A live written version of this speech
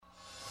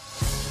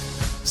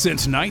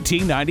Since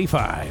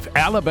 1995,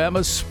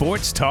 Alabama's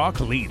sports talk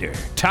leader,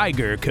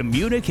 Tiger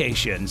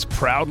Communications,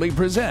 proudly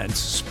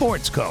presents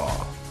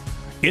SportsCall.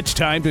 It's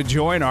time to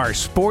join our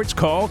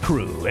SportsCall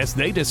crew as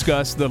they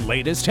discuss the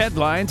latest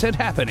headlines and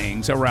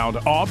happenings around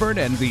Auburn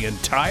and the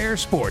entire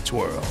sports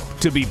world.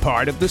 To be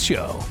part of the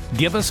show,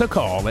 give us a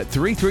call at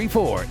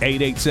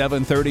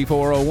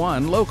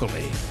 334-887-3401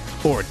 locally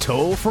or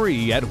toll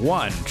free at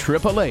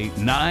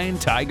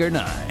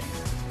 1-888-9-TIGER-9.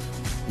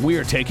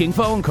 We're taking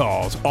phone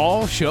calls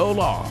all show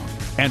long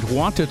and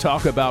want to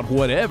talk about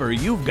whatever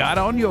you've got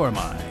on your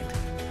mind.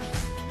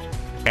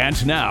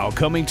 And now,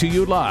 coming to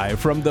you live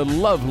from the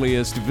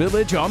loveliest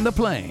village on the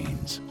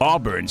plains,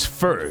 Auburn's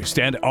first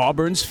and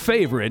Auburn's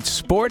favorite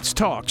sports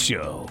talk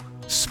show,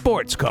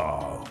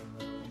 SportsCall.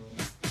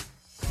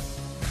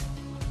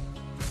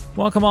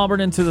 Welcome,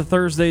 Auburn, into the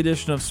Thursday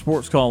edition of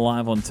SportsCall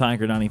live on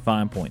Tiger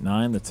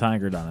 95.9, the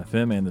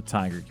Tiger.fm, and the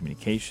Tiger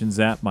Communications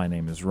app. My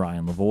name is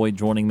Ryan Lavoie.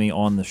 Joining me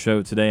on the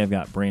show today, I've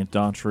got Brant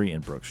Daughtry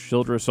and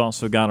Childress.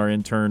 Also got our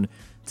intern,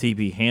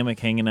 TP Hammock,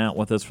 hanging out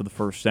with us for the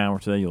first hour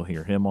today. You'll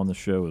hear him on the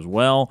show as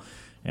well,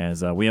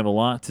 as we have a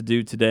lot to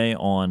do today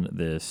on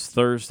this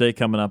Thursday.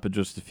 Coming up in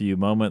just a few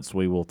moments,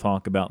 we will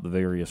talk about the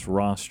various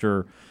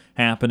roster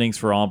happenings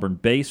for Auburn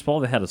baseball.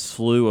 They had a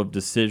slew of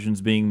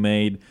decisions being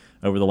made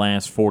over the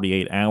last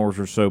 48 hours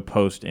or so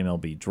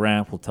post-MLB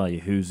draft. We'll tell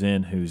you who's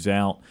in, who's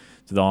out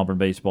to the Auburn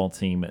baseball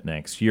team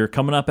next year.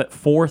 Coming up at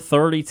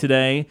 4:30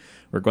 today,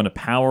 we're going to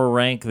power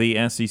rank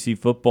the SEC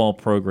football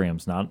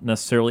programs. Not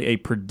necessarily a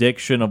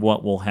prediction of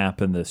what will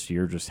happen this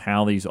year, just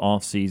how these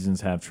off seasons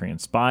have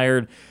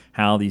transpired,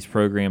 how these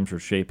programs are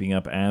shaping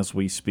up as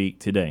we speak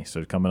today.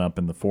 So coming up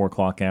in the 4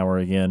 o'clock hour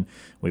again,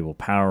 we will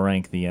power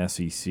rank the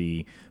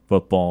SEC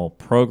football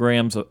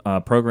programs.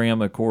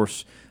 Program, of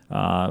course,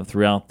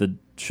 throughout the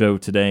show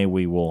today,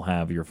 we will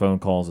have your phone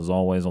calls as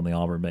always on the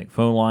Auburn Bank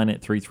phone line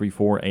at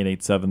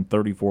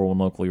 334-887-3401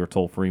 locally or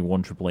toll free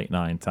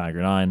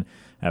 1-888-9-TIGER-9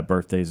 at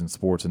Birthdays in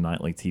Sports and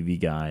Nightly TV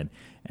Guide.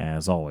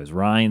 As always,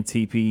 Ryan,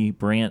 TP,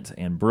 Brant,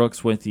 and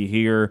Brooks with you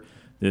here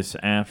this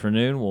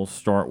afternoon. We'll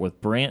start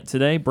with Brant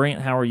today.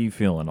 Brant, how are you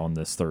feeling on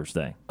this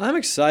Thursday? I'm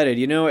excited.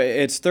 You know,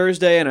 it's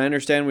Thursday, and I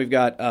understand we've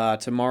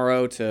got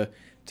tomorrow to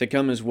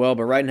come as well,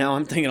 but right now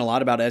I'm thinking a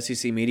lot about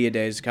SEC Media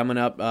Days coming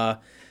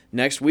up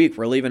next week.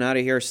 We're leaving out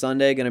of here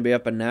Sunday, going to be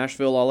up in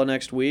Nashville all of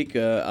next week,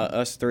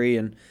 us three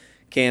and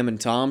Cam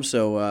and Tom.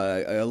 So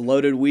a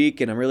loaded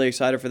week, and I'm really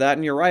excited for that.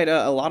 And you're right,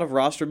 a lot of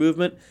roster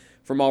movement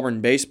from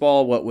Auburn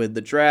baseball, what with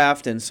the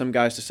draft and some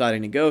guys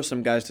deciding to go,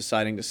 some guys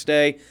deciding to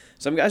stay,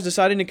 some guys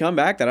deciding to come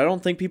back that I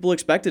don't think people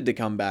expected to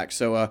come back.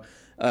 So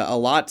a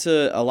lot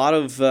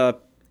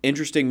of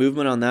interesting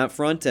movement on that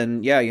front.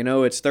 And yeah, you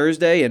know, it's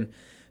Thursday, and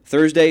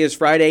Thursday is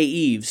Friday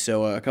Eve,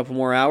 so a couple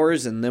more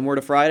hours, and then we're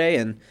to Friday,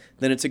 and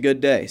then it's a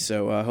good day.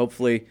 So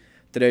hopefully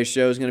today's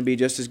show is going to be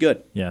just as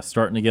good. Yeah,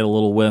 starting to get a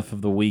little whiff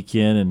of the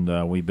weekend,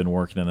 and we've been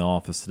working in the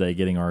office today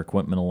getting our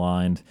equipment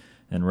aligned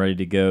and ready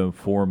to go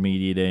for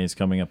Media Days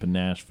coming up in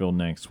Nashville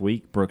next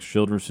week.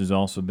 Childress has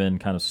also been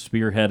kind of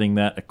spearheading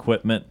that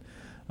equipment.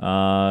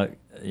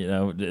 You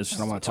know, I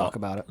don't want to talk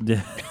about it.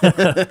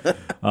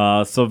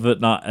 Some of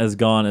it not as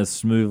gone as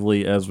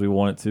smoothly as we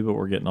want it to, but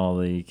we're getting all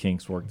the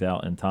kinks worked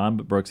out in time.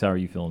 But Brooks, how are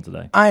you feeling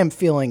today? I am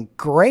feeling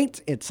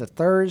great. It's a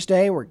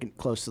Thursday. We're getting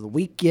close to the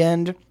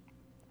weekend.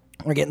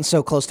 We're getting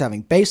so close to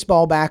having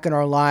baseball back in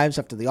our lives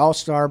after the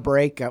All-Star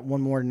break. Got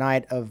one more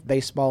night of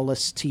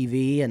baseball-less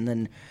TV, and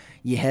then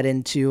you head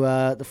into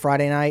the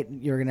Friday night.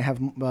 You're going to have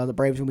the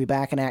Braves will be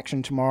back in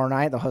action tomorrow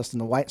night. They're hosting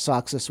the White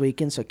Sox this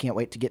weekend, so can't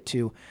wait to get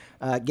to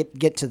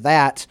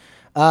that.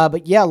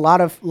 But yeah, a lot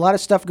of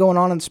stuff going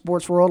on in the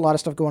sports world. A lot of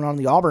stuff going on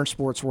in the Auburn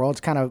sports world.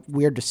 It's kind of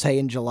weird to say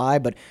in July,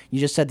 but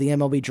you just had the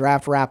MLB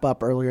draft wrap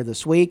up earlier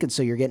this week, and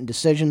so you're getting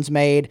decisions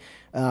made.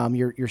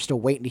 You're still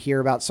waiting to hear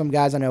about some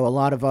guys. I know a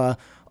lot of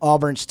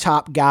Auburn's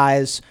top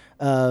guys,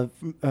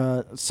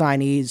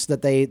 signees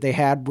that they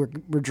had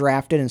were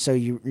drafted, and so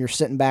you're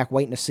sitting back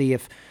waiting to see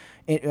if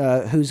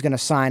who's going to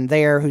sign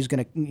there, who's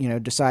going to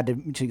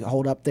decide to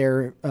hold up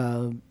their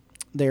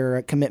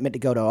commitment to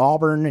go to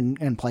Auburn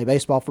and play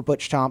baseball for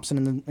Butch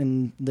Thompson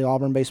in the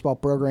Auburn baseball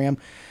program.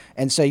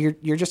 And so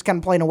you're just kind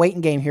of playing a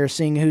waiting game here,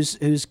 seeing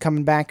who's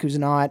coming back, who's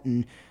not,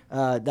 and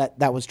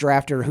that was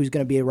drafted, or who's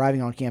going to be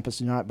arriving on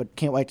campus or not. But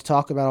can't wait to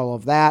talk about all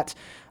of that.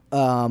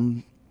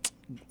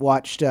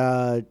 Watched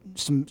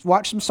some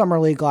summer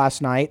league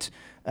last night.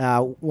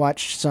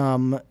 Watched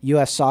some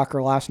U.S.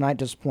 soccer last night.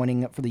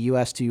 Disappointing for the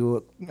U.S.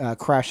 to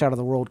crash out of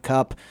the World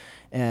Cup.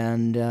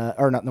 And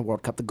or not in the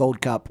World Cup, the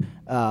Gold Cup,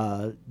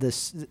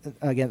 this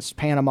against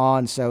Panama,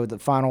 and so the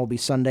final will be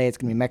Sunday. It's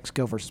going to be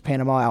Mexico versus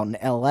Panama out in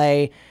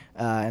L.A.,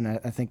 and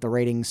I think the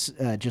ratings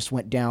just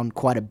went down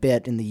quite a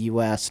bit in the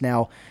U.S.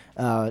 Now,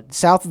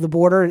 south of the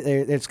border,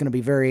 it's going to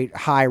be very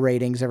high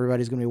ratings.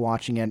 Everybody's going to be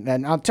watching it,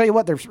 and I'll tell you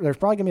what, there's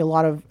probably going to be a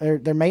lot of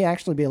there may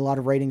actually be a lot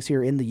of ratings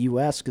here in the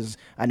U.S. because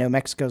I know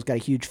Mexico's got a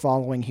huge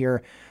following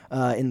here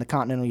in the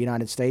continental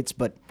United States,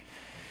 but.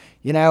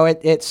 You know,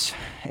 it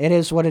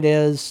is what it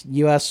is.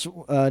 U.S.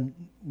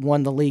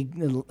 won the league,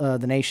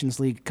 the Nations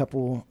League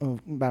about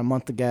a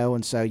month ago,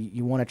 and so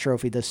you won a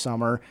trophy this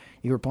summer.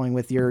 You were playing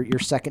with your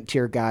second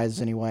tier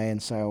guys anyway,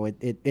 and so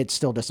it's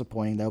still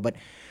disappointing though. But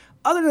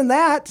other than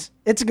that,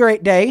 it's a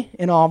great day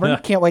in Auburn.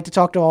 Can't wait to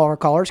talk to all our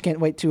callers. Can't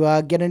wait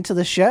to get into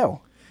the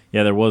show.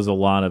 Yeah, there was a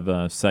lot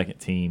of second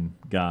team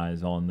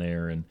guys on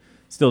there, and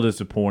still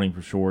disappointing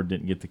for sure.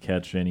 Didn't get to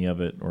catch any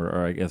of it,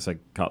 or I guess I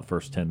caught the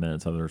first 10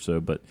 minutes of it or so,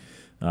 but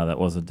that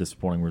was a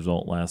disappointing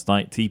result last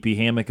night. TP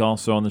Hammock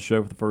also on the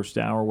show for the first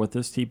hour with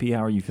us. TP,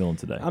 how are you feeling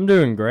today? I'm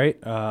doing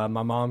great. My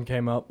mom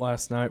came up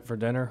last night for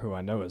dinner, who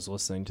I know is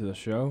listening to the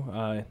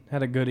show.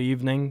 Had a good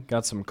evening.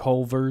 Got some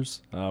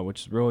Culver's,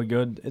 which is really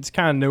good. It's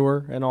kind of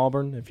newer in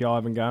Auburn. If y'all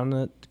haven't gotten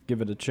it,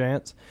 give it a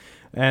chance.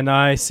 And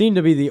I seem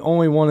to be the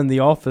only one in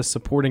the office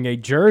supporting a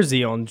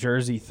jersey on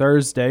Jersey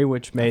Thursday,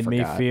 which made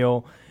me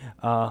feel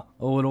a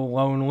little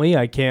lonely,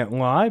 I can't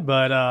lie,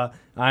 but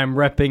I'm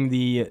repping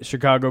the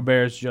Chicago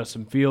Bears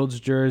Justin Fields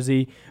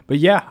jersey. But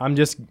yeah, I'm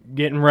just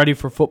getting ready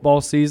for football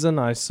season.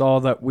 I saw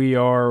that we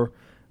are,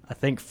 I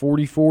think,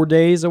 44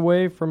 days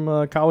away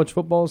from college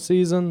football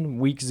season.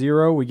 Week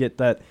 0, we get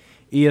that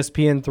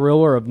ESPN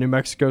thriller of New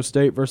Mexico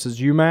State versus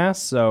UMass,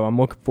 so I'm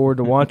looking forward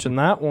to watching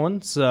that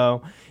one.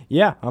 So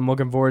yeah, I'm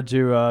looking forward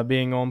to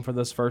being on for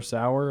this first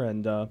hour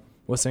and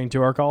listening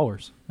to our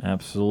callers.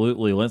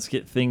 Absolutely. Let's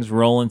get things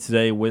rolling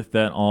today with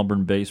that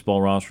Auburn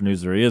baseball roster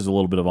news. There is a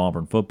little bit of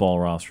Auburn football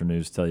roster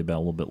news to tell you about a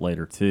little bit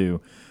later too.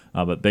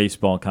 But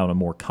baseball kind of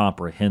more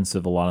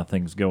comprehensive, a lot of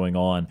things going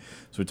on.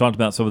 So we talked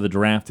about some of the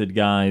drafted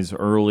guys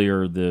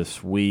earlier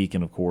this week,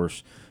 and of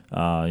course,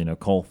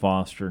 Cole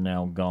Foster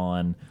now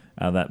gone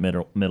out of that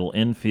middle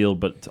infield.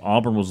 But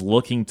Auburn was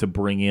looking to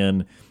bring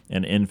in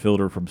an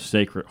infielder from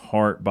Sacred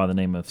Heart by the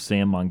name of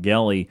Sam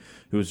Mongelli,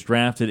 who was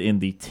drafted in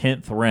the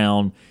 10th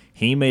round.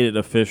 He made it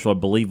official, I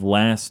believe,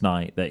 last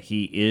night that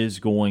he is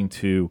going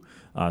to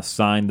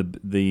sign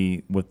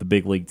with the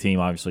big league team.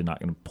 Obviously not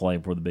going to play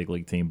for the big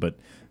league team, but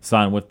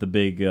sign with the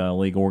big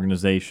league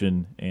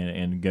organization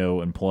and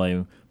go and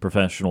play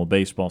professional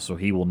baseball. So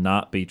he will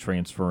not be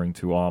transferring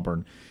to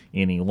Auburn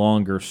any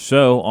longer.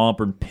 So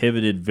Auburn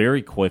pivoted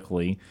very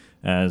quickly,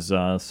 as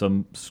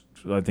some,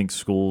 I think,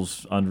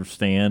 schools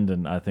understand,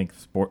 and I think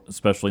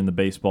especially in the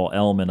baseball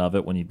element of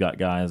it, when you've got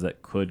guys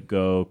that could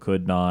go,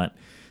 could not,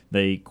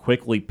 they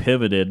quickly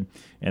pivoted,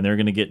 and they're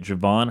going to get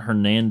Javon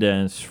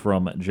Hernandez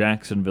from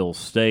Jacksonville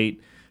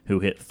State, who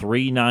hit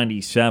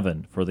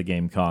 .397 for the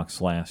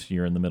Gamecocks last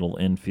year in the middle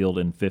infield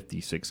in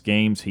 56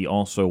 games. He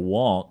also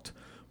walked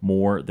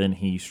more than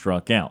he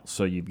struck out.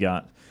 So you've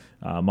got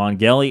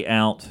Mongelli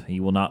out.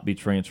 He will not be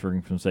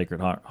transferring from Sacred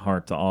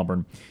Heart to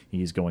Auburn.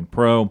 He's going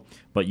pro.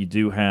 But you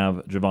do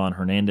have Javon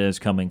Hernandez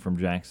coming from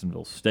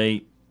Jacksonville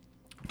State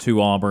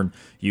to Auburn.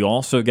 You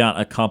also got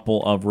a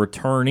couple of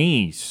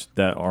returnees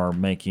that are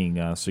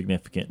making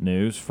significant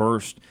news.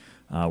 First,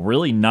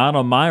 really not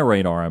on my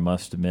radar, I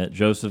must admit,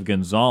 Joseph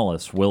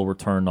Gonzalez will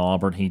return to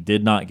Auburn. He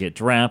did not get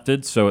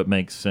drafted, so it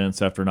makes sense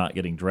after not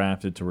getting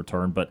drafted to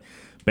return. But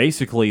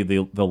basically,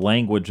 the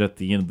language at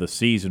the end of the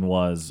season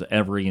was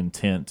every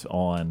intent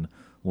on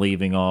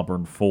leaving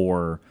Auburn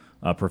for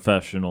a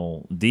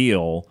professional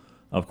deal.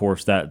 Of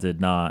course, that did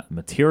not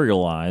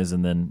materialize,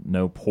 and then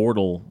no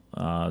portal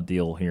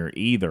deal here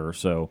either.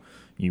 So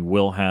you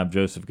will have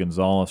Joseph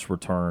Gonzalez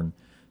return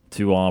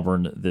to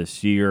Auburn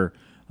this year,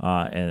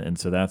 and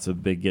so that's a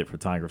big get for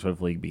Tigers.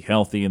 Hopefully he can be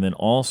healthy. And then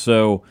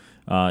also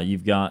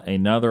you've got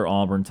another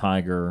Auburn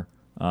Tiger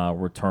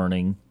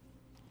returning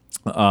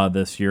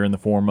this year in the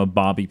form of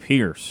Bobby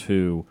Pierce,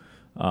 who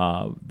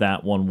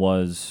that one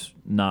was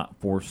not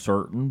for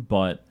certain,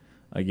 but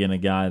again, a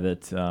guy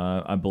that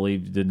I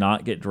believe did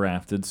not get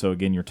drafted. So,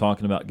 again, you're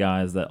talking about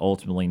guys that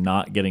ultimately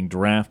not getting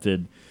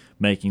drafted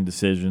making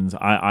decisions.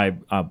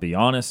 I'll be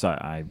honest,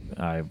 I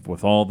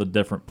with all the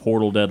different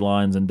portal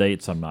deadlines and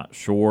dates, I'm not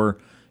sure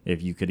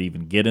if you could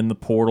even get in the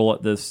portal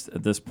at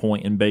this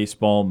point in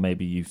baseball.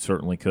 Maybe you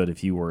certainly could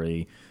if you were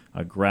a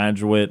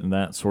graduate and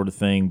that sort of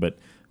thing, but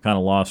kind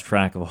of lost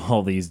track of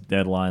all these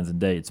deadlines and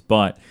dates.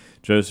 But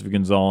Joseph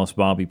Gonzalez,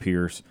 Bobby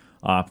Pierce,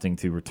 opting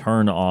to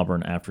return to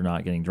Auburn after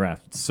not getting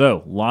drafted.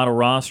 So, a lot of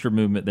roster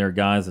movement there,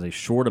 guys, at a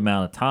short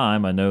amount of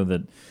time. I know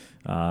that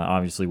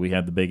obviously we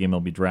had the big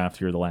MLB draft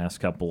here the last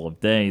couple of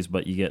days,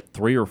 but you get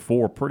 3 or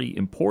 4 pretty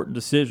important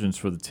decisions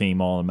for the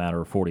team all in a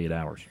matter of 48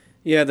 hours.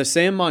 Yeah, the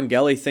Sam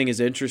Mongelli thing is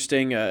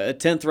interesting. A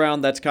 10th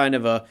round, that's kind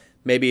of a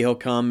maybe he'll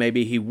come,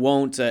 maybe he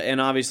won't. And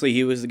obviously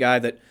he was the guy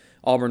that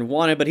Auburn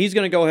wanted, but he's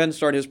going to go ahead and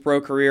start his pro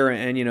career,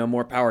 and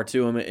more power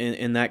to him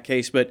in that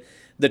case. But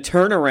the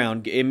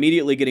turnaround,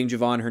 immediately getting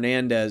Javon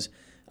Hernandez,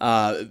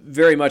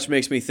 very much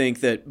makes me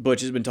think that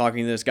Butch has been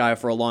talking to this guy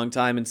for a long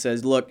time and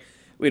says, look,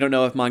 we don't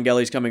know if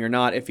Mongelli's coming or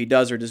not. If he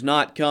does or does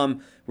not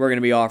come, we're going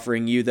to be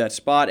offering you that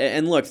spot.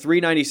 And look,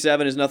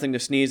 .397 is nothing to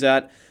sneeze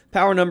at.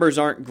 Power numbers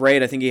aren't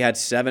great. I think he had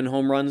 7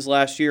 home runs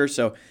last year,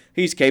 so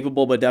he's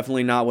capable, but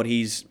definitely not what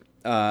he's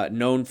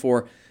known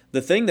for.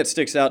 The thing that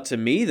sticks out to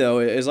me, though,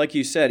 is like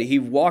you said, he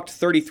walked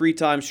 33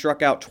 times,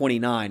 struck out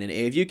 29. And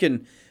if you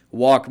can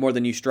walk more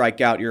than you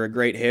strike out, you're a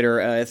great hitter.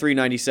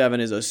 .397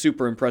 is a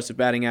super impressive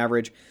batting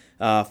average.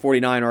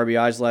 49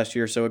 RBIs last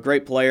year, so a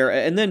great player.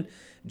 And then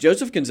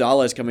Joseph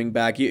Gonzalez coming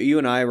back. You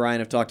and I, Ryan,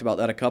 have talked about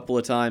that a couple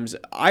of times.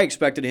 I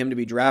expected him to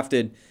be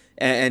drafted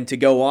and to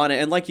go on.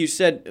 And like you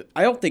said,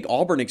 I don't think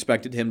Auburn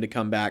expected him to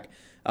come back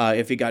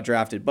if he got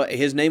drafted. But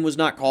his name was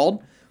not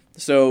called,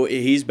 so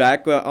he's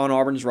back on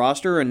Auburn's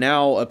roster. And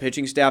now a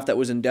pitching staff that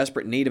was in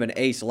desperate need of an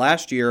ace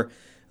last year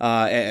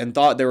and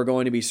thought they were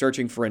going to be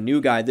searching for a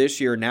new guy this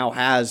year now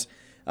has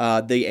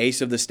the ace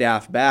of the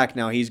staff back.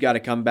 Now he's got to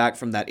come back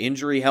from that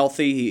injury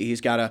healthy.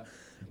 He's got to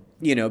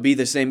be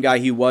the same guy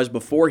he was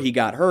before he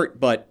got hurt.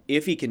 But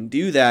if he can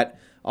do that,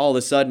 all of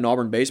a sudden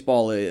Auburn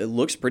baseball, it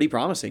looks pretty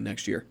promising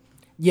next year.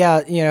 Yeah,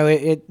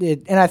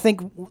 and I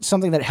think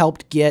something that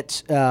helped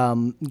get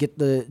the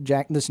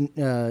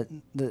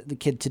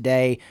kid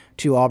today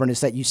to Auburn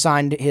is that you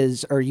signed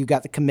you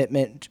got the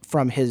commitment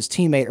from his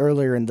teammate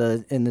earlier in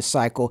the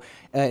cycle.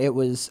 It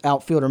was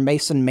outfielder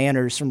Mason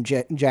Manners from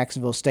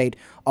Jacksonville State,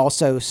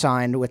 also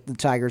signed with the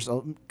Tigers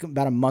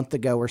about a month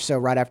ago or so,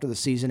 right after the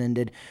season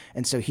ended,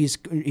 and so he's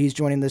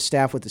joining the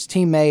staff with his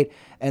teammate.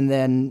 And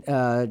then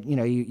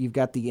you've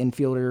got the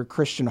infielder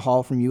Christian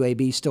Hall from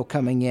UAB still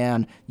coming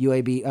in,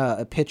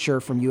 a pitcher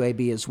from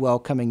UAB as well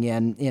coming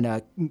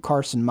in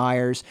Carson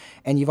Myers,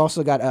 and you've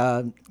also got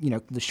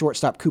the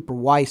shortstop Cooper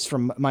Weiss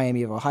from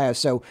Miami of Ohio.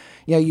 So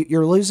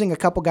you're losing a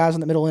couple guys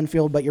in the middle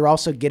infield, but you're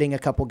also getting a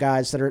couple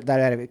guys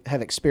that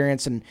have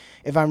experience. And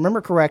if I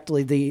remember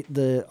correctly,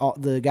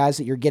 the guys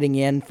that you're getting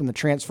in from the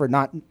transfer,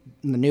 not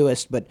the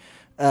newest, but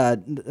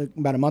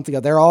about a month ago,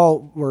 they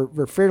all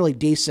were fairly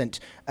decent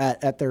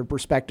at their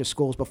respective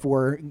schools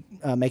before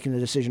making the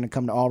decision to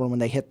come to Auburn when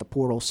they hit the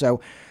portal.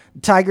 So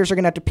the Tigers are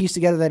going to have to piece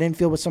together that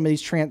infield with some of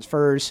these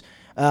transfers,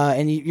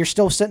 and you're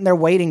still sitting there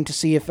waiting to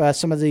see if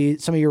some of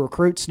your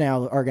recruits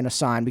now are going to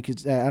sign,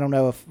 because I don't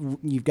know if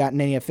you've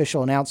gotten any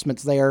official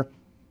announcements there,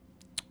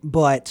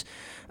 but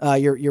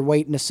you're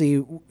waiting to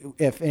see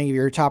if any of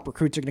your top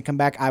recruits are going to come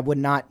back. I would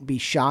not be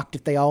shocked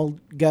if they all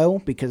go,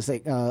 because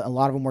a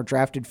lot of them were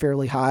drafted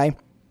fairly high.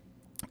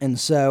 And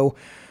so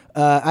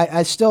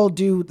I still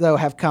do, though,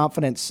 have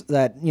confidence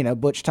that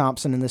Butch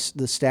Thompson and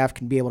the staff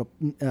can be able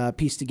to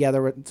piece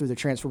together through the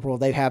transfer portal.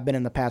 They have been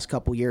in the past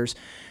couple years.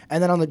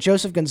 And then on the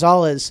Joseph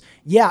Gonzalez,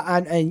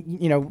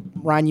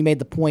 Ryan, you made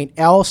the point.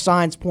 All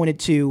signs pointed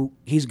to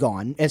he's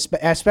gone,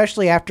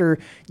 especially after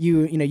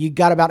you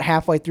got about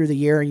halfway through the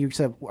year and you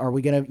said, are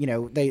we going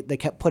to, they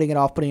kept putting it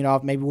off.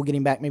 Maybe we'll get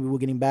him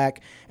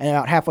back. And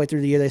about halfway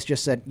through the year, they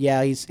just said,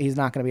 yeah, he's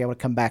not going to be able to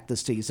come back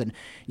this season.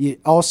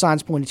 All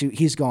signs pointed to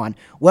he's gone.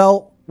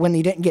 Well, when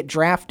he didn't get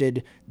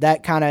drafted,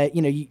 that kind of,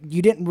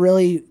 you didn't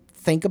really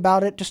think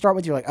about it to start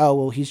with. You're like, oh,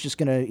 well, he's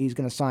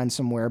gonna sign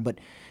somewhere, but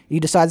he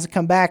decides to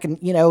come back, and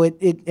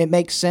it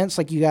makes sense,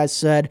 like you guys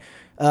said,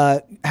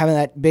 having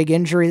that big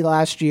injury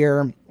last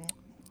year,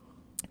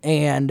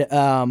 and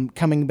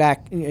coming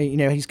back,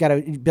 he's got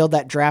to build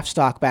that draft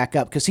stock back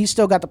up, because he's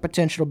still got the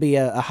potential to be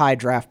a high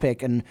draft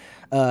pick and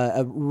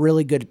a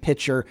really good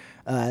pitcher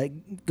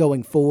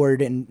going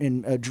forward,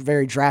 and a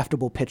very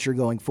draftable pitcher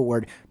going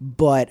forward.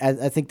 But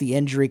I think the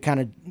injury kind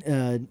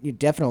of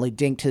definitely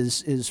dinked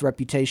his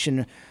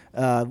reputation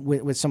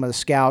with some of the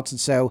scouts, and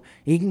so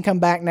he can come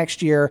back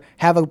next year,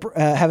 have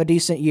a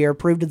decent year,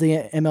 prove to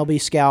the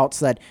MLB scouts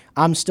that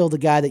I'm still the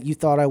guy that you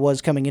thought I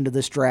was coming into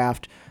this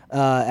draft.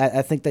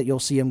 I think that you'll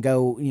see him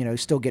go,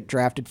 still get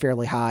drafted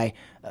fairly high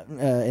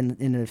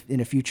in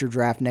a future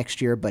draft next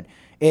year. But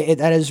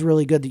that is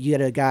really good that you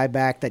get a guy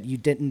back that you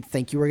didn't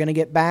think you were going to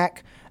get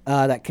back,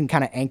 that can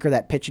kind of anchor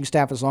that pitching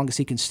staff as long as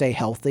he can stay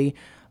healthy.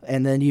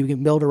 And then you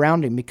can build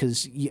around him,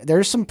 because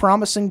there's some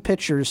promising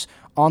pitchers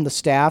on the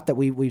staff that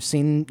we've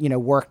seen,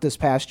 work this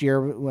past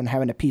year when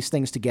having to piece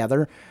things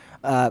together.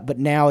 But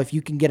now if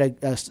you can get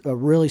a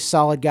really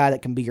solid guy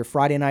that can be your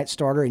Friday night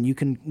starter and you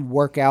can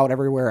work out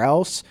everywhere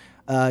else,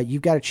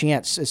 you've got a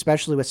chance,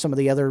 especially with some of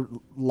the other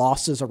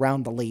losses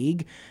around the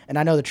league. And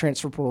I know the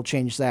transfer portal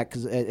changed that,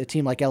 because a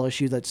team like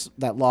LSU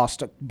that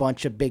lost a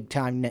bunch of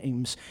big-time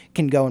names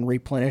can go and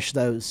replenish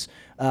those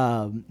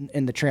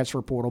in the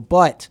transfer portal.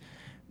 But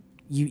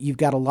you've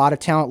got a lot of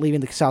talent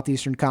leaving the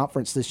Southeastern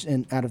Conference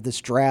out of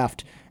this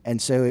draft.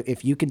 And so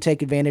if you can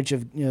take advantage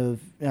of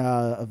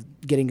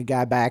getting a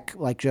guy back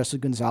like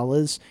Joseph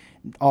Gonzalez,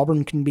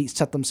 Auburn can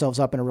set themselves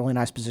up in a really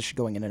nice position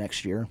going into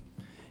next year.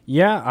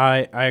 Yeah,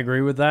 I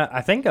agree with that.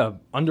 I think a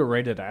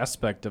underrated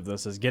aspect of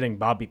this is getting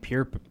Bobby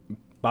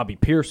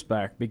Pierce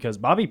back, because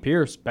Bobby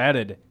Pierce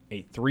batted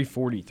a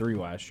 .343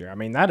 last year. I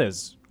mean, that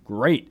is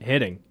great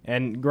hitting.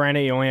 And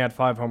granted, he only had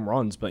 5 home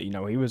runs, but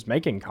he was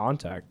making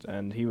contact,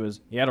 and he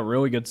had a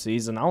really good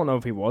season. I don't know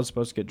if he was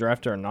supposed to get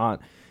drafted or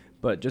not,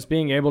 but just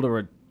being able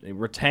to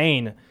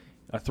retain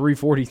a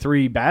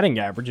 .343 batting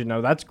average,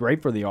 that's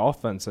great for the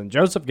offense. And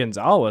Joseph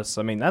Gonzalez,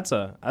 I mean, that's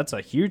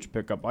a huge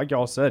pickup. Like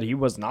y'all said, he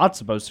was not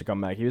supposed to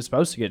come back. He was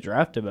supposed to get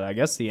drafted, but I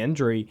guess the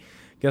injury,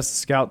 the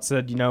scout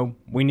said,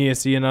 we need to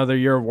see another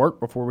year of work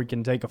before we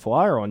can take a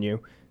flyer on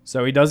you.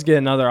 So he does get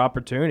another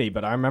opportunity.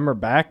 But I remember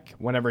back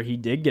whenever he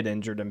did get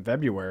injured in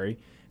February,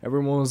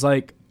 everyone was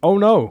like, oh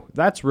no,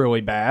 that's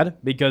really bad,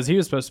 because he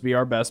was supposed to be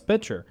our best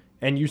pitcher.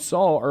 And you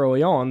saw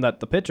early on that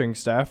the pitching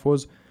staff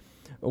was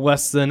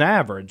less than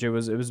average. It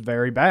was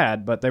very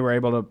bad, but they were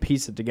able to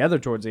piece it together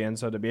towards the end.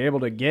 So to be able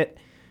to get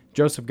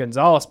Joseph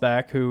Gonzalez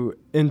back, who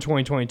in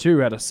 2022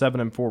 had a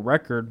 7-4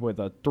 record with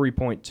a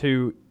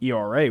 3.2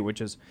 ERA,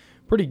 which is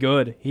pretty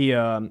good. He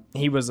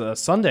was a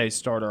Sunday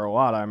starter a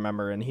lot, I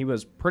remember, and he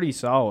was pretty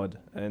solid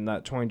in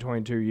that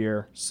 2022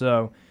 year.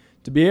 So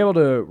to be able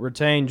to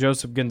retain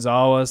Joseph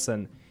Gonzalez,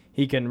 and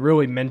he can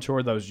really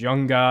mentor those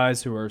young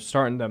guys who are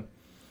starting to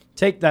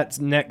take that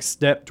next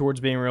step towards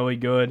being really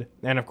good.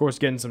 And, of course,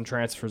 getting some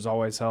transfers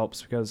always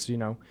helps because,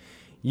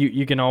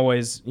 you can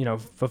always,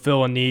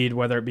 fulfill a need,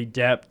 whether it be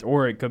depth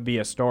or it could be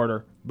a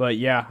starter. But,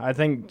 yeah, I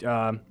think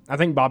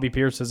Bobby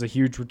Pierce is a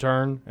huge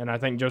return, and I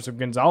think Joseph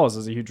Gonzalez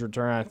is a huge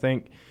return. I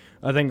think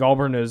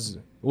Auburn is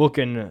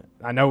looking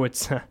 – I know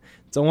it's a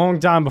long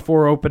time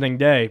before opening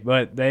day,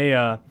 but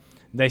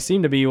they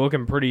seem to be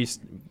looking pretty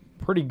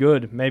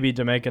good, maybe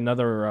to make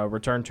another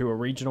return to a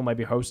regional,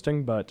 maybe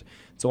hosting, but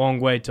it's a long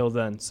way till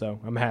then, so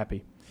I'm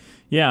happy.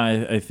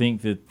 Yeah, I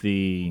think that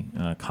the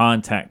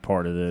contact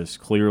part of this,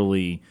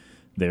 clearly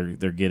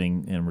they're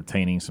getting and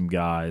retaining some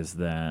guys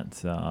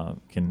that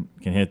can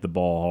hit the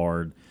ball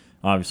hard.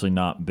 Obviously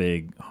not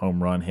big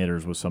home run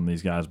hitters with some of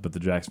these guys, but the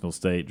Jacksonville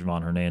State,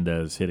 Javon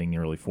Hernandez hitting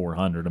nearly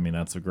 400. I mean,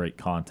 that's a great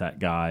contact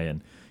guy,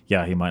 and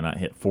yeah, he might not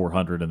hit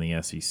 400 in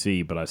the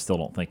SEC, but I still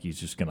don't think he's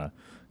just going to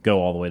go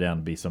all the way down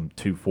to be some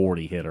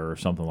 240 hitter or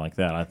something like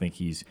that. I think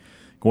he's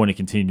going to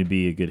continue to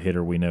be a good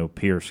hitter. We know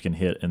Pierce can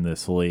hit in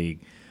this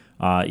league.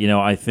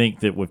 I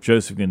think that with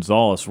Joseph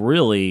Gonzalez,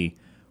 really,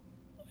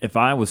 if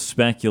I was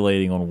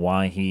speculating on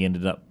why he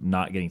ended up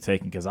not getting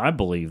taken, because I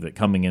believe that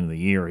coming into the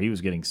year he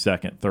was getting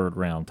second, third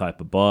round type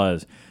of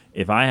buzz.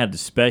 If I had to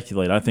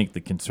speculate, I think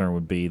the concern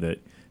would be that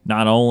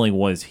not only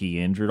was he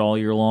injured all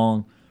year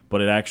long,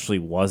 but it actually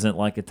wasn't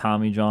like a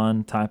Tommy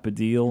John type of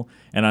deal.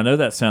 And I know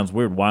that sounds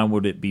weird. Why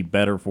would it be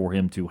better for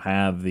him to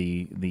have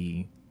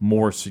the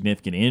more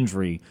significant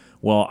injury?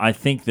 Well, I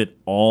think that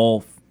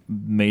all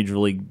major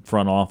league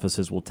front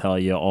offices will tell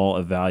you,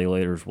 all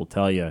evaluators will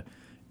tell you,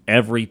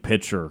 every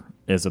pitcher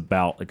is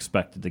about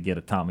expected to get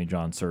a Tommy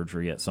John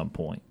surgery at some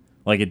point.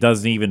 Like, it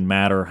doesn't even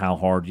matter how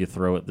hard you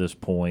throw at this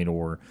point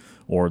or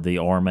the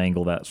arm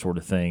angle, that sort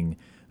of thing.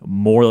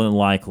 More than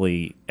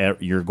likely,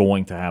 you're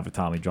going to have a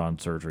Tommy John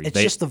surgery. It's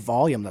just the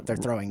volume that they're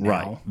throwing now.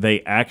 Right.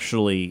 They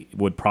actually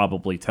would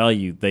probably tell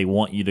you they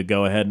want you to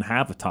go ahead and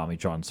have a Tommy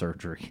John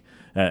surgery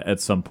at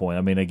some point.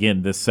 I mean,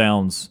 again, this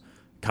sounds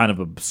kind of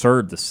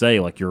absurd to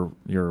say, like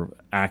you're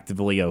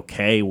actively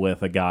okay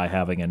with a guy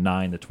having a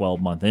 9 to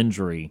 12 month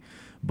injury.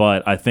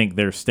 But I think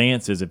their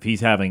stance is if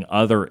he's having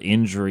other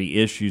injury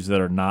issues that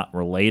are not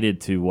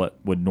related to what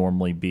would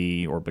normally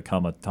be or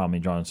become a Tommy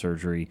John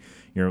surgery,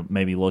 you're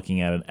maybe looking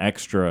at an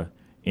extra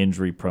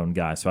injury-prone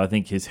guy. So I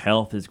think his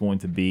health is going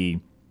to be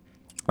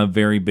a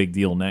very big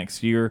deal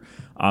next year.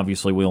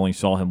 Obviously, we only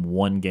saw him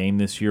one game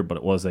this year, but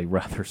it was a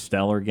rather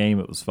stellar game.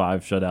 It was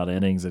 5 shutout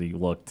innings, and he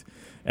looked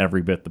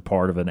every bit the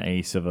part of an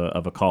ace of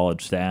a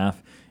college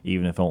staff,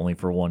 even if only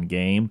for one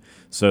game.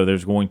 So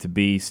there's going to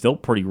be still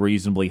pretty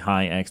reasonably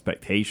high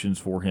expectations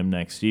for him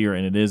next year,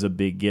 and it is a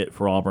big get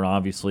for Auburn.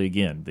 Obviously,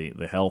 again,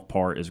 the health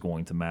part is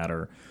going to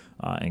matter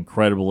an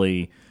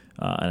incredible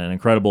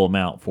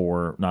amount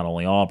for not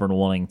only Auburn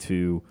wanting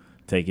to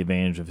take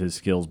advantage of his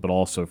skills, but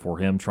also for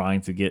him trying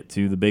to get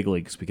to the big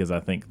leagues, because I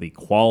think the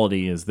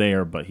quality is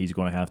there, but he's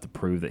going to have to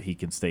prove that he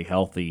can stay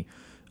healthy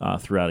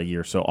throughout a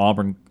year. So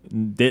Auburn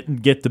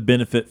didn't get the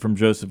benefit from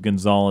Joseph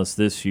Gonzalez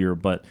this year,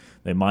 but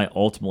they might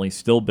ultimately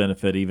still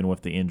benefit even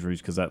with the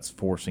injuries, because that's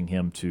forcing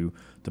him to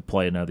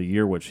play another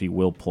year, which he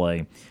will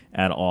play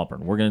at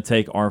Auburn. We're going to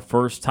take our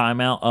first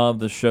timeout of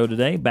the show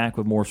today. Back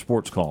with more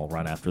Sports Call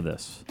right after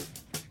this.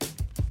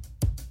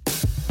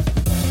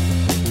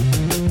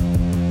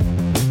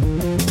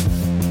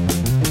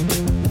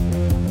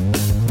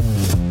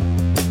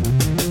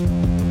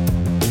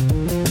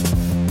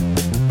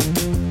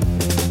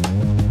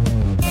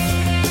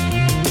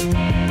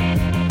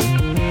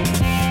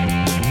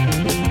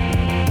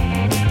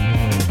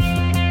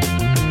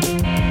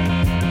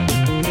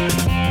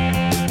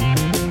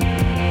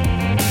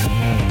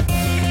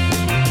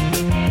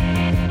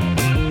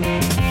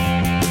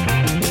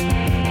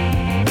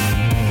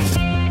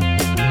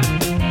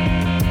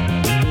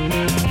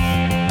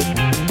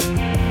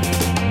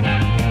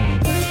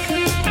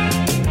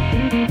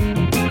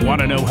 Want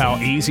to know how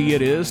easy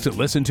it is to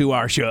listen to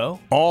our show?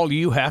 All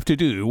you have to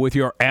do with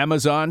your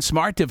Amazon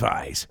smart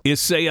device is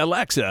say,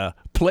 Alexa,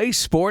 play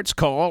Sports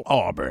Call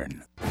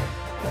Auburn.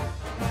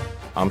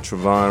 I'm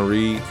Trevon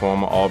Reed,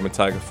 former Auburn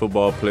Tiger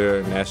football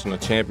player, national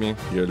champion.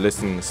 You're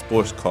listening to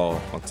Sports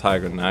Call on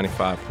Tiger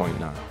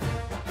 95.9.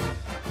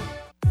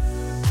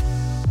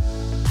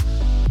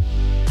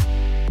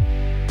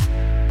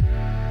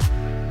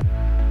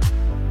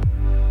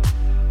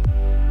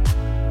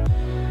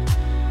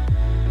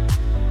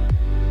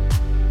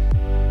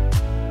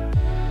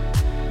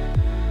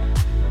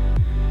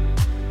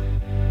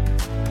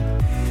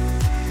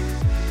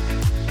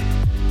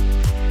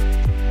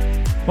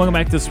 Welcome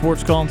back to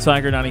Sports Call on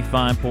Tiger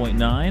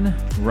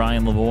 95.9.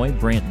 Ryan Lavoie,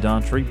 Brant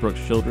Daughtry, Brooks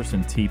Childress,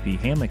 and TP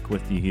Hammock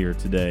with you here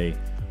today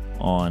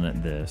on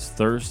this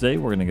Thursday.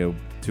 We're going to go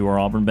to our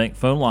Auburn Bank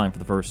phone line for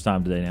the first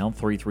time today now,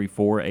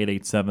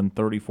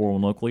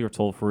 334-887-34 locally or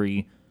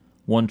toll-free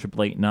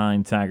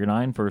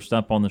 1-888-9-TIGER-9. First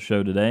up on the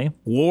show today,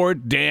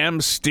 Ward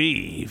Dam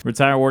Steve.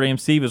 Retired Ward Dam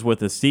Steve is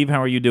with us. Steve,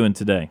 how are you doing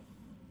today?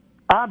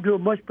 I'm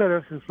doing much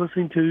better since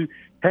listening to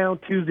Town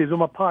Tuesdays on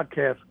my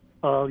podcast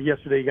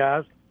yesterday,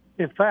 guys.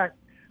 In fact,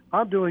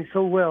 I'm doing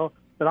so well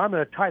that I'm in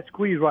a tight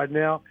squeeze right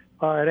now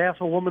at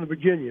Asselwoman,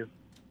 Virginia.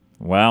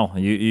 Wow,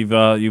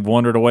 you've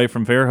wandered away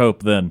from Fairhope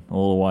then a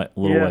little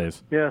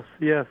ways. Yes.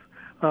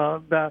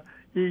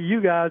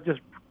 You guys just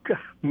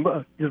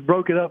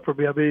broke it up for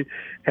me. I mean,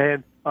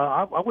 and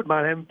I wouldn't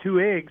mind having 2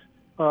 eggs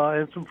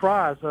and some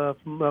fries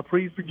from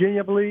Freeze, Virginia,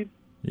 I believe.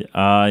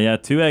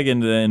 2 egg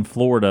in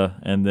Florida,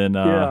 and then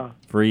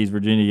Freeze,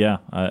 Virginia.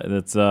 Yeah,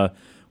 that's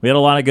we had a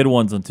lot of good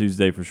ones on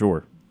Tuesday for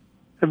sure.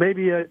 And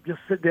maybe just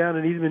sit down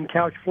and eat them in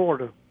Couch,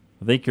 Florida.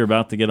 I think you're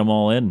about to get them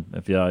all in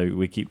if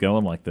we keep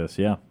going like this.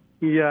 Yeah.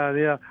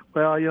 Yeah.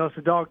 Well, it's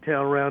a dog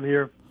town around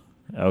here.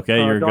 Okay,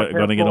 you're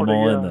going to get them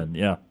all in then.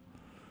 Yeah.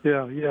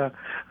 Yeah.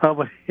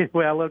 But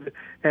anyway, I loved it.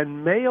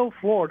 And Mayo,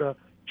 Florida,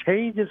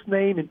 changed its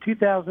name in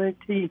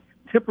 2018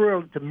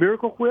 temporarily to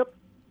Miracle Whip.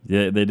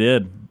 Yeah, they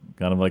did.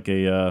 Kind of like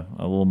a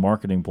little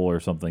marketing ploy or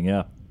something.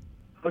 Yeah.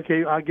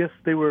 Okay, I guess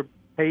they were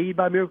paid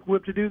by Miracle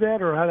Whip to do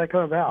that, or how that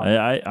come about?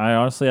 I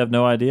honestly have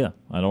no idea.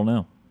 I don't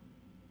know.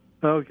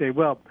 Okay,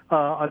 well,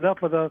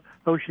 enough of those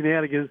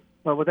shenanigans.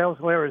 But that was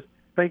hilarious.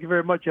 Thank you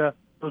very much.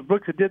 Was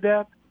Brooks that did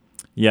that?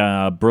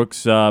 Yeah,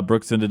 Brooks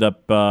ended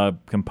up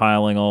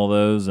compiling all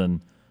those,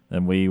 and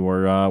we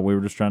were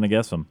just trying to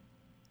guess them.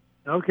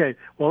 Okay,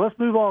 well, let's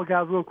move on,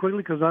 guys, real quickly,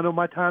 because I know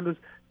my time is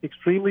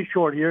extremely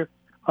short here.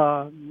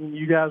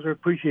 You guys are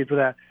appreciated for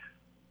that.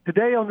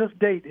 Today, on this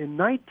date in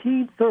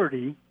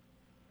 1930,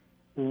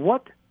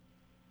 what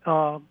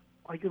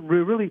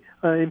really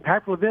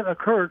impactful event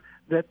occurred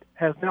that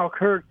has now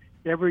occurred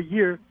every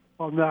year?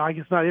 Well, no, I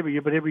guess not every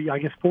year, but every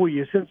 4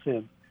 years since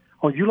then.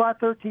 On July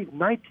 13th,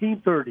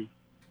 1930.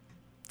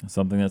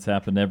 Something that's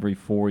happened every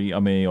 4 years. I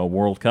mean, a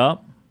World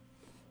Cup?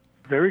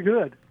 Very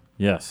good.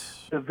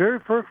 Yes. The very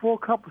first World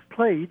Cup was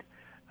played,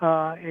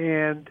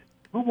 and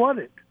who won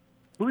it?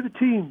 Who were the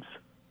teams?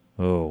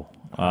 Oh,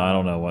 I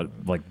don't know. What,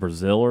 like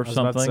Brazil or something?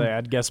 I was about to say,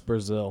 I'd guess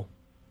Brazil.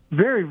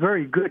 Very,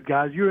 very good,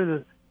 guys. You're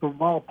in the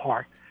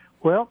ballpark.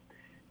 Well,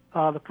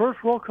 the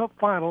first World Cup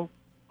final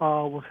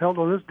was held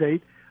on this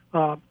date,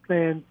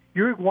 and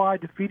Uruguay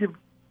defeated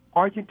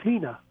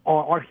Argentina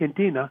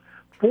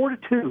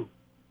 4-2.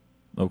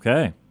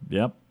 Okay.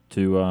 Yep.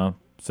 To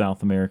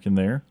South American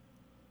there.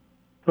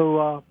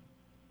 So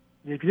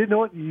if you didn't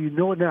know it, you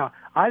know it now.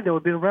 I know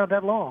it's been around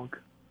that long.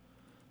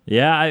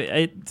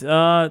 Yeah.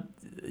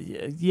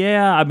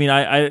 Yeah. I mean,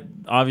 I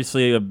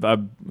obviously I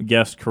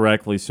guessed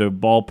correctly, so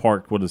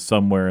ballpark would have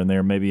somewhere in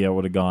there. Maybe I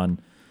would have gone.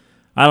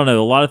 I don't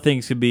know. A lot of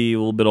things could be a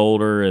little bit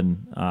older,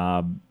 and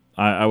I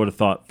would have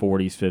thought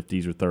 40s,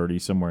 50s, or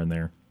 30s, somewhere in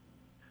there.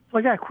 So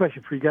I got a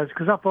question for you guys,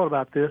 because I thought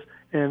about this,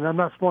 and I'm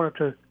not smart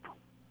enough to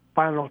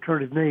find an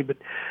alternative name, but,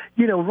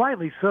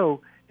 rightly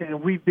so,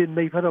 and we've been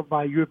made fun of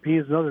by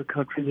Europeans and other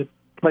countries that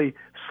play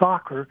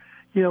soccer.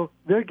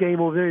 Their game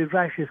over there is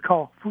actually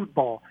called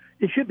football.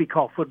 It should be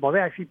called football. They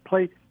actually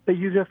they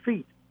use their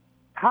feet.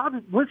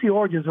 What's the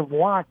origins of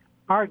why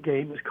our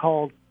game is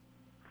called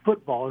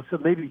football instead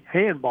of maybe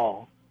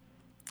handball?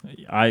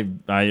 I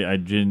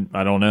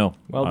don't know.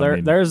 Well,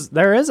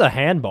 there is a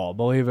handball,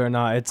 believe it or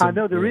not. I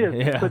know there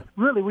is, but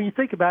really, when you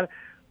think about it,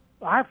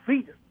 our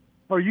feet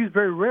are used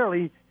very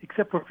rarely,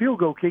 except for field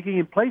goal kicking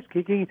and place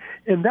kicking,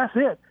 and that's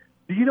it.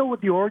 Do you know what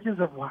the origins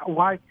of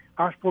why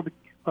our sport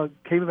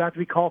came about to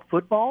be called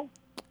football?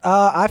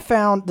 I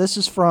found this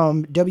is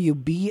from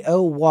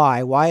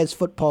WBOY. Why is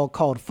football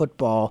called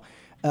football?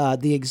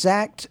 The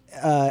exact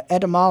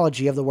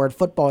etymology of the word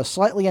football is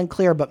slightly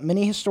unclear, but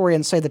many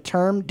historians say the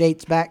term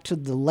dates back to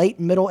the late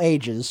Middle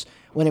Ages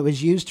when it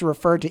was used to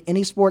refer to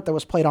any sport that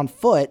was played on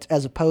foot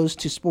as opposed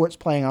to sports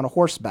playing on a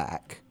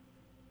horseback.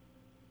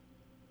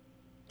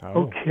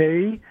 Oh.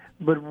 Okay,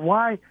 but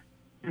why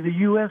did the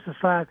U.S.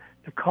 decide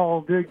to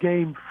call their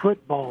game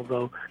football,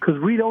 though?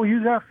 Because we don't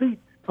use our feet,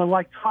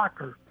 unlike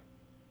soccer.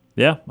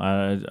 Yeah,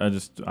 I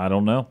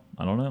don't know.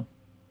 I'm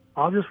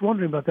just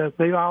wondering about that.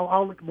 Maybe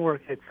I'll look more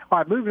at it. All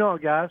right, moving on,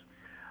 guys.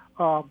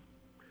 The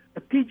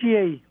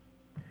PGA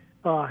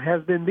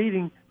has been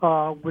meeting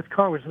with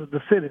Congress,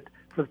 the Senate,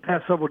 for the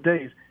past several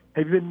days.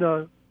 Have you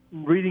been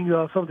reading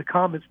some of the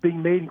comments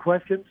being made and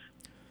questions?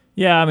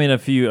 Yeah, I mean,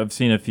 I've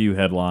seen a few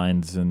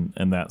headlines and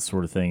that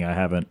sort of thing. I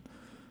haven't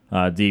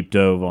deep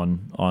dove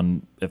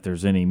on if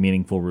there's any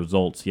meaningful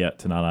results yet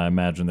tonight. I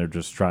imagine they're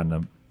just trying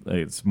to.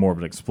 It's more of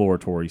an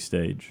exploratory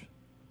stage.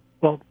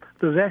 Well,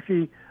 there's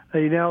actually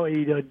now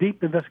a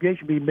deep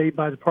investigation being made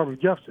by the Department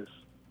of Justice.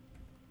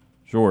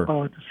 Sure.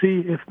 To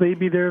see if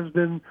maybe there's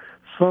been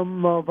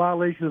some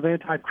violation of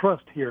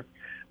antitrust here.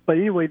 But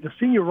anyway, the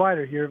senior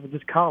writer here of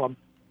this column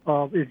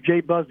is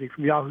Jay Busby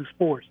from Yahoo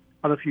Sports.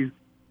 I don't know if you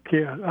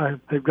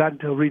they've gotten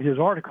to read his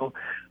article,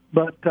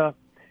 but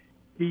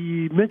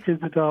he mentions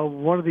that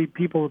one of the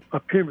people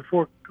appearing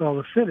before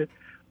the Senate,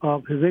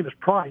 his name is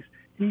Price,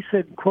 he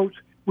said, quotes,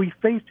 "We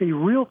faced a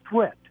real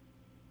threat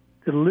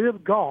to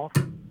Live Golf,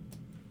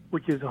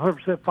 which is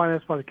 100%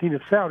 financed by the King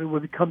of Saudi, will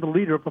become the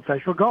leader of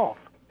professional golf."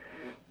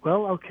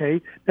 Well,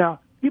 okay. Now,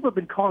 people have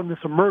been calling this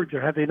a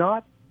merger, have they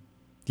not?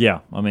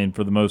 Yeah, I mean,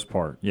 for the most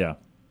part, yeah.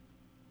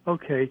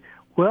 Okay.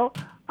 Well,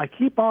 I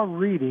keep on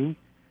reading,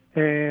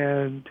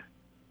 and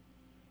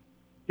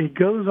it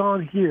goes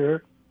on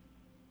here,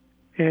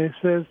 and it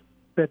says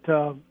that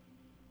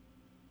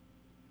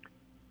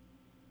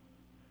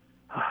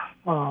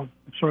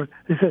sorry,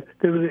 they said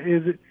there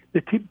was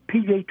the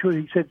PGA Tour.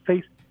 He said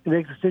faced an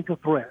existential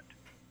threat,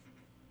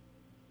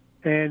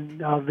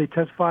 and they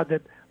testified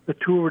that the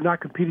tour would not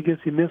compete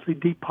against the immensely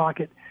deep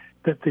pocket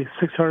that the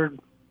 $600+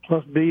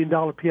 billion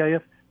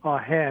PIF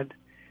had,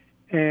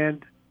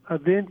 and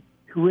then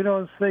he went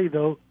on to say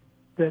though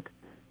that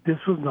this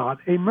was not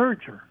a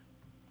merger,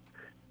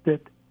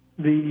 that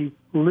the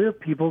Live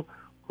people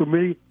were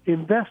merely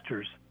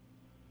investors.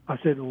 I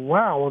said,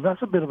 wow, well,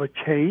 that's a bit of a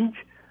change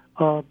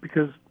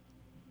because,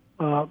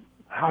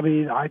 I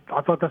mean, I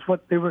thought that's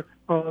what they were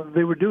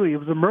doing. It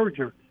was a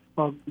merger.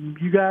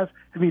 You guys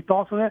have any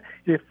thoughts on that?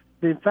 If,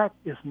 in fact,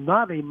 it's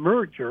not a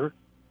merger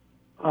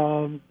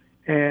and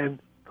the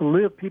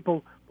Live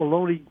people were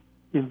only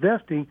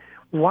investing,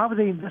 why would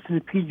they invest in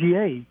the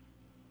PGA,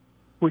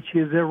 which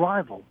is their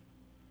rival?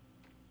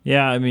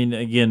 Yeah, I mean,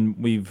 again,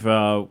 we've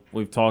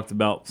talked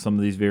about some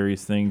of these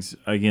various things.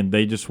 Again,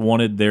 they just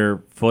wanted their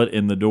foot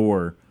in the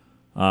door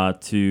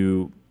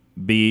to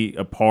be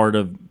a part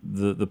of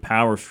the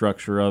power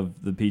structure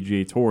of the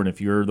PGA Tour. And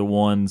if you're the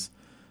ones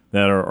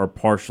that are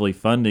partially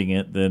funding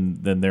it, then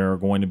there are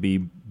going to be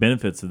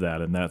benefits of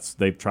that. And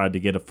they've tried to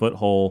get a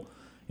foothold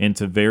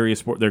into various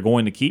sports. They're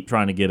going to keep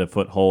trying to get a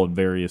foothold in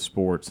various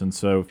sports. And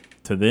so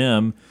to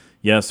them,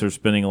 yes, they're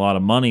spending a lot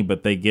of money,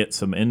 but they get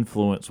some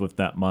influence with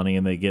that money,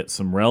 and they get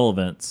some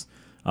relevance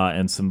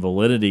and some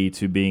validity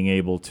to being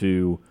able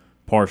to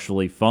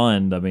partially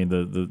fund, I mean,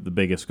 the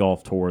biggest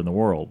golf tour in the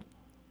world.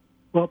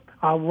 Well,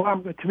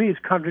 to me, it's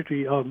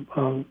contradictory.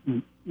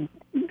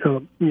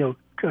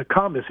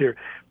 Comments here.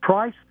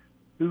 Price,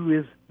 who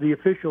is the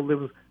official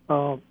that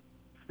was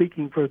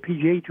speaking for the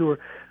PGA Tour,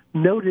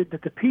 noted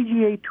that the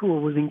PGA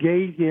Tour was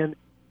engaged in,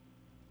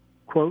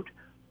 quote,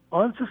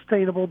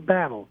 unsustainable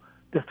battle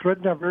that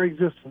threatened our very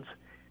existence,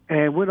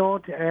 and went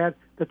on to add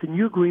that the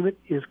new agreement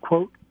is,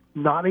 quote,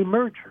 not a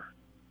merger.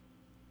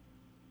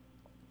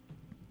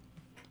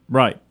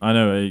 Right. I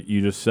know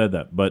you just said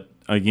that. But,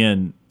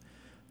 again,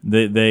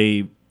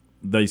 they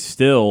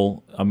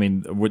still, I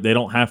mean, they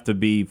don't have to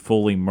be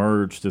fully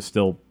merged to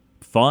still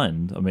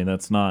fund. I mean,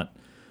 that's not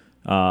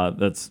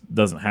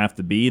doesn't have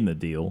to be in the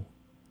deal.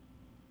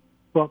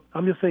 Well,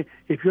 I'm just saying,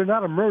 if you're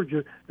not a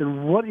merger,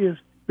 then what is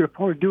your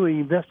opponent doing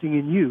investing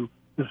in you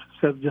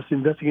instead of just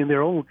investing in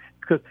their own?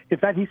 Because, in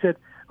fact, he said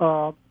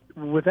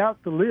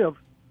without the Live,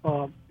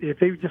 if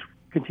they just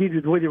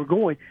continued the way they were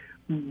going,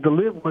 the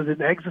Live was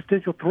an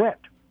existential threat.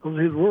 Those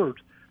are his words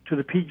to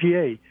the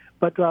PGA.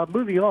 But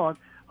moving on,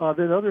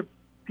 then other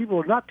people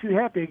are not too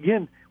happy,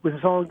 again, with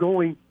this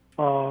ongoing,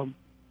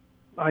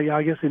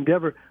 I guess,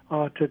 endeavor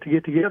to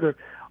get together.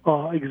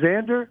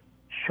 Alexander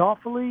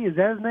Schauffele, is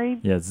that his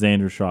name? Yeah,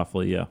 Xander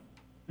Schauffele, yeah.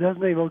 That's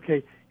his name,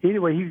 okay.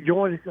 Anyway, he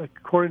joined,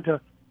 according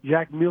to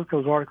Jack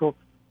Milko's article,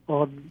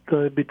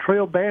 the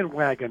betrayal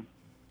bandwagon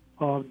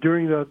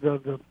during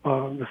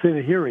the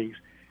Senate hearings.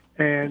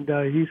 And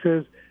he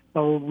says, I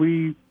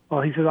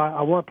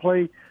want to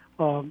play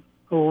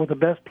with the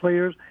best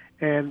players,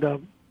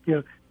 and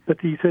but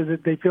he says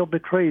that they feel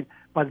betrayed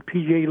by the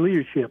PGA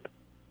leadership.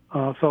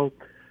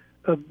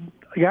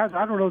 Guys,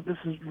 I don't know if this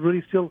is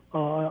really still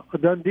a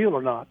done deal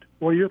or not.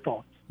 What are your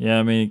thoughts? Yeah,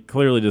 I mean, it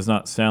clearly does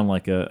not sound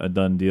like a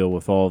done deal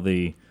with all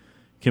the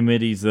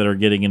committees that are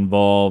getting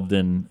involved,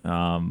 and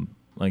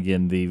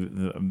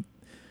again,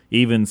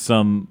 even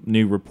some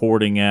new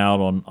reporting out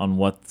on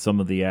what some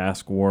of the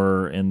asks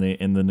were in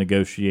the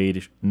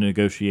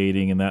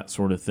negotiating and that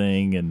sort of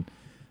thing. And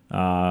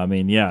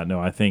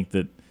I think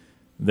that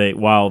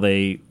while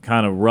they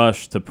kind of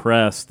rushed to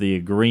press the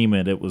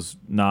agreement, it was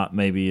not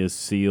maybe as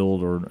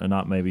sealed or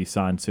not maybe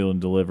signed, sealed,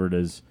 and delivered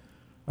as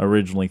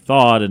originally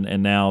thought.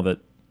 And now that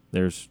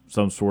there's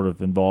some sort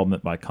of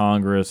involvement by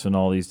Congress and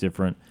all these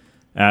different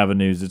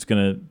avenues, it's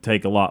going to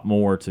take a lot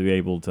more to be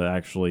able to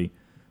actually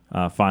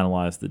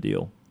finalize the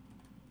deal.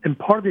 And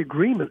part of the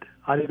agreement,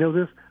 I didn't know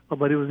this,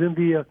 but it was in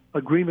the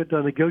agreement,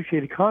 the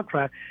negotiated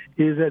contract,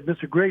 is that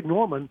Mr. Greg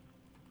Norman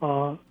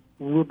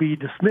will be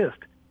dismissed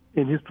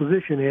in his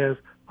position as,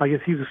 I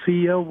guess he was the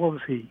CEO. What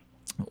was he?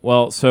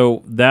 Well,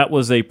 so that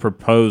was a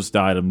proposed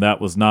item.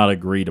 That was not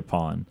agreed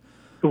upon.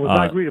 It was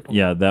not agreed upon.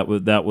 Yeah, that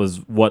was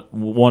what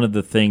one of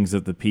the things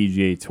that the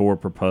PGA Tour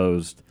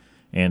proposed,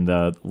 and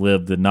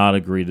Liv did not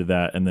agree to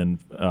that. And then,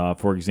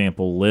 for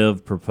example,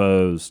 Liv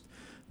proposed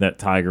that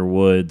Tiger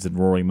Woods and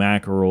Rory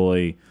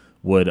McIlroy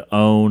would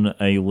own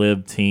a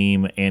live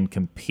team and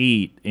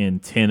compete in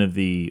 10 of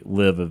the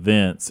live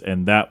events,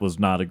 and that was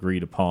not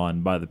agreed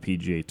upon by the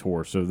PGA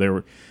Tour. So there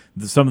were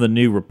some of the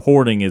new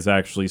reporting is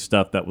actually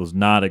stuff that was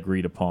not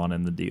agreed upon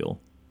in the deal.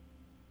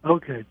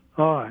 Okay,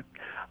 all right.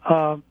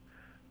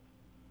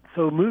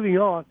 So moving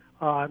on,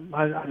 I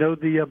know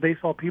the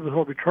baseball people who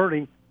are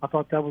returning. I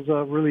thought that was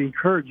really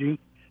encouraging.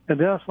 And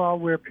then I saw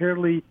where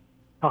apparently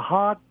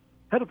Ahad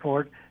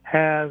Pettiford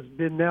has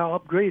been now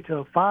upgraded to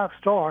a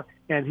 5-star,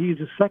 and he's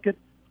the second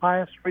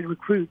highest rated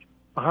recruit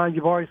behind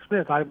Jabari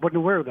Smith. I wasn't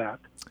aware of that.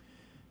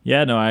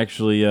 Yeah, no,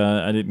 actually,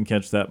 I didn't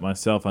catch that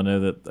myself. I know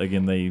that,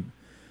 again,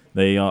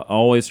 they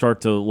always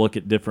start to look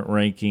at different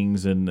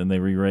rankings and they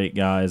re-rate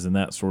guys and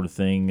that sort of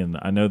thing. And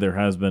I know there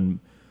has been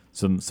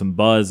some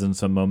buzz and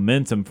some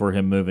momentum for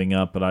him moving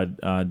up, but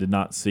I did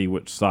not see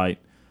which site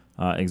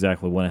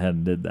exactly went ahead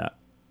and did that.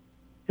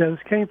 Yeah, this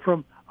came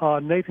from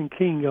Nathan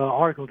King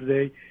article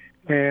today,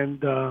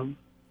 and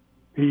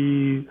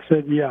he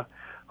said,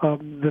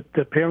 that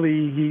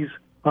apparently he's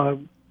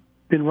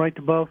been ranked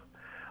above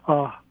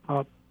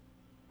Hardaway,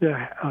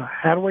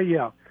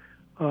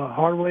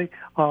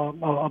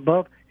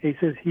 above. He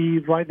says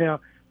he's right now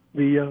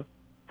the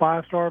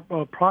 5-star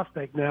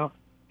prospect now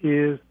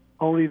is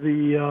only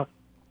the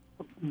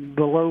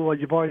below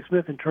Jabari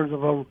Smith in terms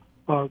of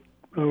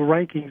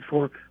rankings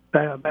for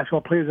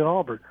basketball players at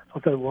Auburn.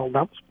 So I said, well,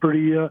 that was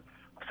pretty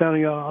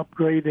sounding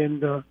upgrade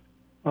and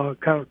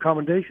kind of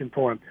commendation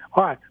for him.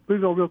 All right,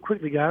 moving on real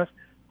quickly, guys.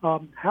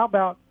 How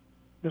about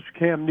Mr.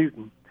 Cam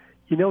Newton?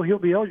 You know he'll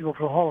be eligible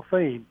for the Hall of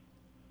Fame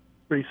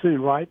pretty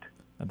soon, right?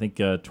 I think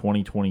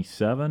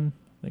 2027,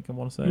 I think I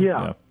want to say.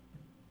 Yeah.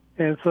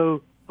 And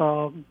so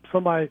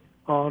somebody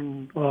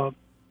on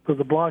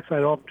the blog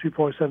site, Auburn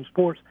 247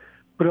 Sports,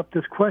 put up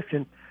this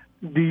question.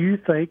 Do you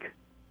think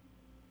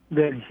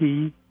that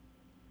he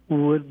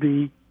would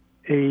be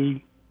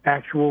a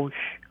actual,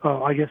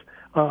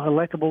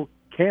 electable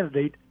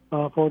candidate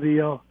for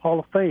the Hall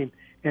of Fame?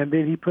 And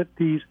then he put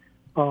these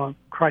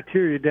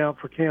criteria down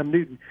for Cam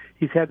Newton.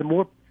 He's had the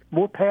more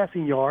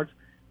passing yards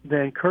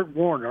than Kurt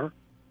Warner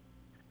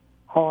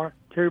or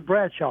Terry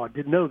Bradshaw.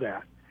 Didn't know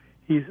that.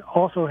 He's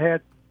also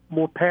had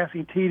more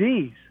passing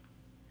TDs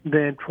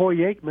than Troy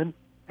Aikman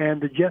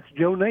and the Jets'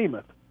 Joe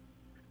Namath.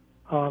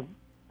 So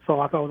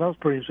I thought that was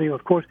pretty interesting.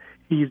 Of course,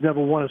 he's never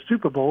won a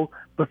Super Bowl,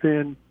 but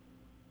then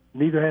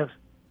neither has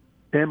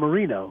Dan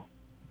Marino.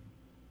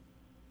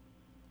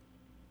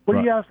 What do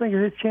you guys think of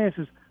his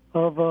chances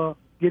of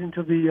getting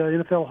to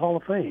the NFL Hall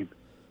of Fame?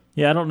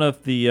 Yeah, I don't know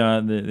if the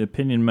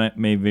opinion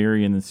may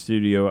vary in the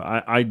studio.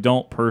 I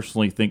don't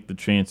personally think the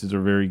chances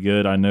are very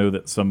good. I know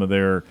that some of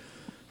their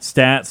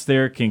stats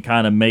there can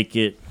kind of make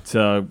it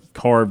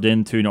carved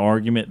into an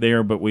argument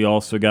there, but we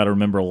also got to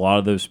remember a lot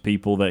of those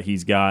people that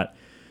he's got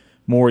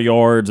more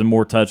yards and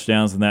more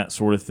touchdowns and that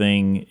sort of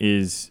thing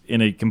is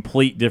in a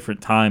complete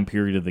different time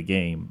period of the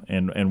game.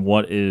 And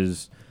what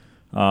is,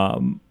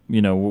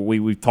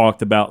 we've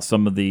talked about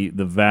some of the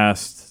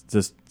vast,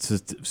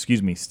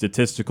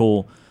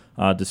 statistical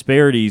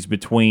disparities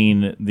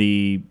between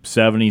the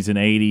 70s and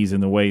 80s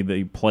and the way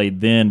they played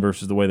then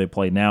versus the way they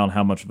play now and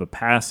how much of a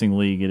passing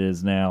league it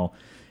is now.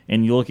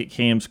 And you look at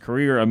Cam's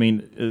career, I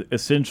mean,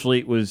 essentially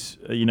it was,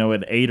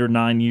 an 8 or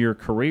 9 year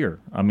career.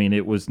 I mean,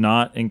 it was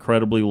not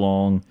incredibly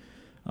long.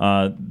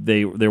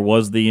 There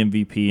was the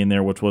MVP in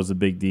there, which was a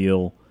big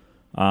deal.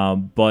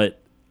 But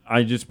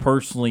I just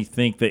personally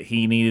think that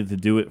he needed to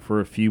do it for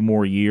a few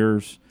more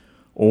years,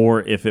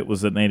 or if it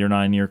was an 8 or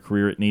 9 year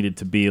career, it needed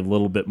to be a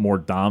little bit more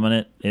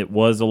dominant. It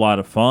was a lot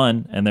of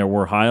fun, and there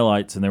were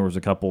highlights, and there was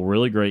a couple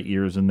really great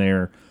years in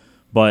there.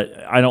 But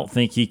I don't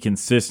think he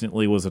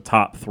consistently was a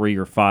top 3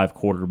 or 5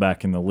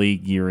 quarterback in the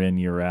league year in,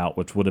 year out,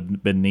 which would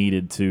have been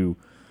needed to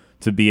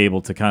be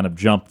able to kind of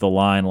jump the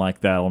line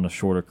like that on a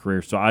shorter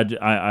career. So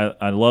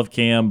I love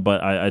Cam,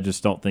 but I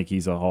just don't think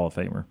he's a Hall of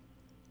Famer.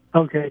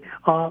 Okay,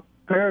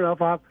 fair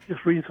enough. I'm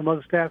just reading some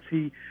other stats.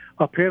 He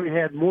apparently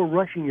had more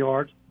rushing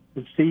yards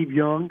than Steve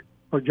Young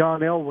or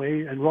John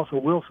Elway and Russell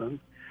Wilson.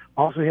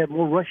 Also had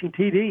more rushing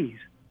TDs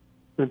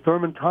than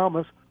Thurman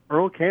Thomas,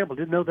 Earl Campbell,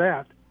 didn't know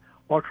that,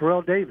 or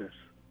Terrell Davis.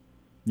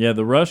 Yeah,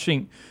 the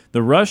rushing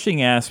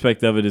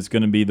aspect of it is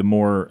going to be the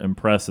more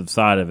impressive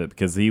side of it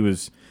because he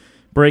was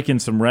breaking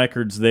some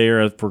records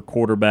there for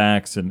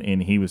quarterbacks,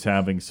 and he was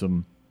having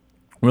some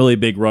really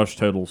big rush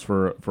totals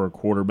for a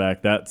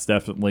quarterback. That's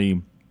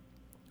definitely,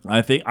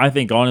 I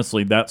think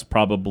honestly, that's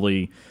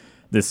probably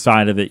the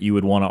side of it you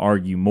would want to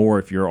argue more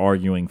if you're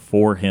arguing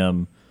for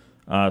him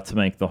to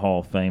make the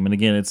Hall of Fame. And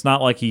again, it's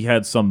not like he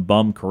had some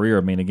bum career.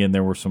 I mean, again,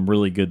 there were some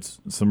really good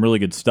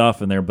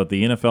stuff in there, but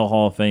the NFL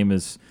Hall of Fame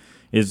is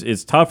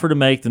tougher to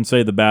make than,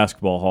 say, the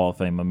Basketball Hall of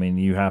Fame. I mean,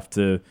 you have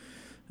to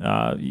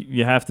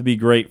be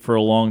great for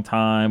a long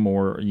time,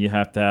 or you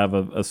have to have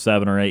a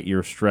 7 or 8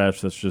 year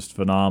stretch that's just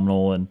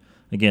phenomenal. And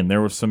again, there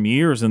were some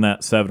years in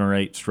that 7 or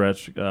 8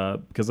 stretch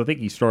because I think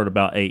he started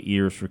about 8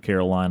 years for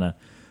Carolina.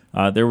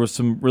 There was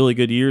some really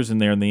good years in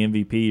there, and the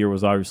MVP year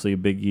was obviously a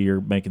big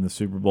year, making the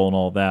Super Bowl and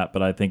all that.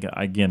 But I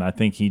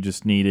think he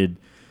just needed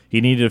he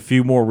needed a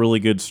few more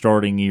really good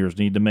starting years.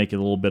 Need to make it a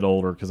little bit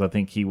older because I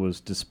think he was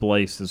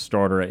displaced as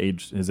starter at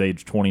his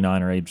age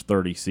 29 or age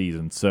 30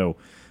 season. So,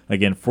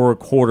 again, for a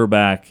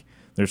quarterback,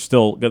 there's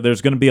going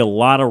to be a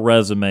lot of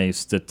resumes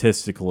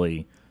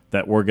statistically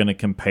that we're going to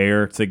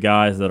compare to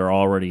guys that are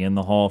already in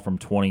the Hall from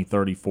 20,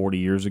 30, 40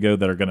 years ago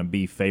that are going to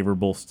be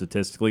favorable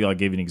statistically. I'll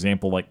give you an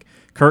example. Like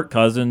Kirk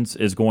Cousins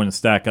is going to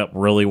stack up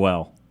really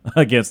well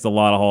against a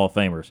lot of Hall of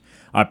Famers.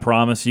 I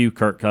promise you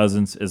Kirk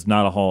Cousins is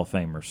not a Hall of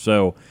Famer.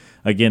 So,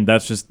 again,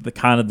 that's just the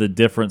kind of the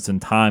difference in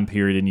time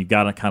period, and you've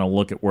got to kind of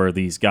look at where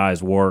these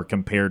guys were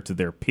compared to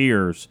their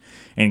peers.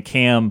 And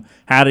Cam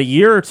had a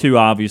year or two,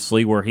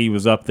 obviously, where he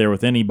was up there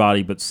with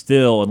anybody, but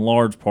still, in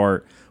large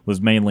part, was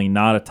mainly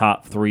not a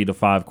top 3 to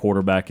 5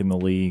 quarterback in the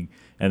league,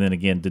 and then,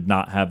 again, did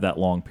not have that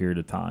long period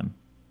of time.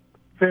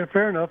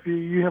 Fair enough.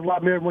 You have a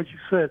lot more than what you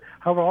said.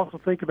 However,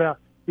 also think about,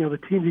 the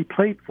teams he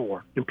played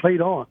for and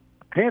played on.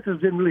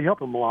 Panthers didn't really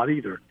help him a lot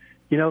either,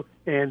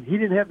 and he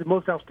didn't have the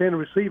most outstanding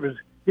receivers.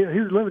 He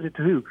was limited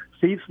to who?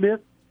 Steve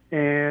Smith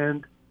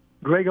and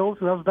Greg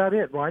Olsen. That was about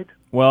it, right?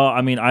 Well,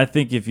 I mean, I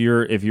think if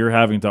you're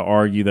having to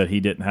argue that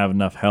he didn't have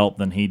enough help,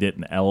 then he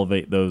didn't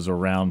elevate those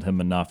around him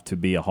enough to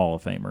be a Hall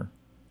of Famer.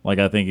 Like,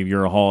 I think if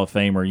you're a Hall of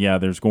Famer, yeah,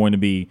 there's going to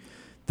be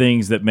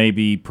things that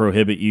maybe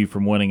prohibit you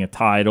from winning a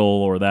title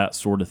or that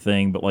sort of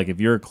thing. But, like, if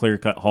you're a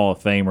clear-cut Hall of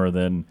Famer,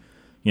 then,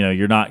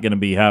 you're not going to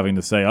be having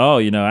to say, oh,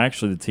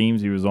 actually the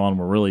teams he was on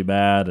were really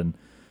bad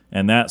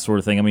and that sort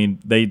of thing. I mean,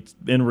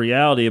 in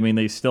reality,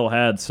 they still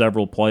had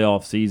several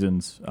playoff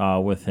seasons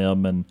with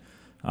him, and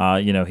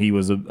he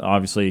was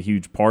obviously a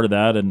huge part of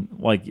that. And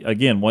like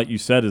again, what you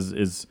said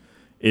is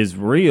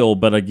real,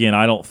 but again,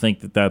 I don't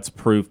think that that's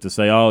proof to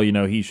say, oh,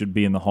 he should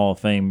be in the Hall of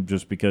Fame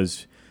just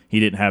because he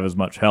didn't have as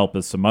much help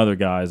as some other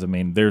guys. I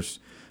mean,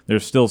 there's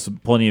still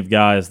plenty of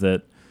guys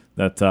that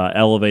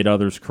elevate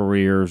others'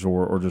 careers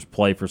or just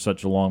play for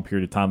such a long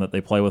period of time that they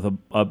play with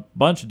a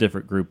bunch of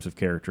different groups of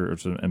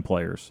characters and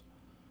players.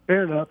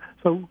 Fair enough.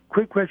 So,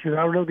 quick question. I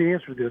don't know the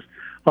answer to this.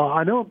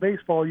 I know in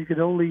baseball you can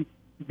only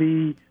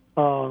be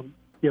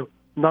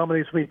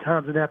nominated so many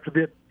times, and after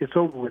that it's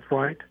over with,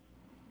 right?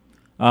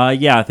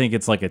 Yeah, I think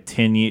it's like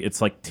 10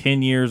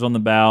 years on the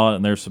ballot,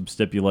 and there's some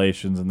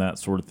stipulations and that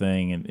sort of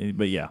thing.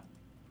 But yeah,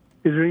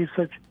 is there any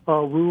such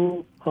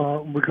rule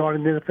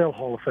regarding the NFL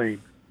Hall of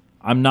Fame?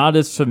 I'm not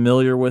as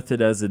familiar with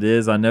it as it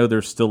is. I know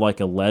there's still like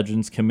a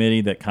Legends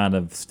Committee that kind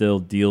of still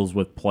deals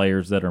with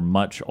players that are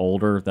much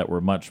older, that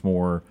were much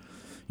more,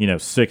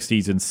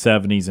 60s and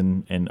 70s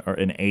and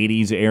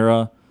 80s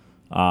era,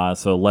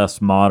 so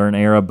less modern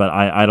era. But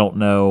I don't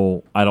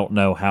know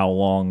how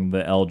long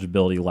the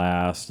eligibility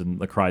lasts and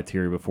the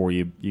criteria before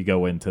you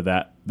go into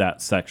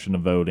that section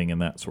of voting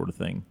and that sort of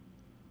thing.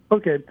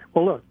 Okay.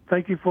 Well, look,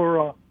 thank you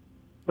for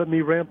letting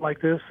me rant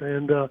like this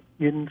and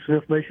getting some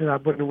information I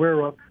wasn't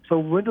aware of. So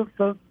when do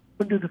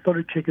the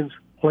 30 Chickens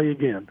play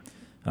again?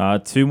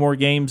 2 more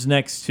games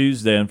next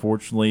Tuesday.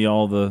 Unfortunately,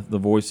 all the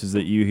voices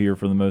that you hear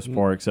for the most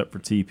part, except for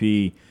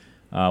TP,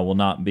 will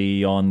not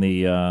be on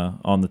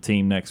the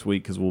team next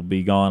week because we'll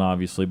be gone,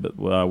 obviously. But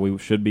we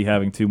should be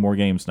having 2 more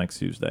games next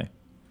Tuesday.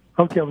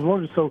 Okay, I was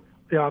wondering. So,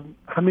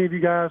 how many of you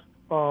guys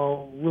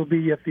will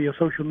be at the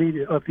social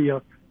media at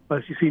the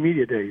SEC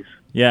Media Days?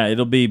 Yeah,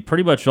 it'll be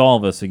pretty much all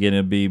of us. Again,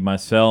 it'll be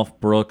myself,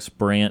 Brooks,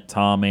 Brant,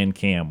 Tom, and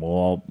Cam.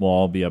 We'll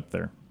all be up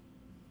there.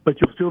 But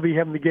you'll still be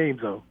having the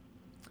games, though.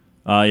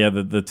 Yeah,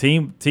 the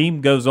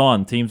team goes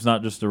on. Team's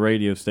not just a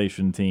radio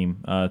station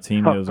team.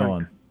 Team goes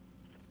on.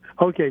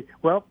 Okay,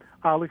 well,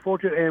 I look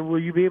forward to it. And will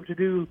you be able to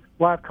do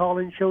live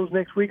call-in shows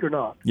next week or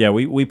not? Yeah,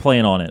 we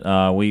plan on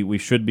it. We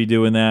should be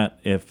doing that.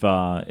 If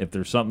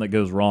there's something that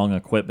goes wrong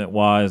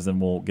equipment-wise, then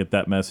we'll get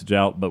that message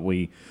out. But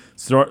we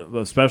start,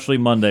 especially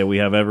Monday, we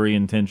have every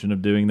intention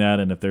of doing that.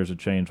 And if there's a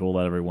change, we'll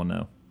let everyone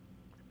know.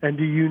 And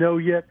do you know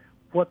yet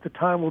what the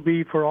time will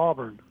be for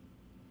Auburn?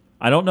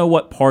 I don't know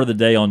what part of the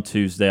day on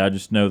Tuesday. I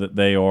just know that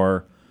they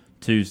are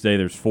Tuesday.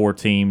 There's 4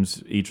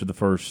 teams each of the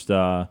first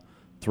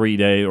 3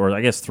 days, or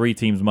I guess 3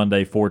 teams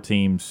Monday, 4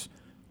 teams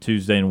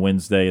Tuesday and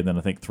Wednesday, and then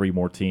I think 3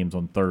 more teams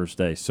on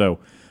Thursday. So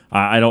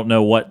I don't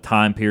know what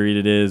time period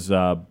it is,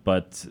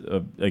 but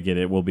again,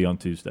 it will be on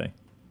Tuesday.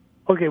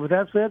 Okay, with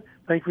that said,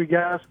 thank you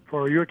guys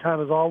for your time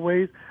as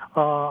always.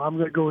 I'm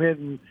going to go ahead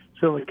and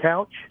sit on the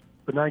couch,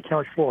 the 9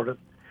 Couch, Florida.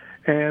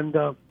 And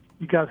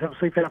you guys have a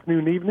safe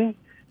afternoon and evening.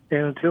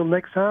 And until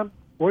next time,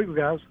 War Eagle,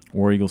 guys.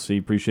 War Eagle C.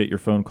 Appreciate your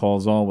phone call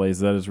as always.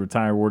 That is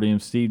retired War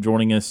DM Steve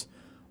joining us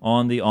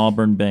on the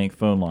Auburn Bank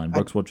phone line.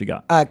 Brooks, what you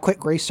got?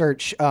 Quick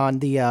research on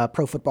the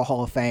Pro Football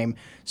Hall of Fame.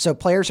 So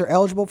players are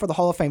eligible for the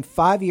Hall of Fame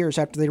 5 years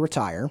after they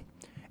retire,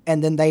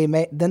 and then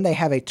they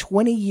have a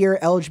 20-year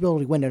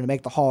eligibility window to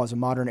make the Hall as a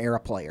modern era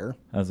player.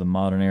 As a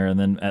modern era, and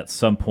then at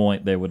some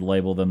point they would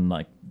label them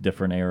like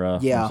different era.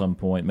 Yeah. At some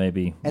point,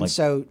 maybe. And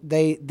so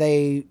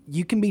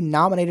you can be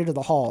nominated to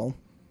the Hall,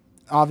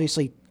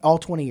 obviously all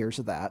 20 years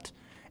of that.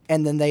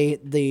 And then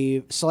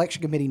the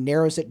selection committee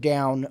narrows it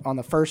down on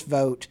the first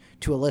vote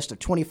to a list of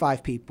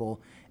 25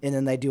 people, and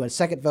then they do a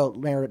second vote,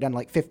 narrow it down to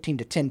like 15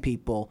 to 10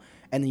 people,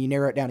 and then you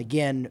narrow it down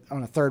again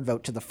on a third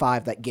vote to the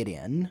 5 that get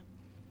in.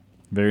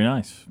 Very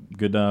nice.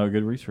 Good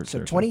research So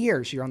there. 20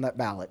 years you're on that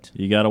ballot.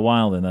 You got a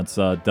while then. That's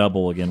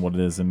double, again, what it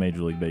is in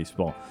Major League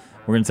Baseball.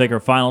 We're going to take our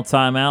final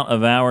timeout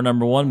of hour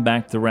number 1.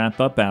 Back to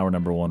wrap up hour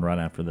number 1 right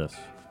after this.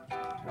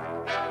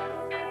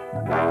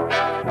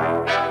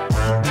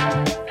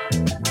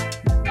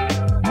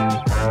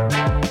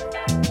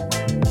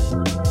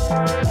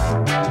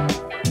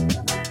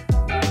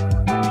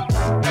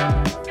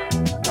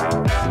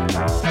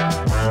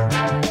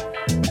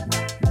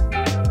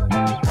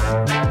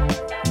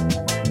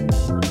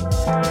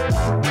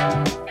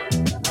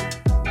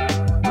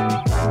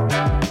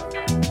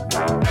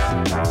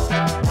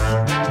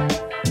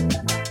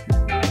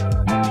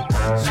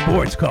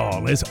 Sports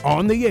Call is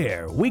on the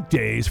air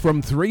weekdays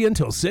from 3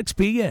 until 6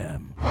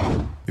 p.m.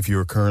 If you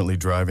are currently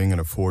driving in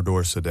a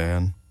 4-door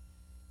sedan,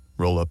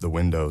 roll up the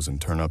windows and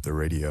turn up the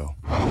radio.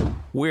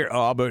 We're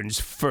Auburn's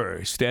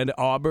first and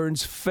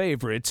Auburn's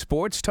favorite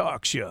sports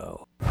talk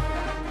show.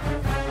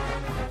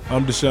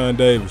 I'm Deshaun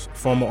Davis,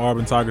 former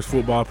Auburn Tigers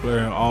football player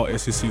and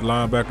all-SEC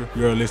linebacker.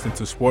 You're listening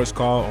to Sports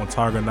Call on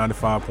Tiger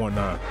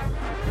 95.9.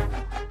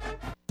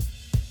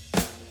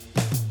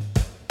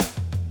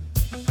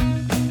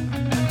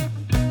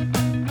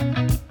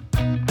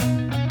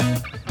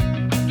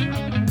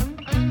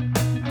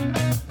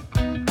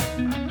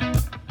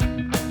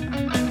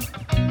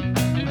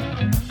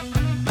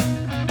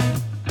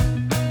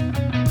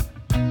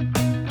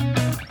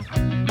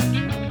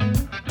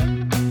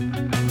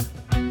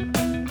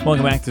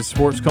 Welcome back to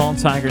Sports Call,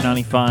 Tiger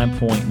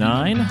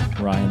 95.9.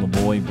 Ryan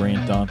Lavoie,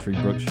 Brant Daughtry,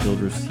 Brooks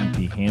Childress,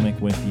 TP Hammock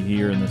with you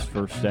here in this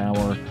first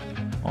hour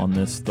on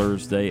this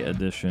Thursday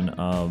edition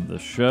of the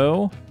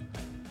show.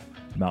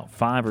 About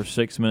 5 or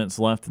 6 minutes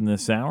left in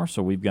this hour,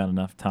 so we've got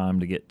enough time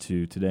to get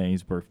to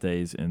today's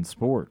birthdays in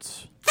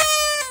sports.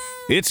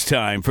 It's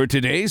time for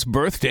today's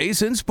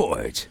birthdays in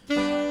sports.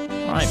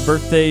 All right,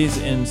 birthdays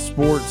in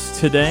sports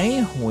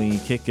today. We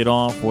kick it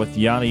off with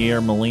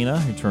Yadier Molina,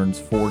 who turns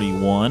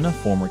 41,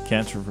 former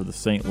catcher for the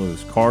St.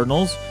 Louis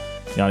Cardinals.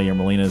 Yadier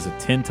Molina is a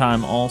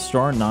 10-time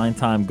All-Star,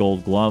 9-time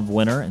Gold Glove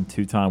winner, and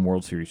 2-time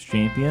World Series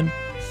champion.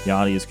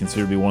 Yadi is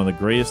considered to be one of the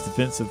greatest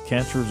defensive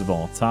catchers of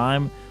all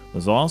time.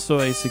 Was also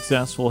a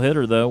successful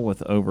hitter, though,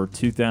 with over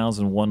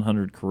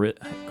 2,100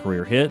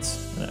 career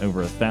hits and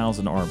over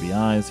 1,000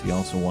 RBIs. He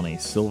also won a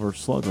Silver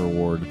Slugger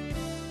Award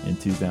in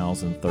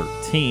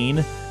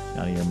 2013.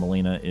 Yadier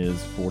Molina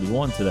is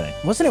 41 today.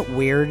 Wasn't it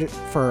weird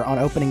for on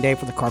opening day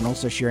for the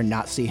Cardinals this year and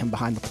not see him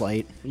behind the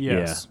plate?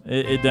 Yes. Yeah,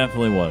 it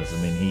definitely was.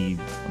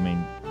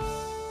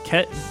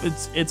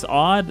 It's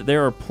odd.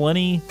 There are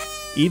plenty,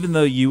 even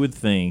though you would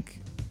think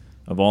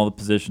of all the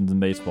positions in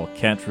baseball,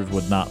 catchers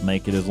would not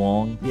make it as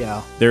long.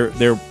 Yeah.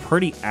 They're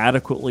pretty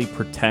adequately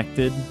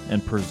protected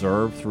and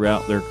preserved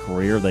throughout their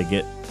career. They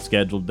get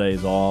scheduled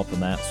days off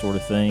and that sort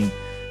of thing.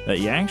 That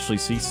you actually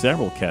see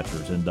several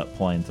catchers end up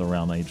playing to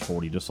around age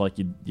 40, just like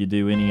you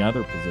do any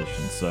other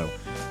position. So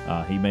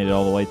he made it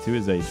all the way to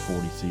his age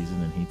 40 season,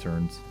 and he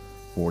turns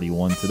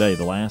 41 today,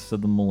 the last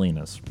of the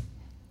Molinas.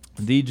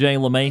 DJ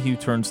LeMahieu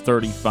turns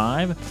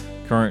 35.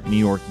 Current New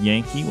York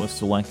Yankee, was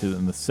selected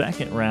in the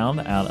second round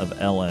out of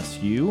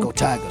LSU. Go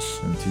Tigers.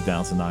 In the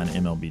 2009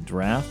 MLB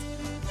Draft.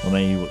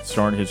 LeMahieu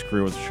started his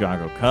career with the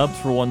Chicago Cubs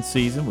for one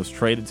season, was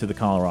traded to the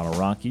Colorado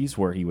Rockies,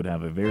 where he would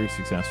have a very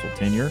successful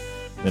tenure,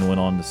 then went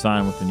on to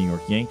sign with the New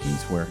York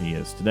Yankees, where he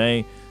is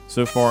today.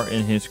 So far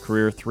in his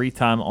career,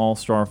 3-time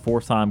All-Star,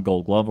 4-time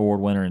Gold Glove Award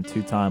winner, and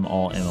 2-time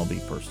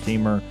All-MLB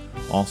First-Teamer.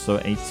 Also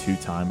a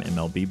 2-time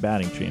MLB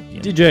batting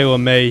champion. DJ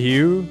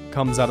LeMahieu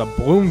comes out of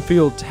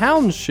Bloomfield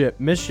Township,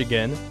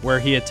 Michigan,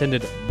 where he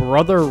attended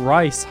Brother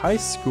Rice High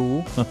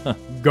School.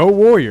 Go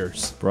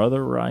Warriors.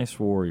 Brother Rice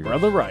Warriors.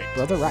 Brother Rice.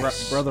 Brother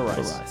Rice. Brother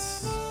Brother Rice.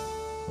 Rice.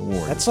 The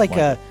Warriors.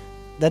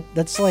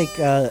 That's like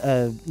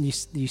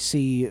you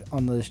see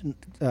on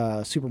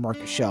the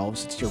supermarket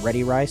shelves. It's your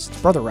Ready Rice. It's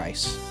Brother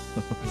Rice.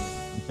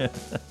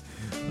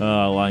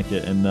 I like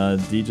it. And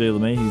DJ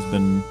LeMahieu's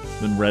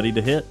been ready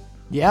to hit.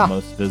 Yeah.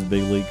 Most of his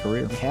big league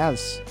career. He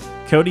has.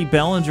 Cody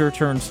Bellinger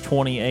turns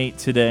 28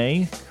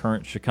 today.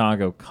 Current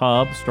Chicago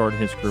Cub. Started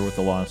his career with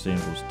the Los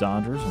Angeles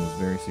Dodgers and was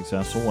very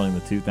successful, winning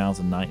the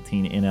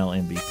 2019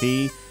 NL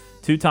MVP.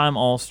 2-time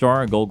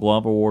All-Star, a Gold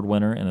Glove Award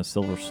winner, and a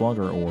Silver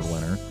Slugger Award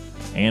winner,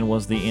 and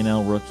was the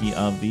NL Rookie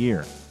of the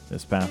Year.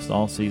 This past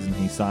offseason,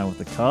 he signed with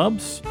the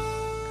Cubs.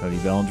 Cody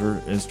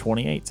Bellinger is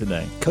 28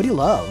 today. Cody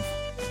Love.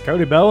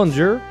 Cody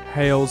Bellinger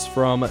hails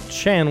from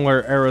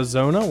Chandler,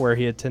 Arizona, where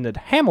he attended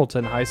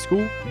Hamilton High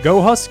School.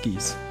 Go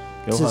Huskies.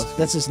 Go Huskies.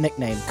 That's his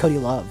nickname, Cody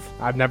Love.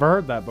 I've never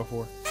heard that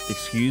before.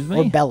 Excuse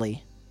Or me?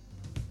 Belly.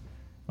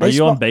 Are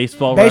you on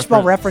Baseball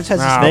Baseball Reference?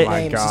 Reference has his Oh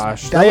nicknames. my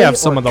gosh. Belly They have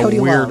some or of the Cody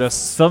Love.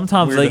 weirdest.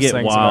 Sometimes they weirdest get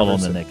things wild I've on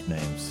the ever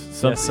nicknames.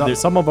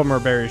 Some of them are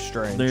very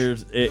strange.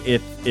 There's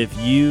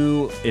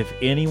if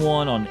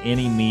anyone on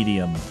any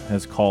medium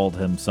has called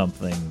him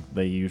something,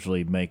 they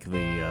usually make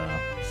the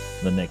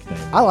nickname.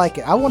 I like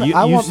it. I want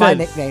my said-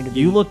 nickname to be.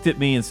 You looked at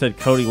me and said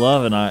Cody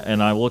Love, and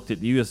I looked at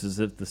you as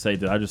if to say,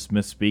 did I just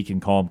misspeak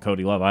and call him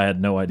Cody Love? I had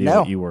no idea No.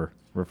 what you were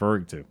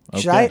referring to.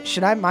 Okay.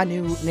 Should I my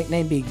new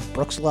nickname be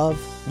Brooks Love?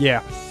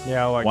 Yeah,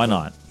 I like Why that.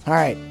 not? All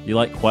right. You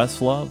like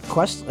Questlove?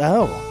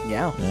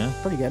 Yeah.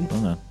 Pretty good. I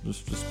don't know.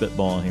 Just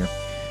spitballing here.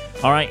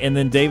 All right, and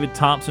then David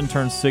Thompson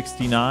turned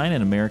 69,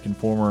 an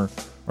former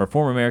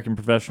American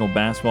professional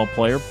basketball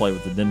player, played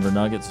with the Denver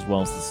Nuggets as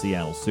well as the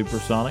Seattle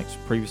Supersonics.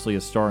 Previously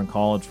a star in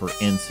college for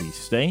NC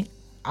State.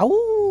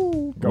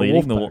 Ow!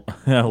 Leading the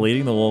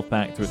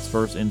Wolfpack to its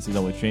first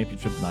NCAA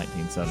championship in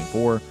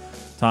 1974.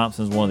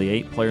 Thompson is one of the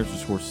 8 players to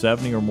score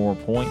 70 or more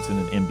points in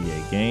an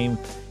NBA game.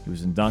 He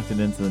was inducted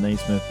into the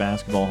Naismith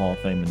Basketball Hall of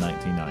Fame in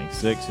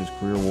 1996. His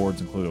career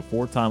awards include a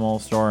 4-time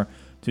All-Star,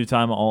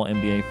 2-time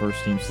All-NBA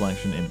First-Team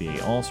Selection,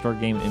 NBA All-Star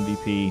Game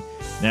MVP,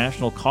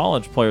 National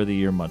College Player of the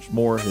Year, much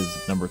more.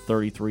 His number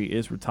 33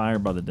 is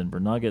retired by the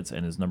Denver Nuggets,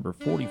 and his number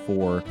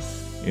 44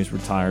 is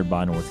retired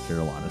by North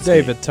Carolina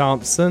State. David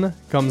Thompson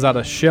comes out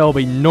of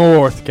Shelby,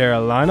 North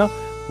Carolina,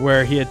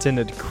 where he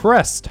attended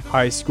Crest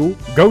High School.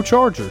 Go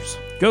Chargers!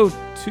 Go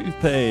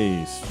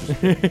toothpaste.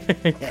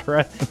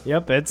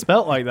 Yep, it's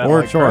spelled like that.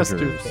 Or like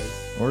Chargers.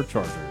 Or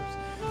Chargers.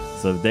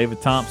 So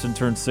David Thompson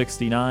turned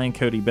 69,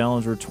 Cody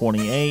Bellinger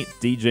 28,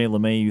 DJ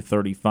LeMahieu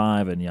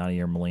 35, and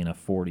Yadier Molina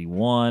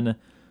 41.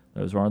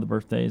 Those are the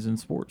birthdays in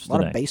sports today. A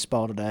lot of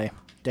baseball today.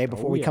 Day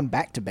before we come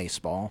back to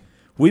baseball.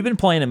 We've been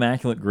playing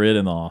Immaculate Grid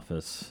in the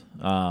office.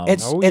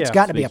 It's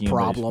got to be a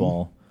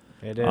problem.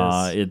 It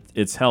is.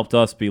 It's helped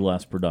us be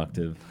less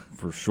productive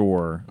for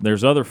sure.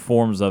 There's other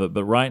forms of it,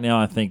 but right now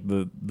I think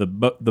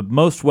the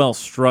most well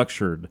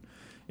structured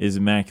is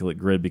Immaculate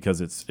Grid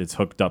because it's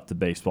hooked up to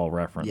Baseball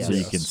Reference, so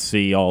you can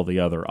see all the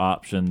other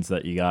options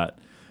that you got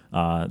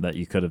that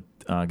you could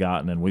have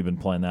gotten, and we've been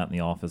playing that in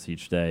the office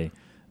each day.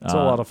 It's a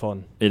lot of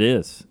fun. It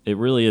is. It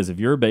really is. If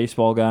you're a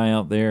baseball guy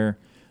out there,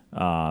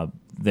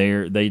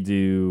 they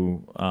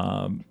do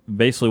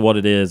basically what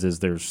it is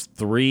there's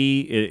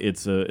 3.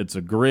 It's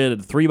a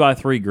grid,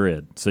 3x3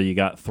 grid. So you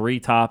got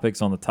 3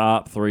 topics on the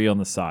top, 3 on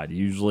the side.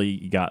 Usually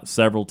you got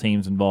several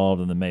teams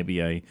involved, and then maybe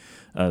a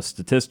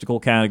statistical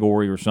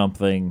category or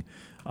something,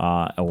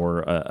 or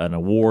an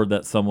award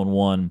that someone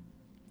won,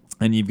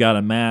 and you've got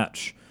to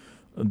match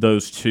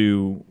those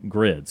 2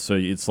 grids. So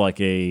it's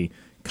like a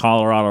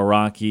Colorado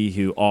Rocky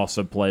who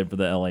also played for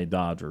the LA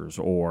Dodgers,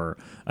 or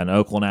an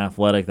Oakland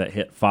Athletic that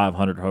hit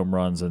 500 home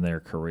runs in their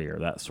career,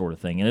 that sort of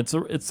thing. And it's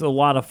a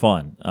lot of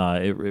fun.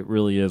 It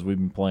really is. We've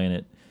been playing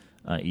it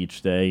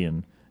each day,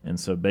 and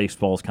so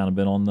baseball's kind of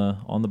been on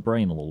the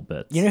brain a little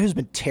bit. You know who's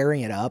been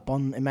tearing it up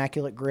on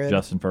Immaculate Grid?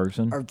 Justin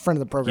Ferguson, our friend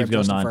of the program. He's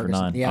going Justin 9 Ferguson.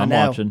 for 9. Yeah, I'm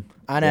watching.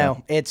 I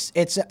know. Yeah.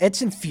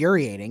 It's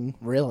infuriating,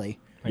 really.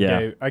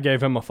 I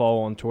gave him a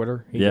follow on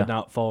Twitter. He did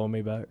not follow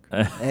me back.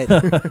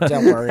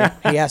 Don't worry.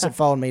 He hasn't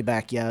followed me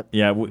back yet.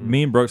 Yeah,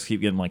 me and Brooks keep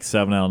getting like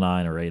 7 out of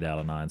 9 or 8 out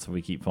of 9, so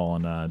we keep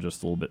falling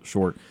just a little bit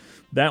short.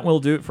 That will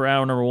do it for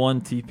hour number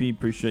 1. TP,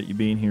 appreciate you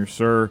being here,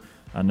 sir.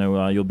 I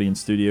know you'll be in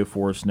studio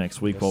for us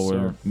next week while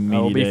we're media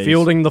I'll be days.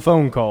 fielding the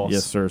phone calls.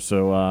 Yes, sir.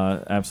 So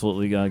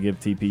absolutely give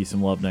TP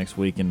some love next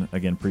week. And,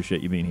 again,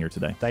 appreciate you being here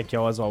today. Thank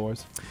y'all, as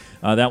always.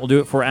 That will do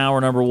it for hour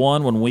number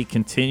 1. When we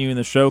continue in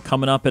the show,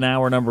 coming up in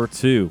hour number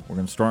 2, we're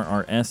going to start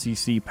our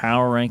SEC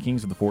Power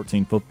Rankings of the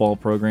 14 football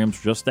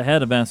programs just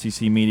ahead of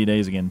SEC Media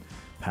Days. Again,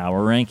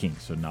 Power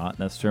Rankings, so not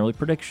necessarily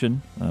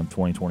prediction of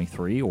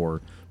 2023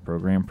 or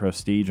program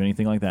prestige,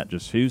 anything like that.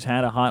 Just who's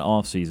had a hot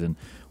offseason.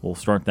 We'll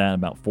start that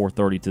about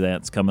 4:30 today.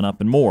 That's coming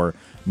up and more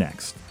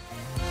next.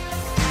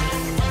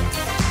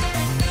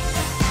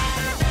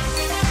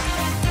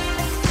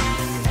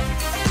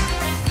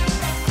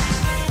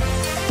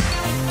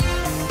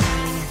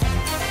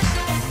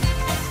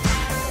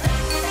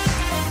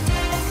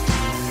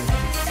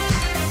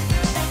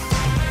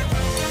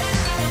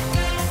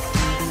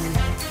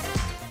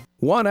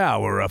 One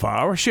hour of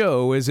our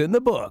show is in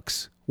the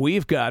books.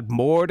 We've got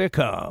more to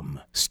come.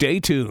 Stay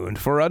tuned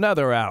for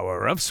another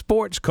hour of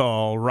Sports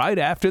Call right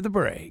after the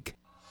break.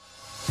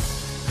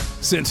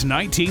 Since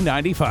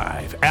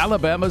 1995,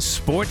 Alabama's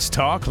sports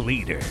talk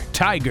leader,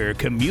 Tiger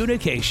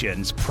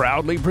Communications,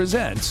 proudly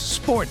presents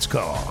Sports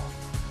Call.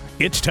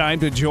 It's time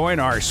to join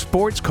our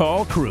Sports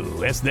Call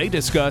crew as they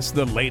discuss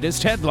the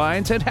latest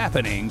headlines and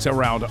happenings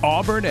around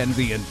Auburn and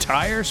the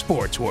entire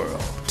sports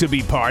world. To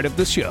be part of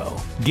the show,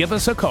 give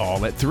us a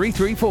call at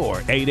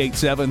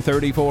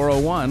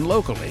 334-887-3401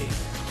 locally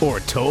or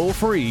toll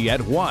free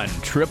at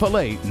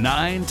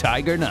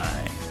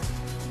 1-888-9-TIGER-9.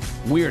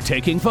 We're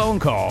taking phone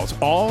calls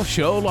all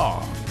show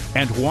long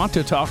and want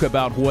to talk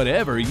about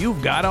whatever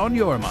you've got on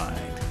your mind.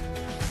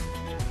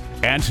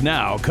 And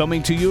now,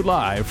 coming to you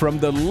live from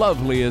the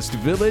loveliest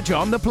village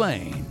on the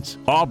plains,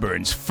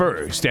 Auburn's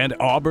first and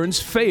Auburn's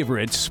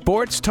favorite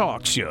sports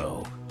talk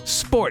show,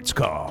 Sports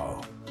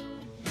Call.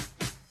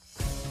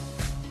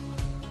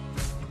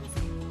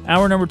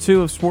 Hour number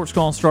 2 of Sports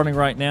Call starting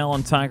right now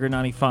on Tiger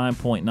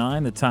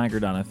 95.9, the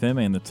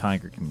Tiger.fm, and the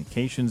Tiger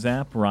Communications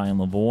app. Ryan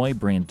Lavoie,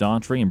 Brant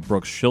Daughtry, and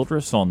Brooks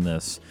Childress on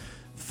this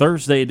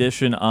Thursday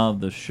edition of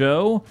the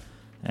show.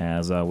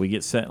 As we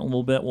get set in a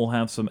little bit, we'll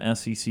have some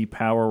SEC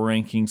Power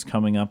Rankings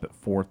coming up at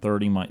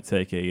 4:30. Might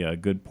take a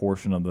good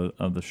portion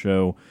of the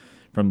show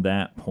from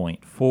that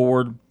point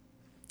forward.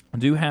 I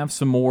do have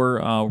some more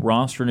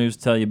roster news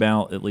to tell you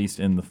about, at least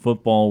in the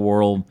football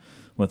world.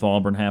 with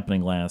Auburn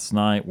happening last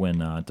night when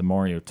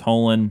DeMario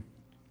Tolan,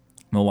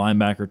 the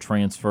linebacker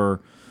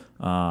transfer,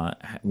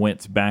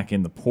 went back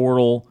in the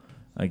portal.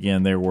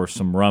 Again, there were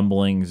some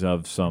rumblings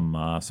of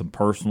some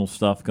personal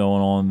stuff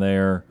going on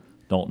there.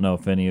 Don't know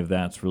if any of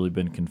that's really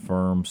been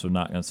confirmed, so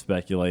not going to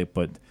speculate.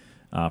 But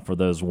for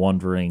those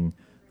wondering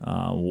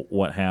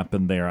what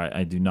happened there,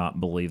 I do not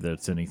believe that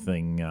it's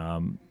anything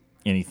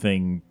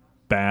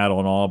bad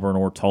on Auburn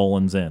or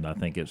Tolan's end. I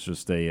think it's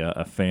just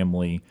a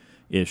family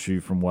issue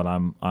from what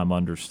I'm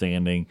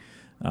understanding.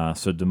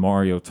 So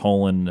DeMario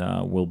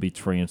Tolan will be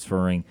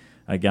transferring,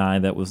 a guy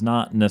that was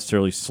not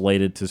necessarily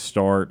slated to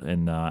start,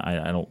 and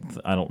I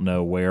don't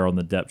know where on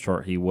the depth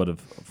chart he would have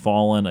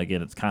fallen.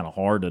 Again, it's kind of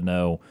hard to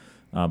know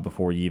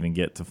before you even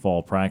get to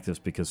fall practice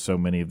because so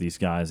many of these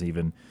guys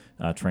even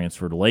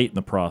transferred late in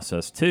the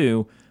process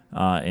too,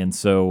 and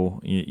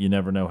so you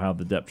never know how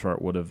the depth chart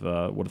would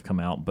have come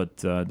out. But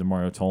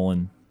DeMario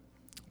Tolan,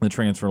 the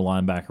transfer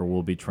linebacker,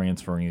 will be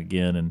transferring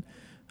again, and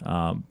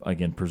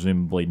again,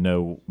 presumably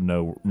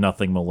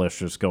nothing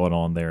malicious going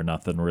on there,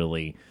 nothing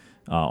really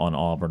on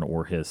Auburn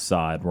or his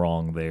side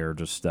wrong there,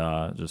 just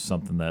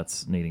something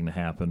that's needing to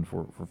happen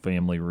for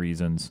family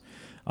reasons.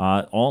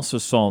 Also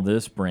saw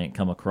this, Brant,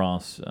 come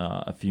across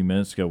a few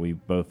minutes ago. We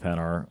both had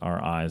our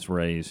eyes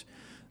raised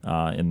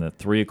in the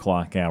 3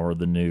 o'clock hour,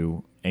 the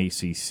new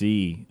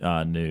ACC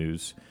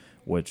news,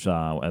 which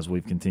as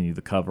we've continued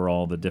to cover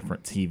all the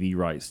different TV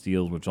rights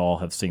deals, which all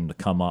have seemed to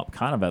come up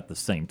kind of at the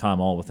same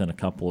time, all within a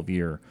couple of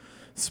year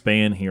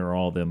span here,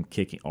 all them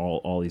kicking,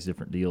 all these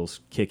different deals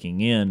kicking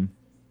in.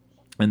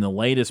 And the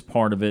latest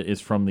part of it is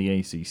from the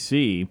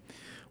ACC,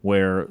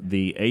 where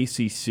the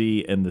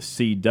ACC and the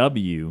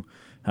CW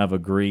have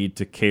agreed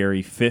to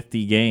carry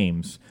 50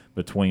 games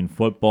between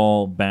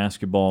football,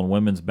 basketball, and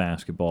women's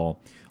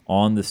basketball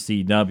on the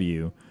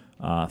CW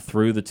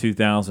through the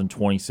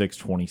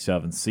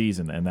 2026-27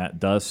 season. And that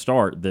does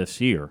start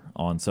this year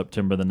on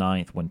September the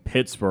 9th when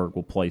Pittsburgh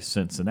will play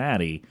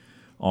Cincinnati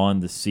on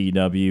the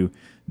CW.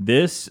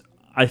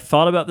 I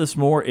thought about this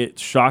more. It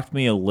shocked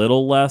me a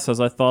little less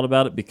as I thought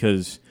about it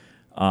because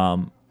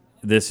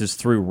this is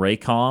through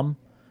Raycom,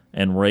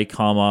 and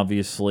Raycom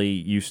obviously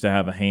used to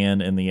have a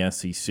hand in the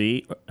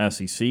SEC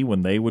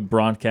when they would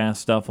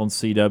broadcast stuff on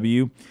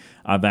CW.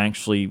 I've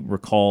actually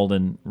recalled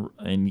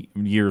in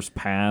years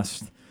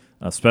past,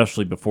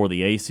 especially before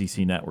the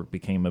ACC network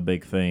became a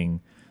big thing,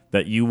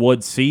 that you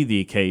would see the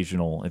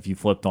occasional, if you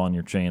flipped on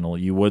your channel,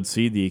 you would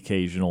see the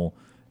occasional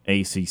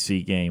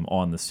ACC game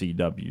on the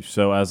CW.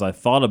 So as I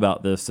thought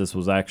about this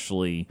was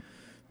actually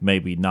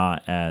maybe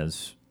not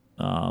as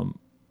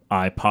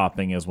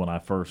eye-popping as when I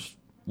first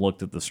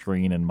looked at the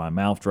screen and my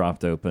mouth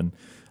dropped open.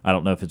 I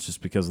don't know if it's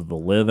just because of the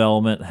live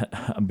element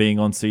being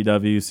on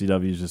CW.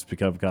 CW's just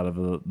become kind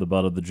of the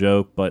butt of the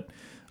joke. But,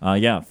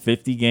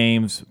 50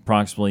 games,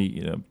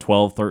 approximately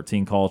 12,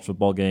 13 college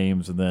football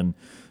games, and then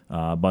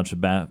a bunch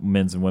of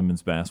men's and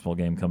women's basketball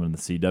game coming to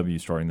the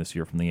CW starting this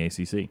year from the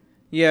ACC.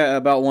 Yeah,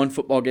 about one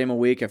football game a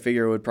week. I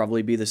figure it would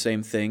probably be the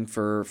same thing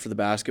for the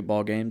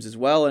basketball games as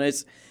well. And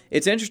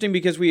it's interesting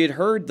because we had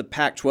heard the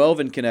Pac-12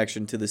 in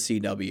connection to the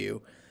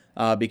CW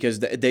because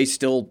they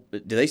still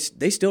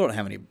don't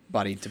have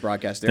anybody to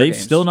broadcast their games.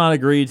 They've still not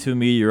agreed to a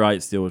media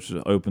rights deal, which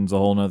opens a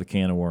whole nother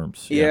can of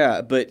worms.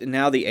 Yeah, but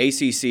now the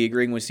ACC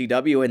agreeing with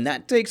CW, and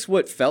that takes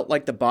what felt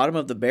like the bottom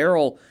of the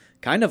barrel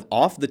kind of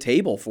off the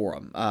table for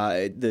them.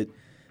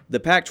 The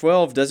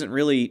Pac-12 doesn't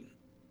really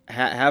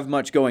have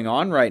much going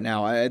on right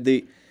now.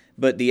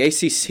 But the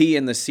ACC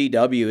and the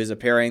CW is a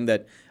pairing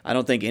that I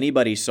don't think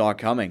anybody saw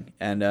coming,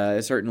 and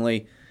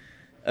certainly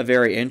a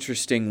very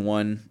interesting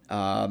one.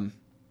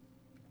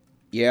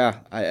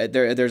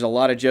 There's a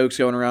lot of jokes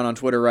going around on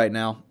Twitter right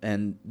now,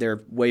 and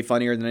they're way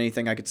funnier than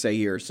anything I could say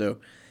here. So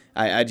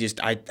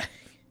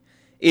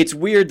it's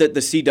weird that the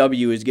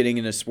CW is getting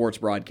into sports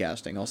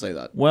broadcasting. I'll say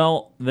that.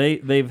 Well,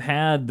 they've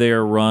had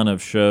their run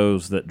of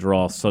shows that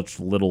draw such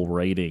little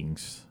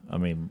ratings. I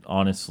mean,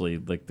 honestly,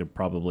 like they're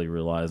probably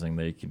realizing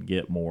they can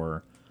get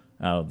more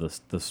out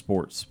of the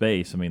sports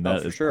space. I mean,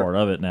 that is part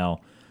of it.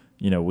 Now,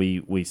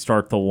 we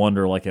start to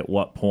wonder, like, at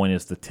what point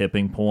is the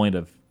tipping point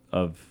of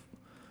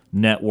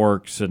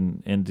networks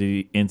and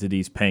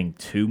entities paying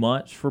too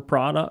much for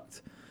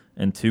product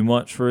and too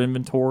much for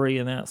inventory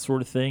and that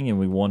sort of thing, and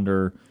we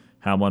wonder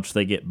how much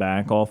they get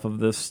back off of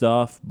this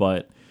stuff.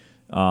 But,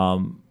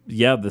 the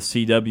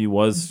CW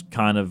was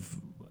kind of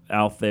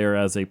out there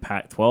as a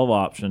Pac-12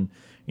 option.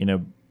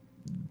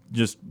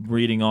 Just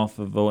reading off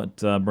of what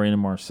Brandon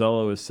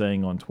Marcello is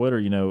saying on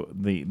Twitter,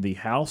 the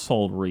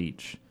household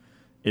reach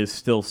is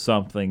still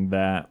something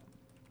that,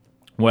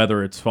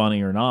 whether it's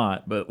funny or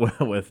not, but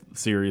with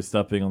serious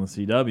stuff being on the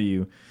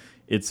CW,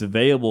 it's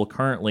available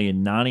currently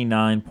in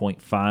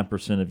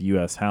 99.5% of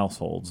U.S.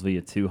 households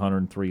via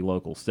 203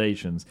 local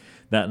stations.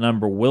 That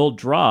number will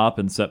drop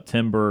in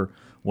September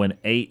when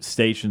 8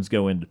 stations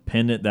go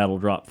independent. That'll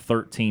drop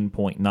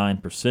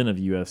 13.9% of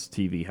U.S.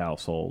 TV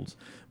households.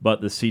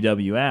 But the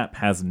CW app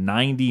has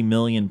 90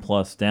 million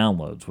plus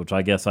downloads, which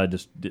I guess I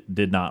just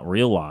did not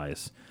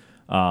realize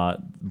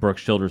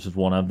Brooks Childress is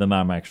one of them.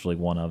 I'm actually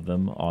one of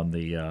them on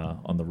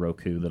the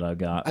Roku that I've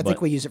got. I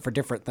think we use it for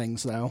different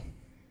things, though.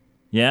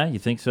 Yeah, you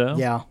think so?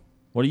 Yeah.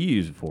 What do you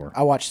use it for?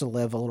 I watch The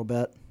Live a little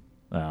bit.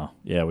 Oh,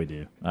 yeah, we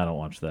do. I don't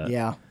watch that.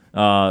 Yeah.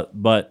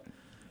 But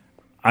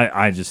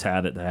I just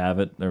had it to have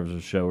it. There was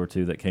a show or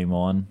two that came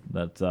on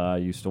that I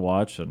used to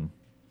watch, and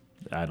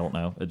I don't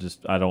know.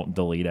 I don't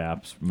delete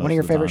apps. One of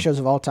your favorite shows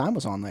of all time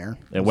was on there.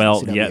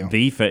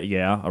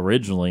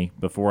 Originally,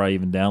 before I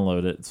even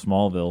downloaded it,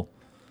 Smallville,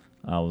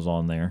 I was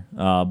on there.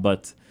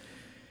 But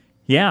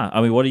yeah,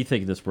 I mean, what do you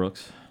think of this,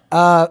 Brooks?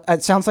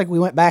 It sounds like we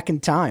went back in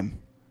time.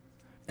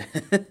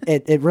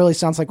 It really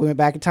sounds like we went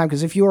back in time,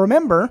 because if you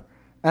remember,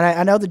 and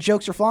I know the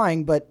jokes are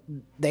flying, but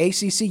the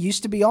ACC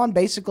used to be on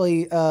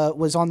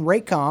was on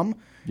Raycom.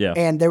 Yeah.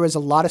 And there was a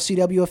lot of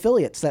CW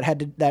affiliates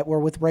that were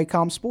with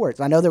Raycom Sports.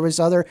 I know there was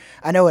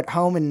I know at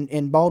home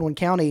in Baldwin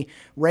County,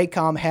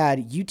 Raycom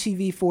had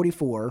UTV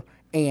 44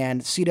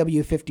 and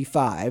CW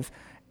 55.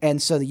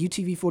 And so the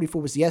UTV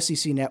 44 was the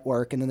SEC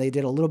network, and then they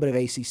did a little bit of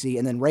ACC,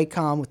 and then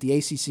Raycom with the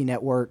ACC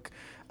network.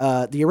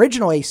 The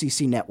original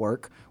ACC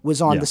network was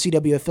on the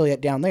CW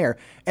affiliate down there.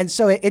 And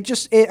so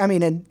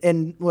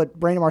and what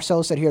Brandon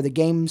Marcello said here, the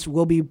games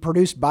will be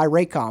produced by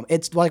Raycom.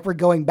 It's like we're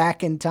going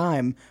back in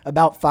time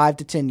about 5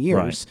 to 10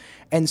 years. Right.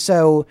 And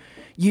so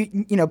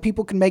you know,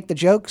 people can make the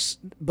jokes,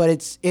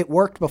 but it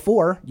worked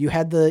before. You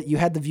had the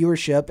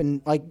viewership,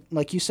 and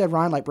like you said,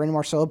 Ryan, like Brandon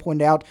Marcello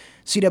pointed out,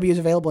 CW is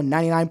available in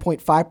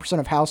 99.5%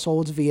 of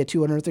households via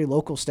 203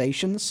 local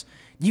stations.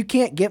 You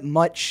can't get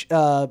much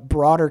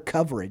broader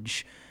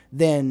coverage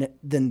than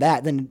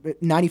that. Then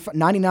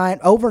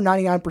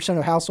 99%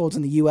 of households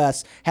in the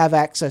U.S. have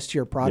access to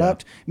your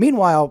product. Yeah.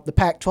 Meanwhile, the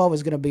Pac-12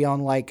 is going to be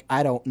on, like,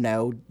 I don't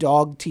know,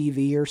 Dog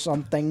TV or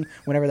something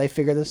whenever they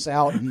figure this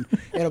out, and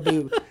it'll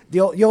be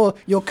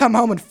you'll come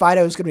home and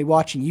Fido's going to be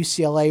watching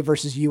UCLA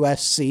versus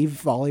USC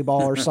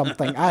volleyball or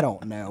something. I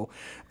don't know.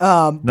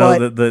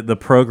 But the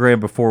program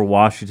before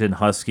Washington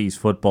Huskies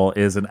football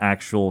is an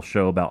actual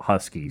show about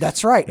Huskies.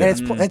 That's right,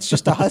 and it's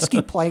just a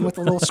husky playing with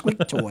a little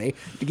squeak toy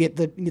to get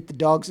the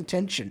dog's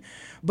attention.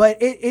 But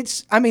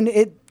it's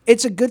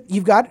a good.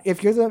 You've got,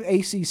 if you're the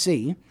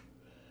ACC,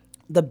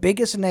 the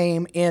biggest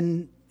name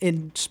in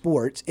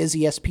sports is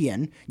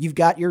ESPN. You've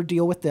got your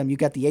deal with them. You've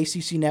got the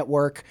ACC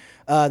network.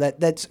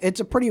 It's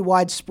a pretty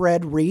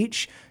widespread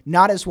reach,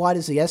 not as wide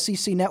as the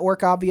SEC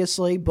network,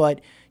 obviously, but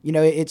you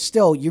know, it's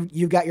still,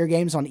 you've got your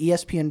games on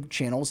ESPN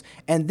channels,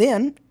 and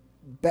then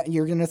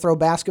you're going to throw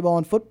basketball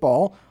and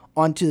football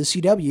onto the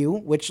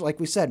CW, which, like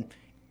we said,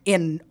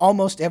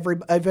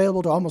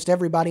 available to almost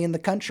everybody in the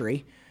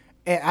country.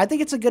 I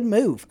think it's a good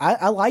move.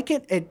 I like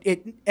it.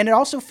 And it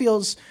also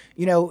feels,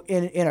 you know,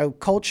 in a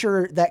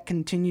culture that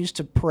continues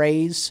to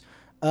praise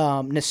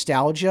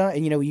nostalgia,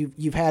 and you know,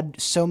 you've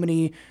had so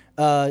many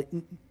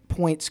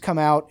points come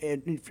out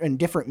in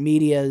different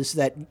medias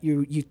that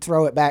you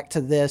throw it back to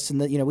this, and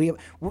that, you know,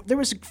 there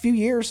was a few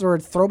years where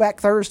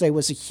Throwback Thursday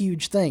was a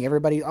huge thing.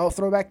 Everybody,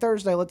 Throwback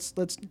Thursday, let's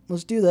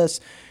do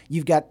this.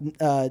 You've got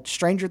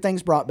Stranger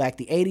Things brought back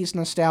the 80s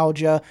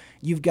nostalgia.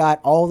 You've got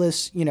all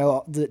this, you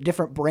know, the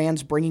different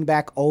brands bringing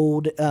back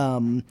old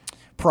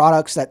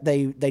products that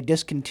they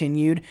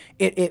discontinued.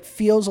 It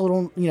feels a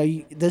little, you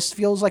know, this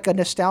feels like a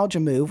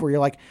nostalgia move where you're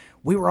like,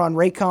 we were on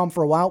Raycom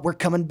for a while. We're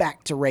coming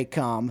back to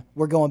Raycom.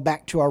 We're going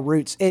back to our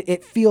roots.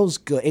 It feels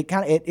good.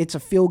 It's a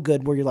feel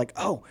good where you're like,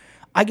 oh,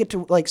 I get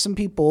to, like, some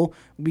people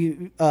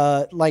be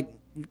like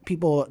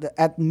people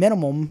at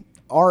minimum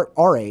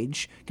our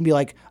age can be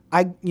like,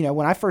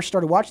 when I first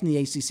started watching the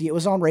ACC, it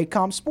was on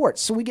Raycom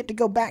Sports, so we get to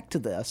go back to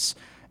this.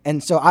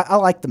 And so I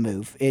like the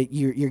move.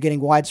 You're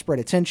getting widespread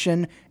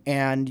attention,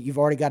 and you've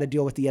already got to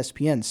deal with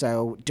ESPN,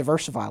 so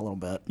diversify a little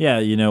bit. Yeah,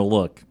 you know,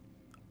 look,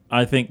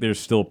 I think there's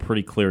still a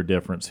pretty clear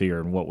difference here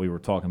in what we were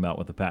talking about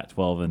with the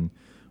Pac-12 and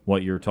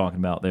what you're talking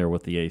about there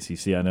with the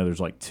ACC. I know there's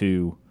like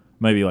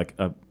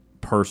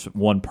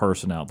one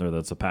person out there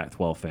that's a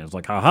Pac-12 fan. It's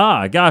like,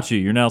 haha, I got you.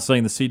 You're now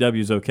saying the CW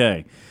is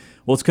okay.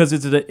 Well, it's because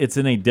it's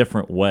in a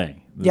different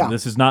way. Yeah.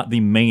 This is not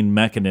the main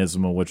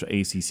mechanism in which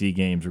ACC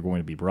games are going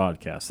to be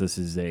broadcast. This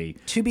is a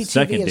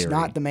secondary. TV is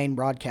not the main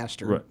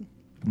broadcaster. Right.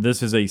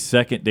 This is a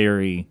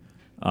secondary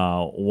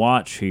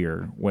watch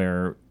here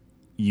where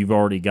you've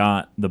already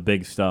got the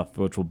big stuff,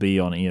 which will be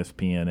on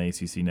ESPN,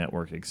 ACC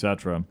Network,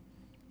 etc.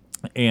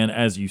 And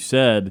as you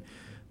said,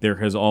 there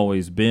has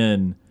always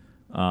been,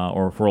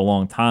 or for a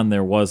long time,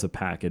 there was a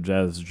package.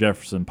 As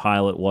Jefferson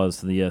Pilot was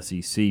to the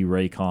SEC,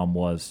 Raycom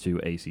was to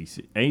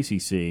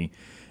ACC.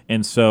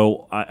 And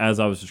so, as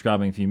I was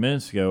describing a few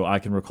minutes ago, I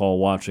can recall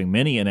watching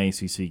many an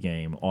ACC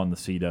game on the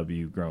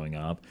CW growing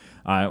up.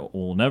 I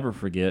will never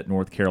forget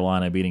North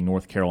Carolina beating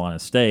North Carolina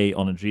State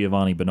on a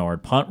Giovanni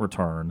Bernard punt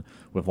return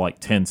with like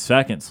 10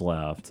 seconds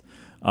left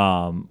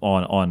on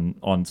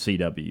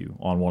CW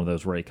on one of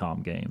those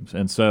Raycom games.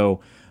 And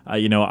so,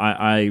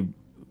 I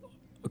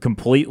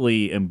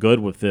completely am good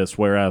with this,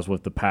 whereas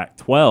with the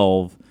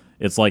Pac-12,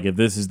 it's like if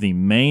this is the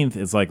main –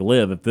 it's like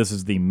Live, if this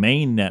is the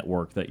main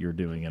network that you're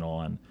doing it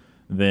on,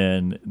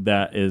 then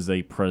that is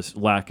a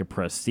lack of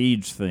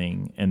prestige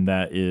thing, and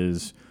that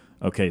is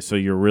okay, so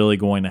you're really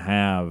going to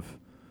have,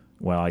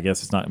 well, I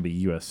guess it's not going to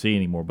be USC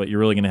anymore, but you're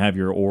really going to have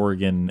your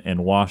Oregon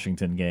and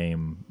Washington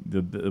game,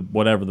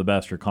 whatever the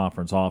best your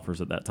conference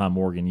offers at that time,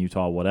 Oregon,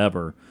 Utah,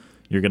 whatever,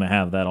 you're going to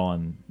have that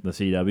on the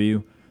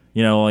CW.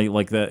 You know,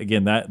 like that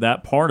again.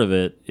 That part of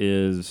it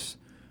is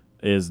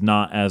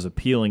not as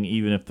appealing,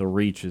 even if the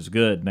reach is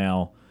good.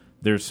 Now,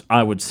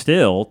 I would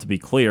still, to be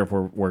clear, if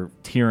we're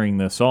tearing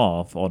this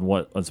off on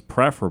what is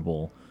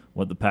preferable,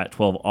 what the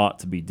Pac-12 ought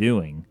to be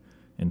doing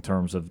in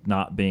terms of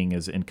not being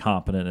as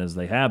incompetent as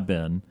they have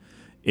been,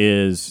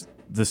 is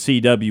the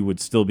CW would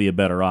still be a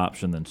better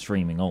option than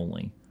streaming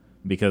only,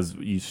 because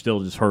you still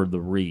just heard the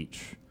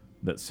reach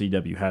that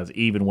CW has.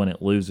 Even when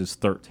it loses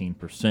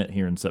 13%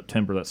 here in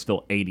September, that's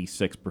still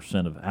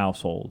 86% of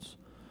households,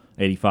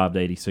 85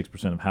 to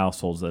 86% of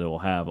households that it will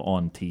have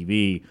on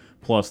TV,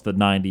 plus the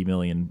 90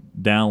 million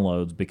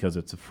downloads because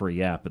it's a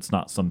free app. It's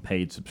not some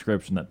paid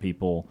subscription that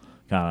people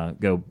kind of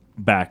go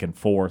back and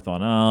forth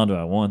on, oh, do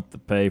I want to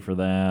pay for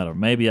that? Or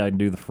maybe I can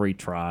do the free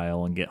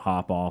trial and get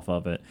hop off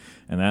of it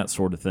and that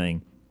sort of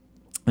thing.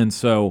 And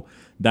so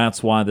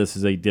that's why this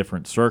is a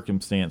different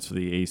circumstance for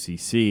the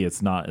ACC.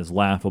 It's not as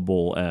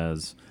laughable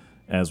as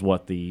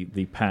what the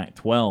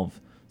Pac-12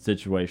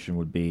 situation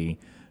would be.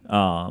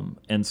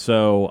 And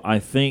so I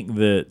think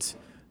that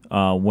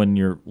when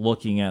you're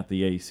looking at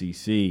the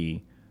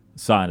ACC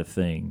side of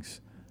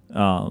things,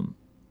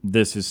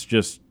 this is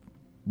just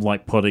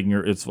like putting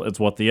it's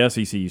what the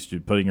SEC used to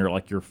do, putting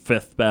your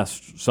fifth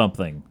best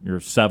something, your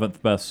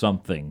seventh best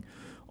something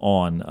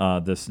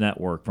on this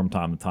network from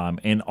time to time.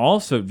 And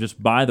also,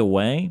 just by the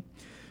way,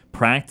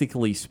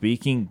 practically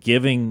speaking,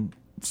 giving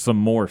some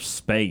more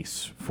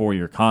space for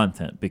your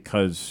content,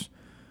 because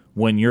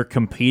when you're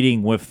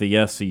competing with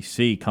the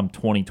SEC come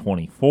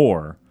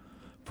 2024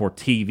 for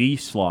TV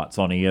slots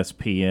on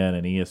ESPN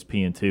and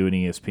ESPN2 and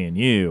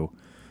ESPNU,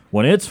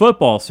 when it's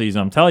football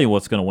season, I'm telling you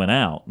what's going to win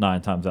out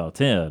 9 times out of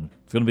 10.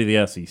 It's going to be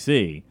the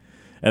SEC.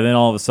 And then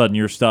all of a sudden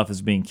your stuff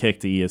is being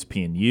kicked to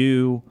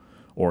ESPNU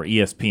or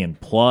ESPN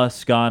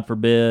Plus, God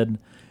forbid.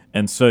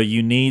 And so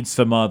you need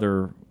some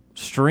other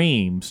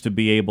streams to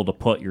be able to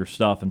put your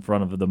stuff in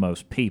front of the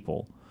most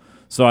people.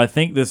 So I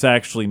think this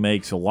actually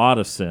makes a lot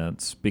of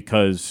sense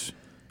because,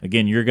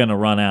 again, you're going to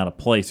run out of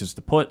places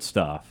to put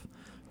stuff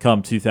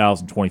come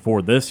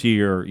 2024. This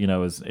year,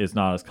 is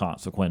not as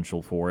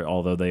consequential for it,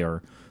 although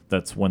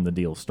that's when the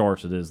deal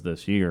starts. It is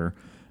this year,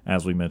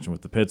 as we mentioned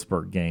with the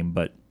Pittsburgh game.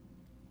 But,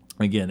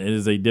 again, it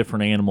is a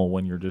different animal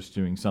when you're just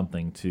doing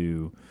something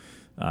to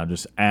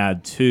just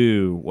add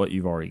to what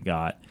you've already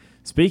got.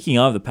 Speaking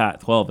of the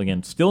Pac-12,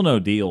 again, still no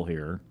deal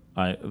here.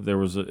 It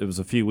was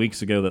a few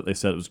weeks ago that they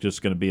said it was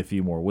just going to be a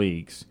few more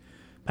weeks.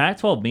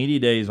 Pac-12 Media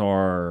Days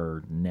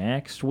are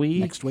next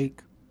week? Next week.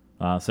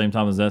 Same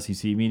time as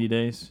SEC Media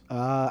Days?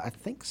 I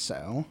think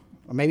so.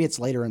 Or maybe it's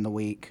later in the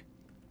week.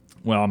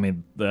 Well, I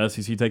mean, the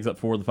SEC takes up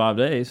 4 of the 5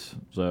 days,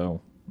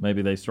 so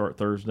maybe they start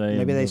Thursday.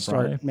 Maybe they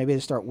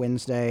start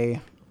Wednesday.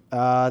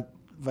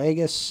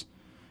 Vegas.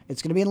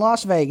 It's going to be in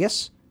Las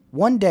Vegas.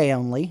 One day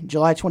only,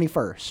 July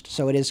 21st.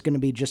 So it is going to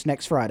be just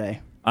next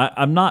Friday.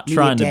 I'm not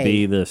trying to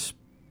be this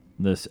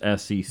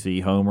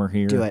SEC homer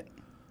here. Do it.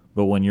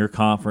 But when your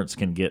conference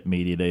can get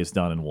media days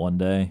done in one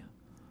day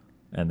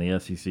and the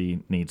SEC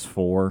needs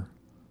 4,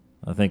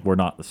 I think we're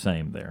not the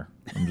same there.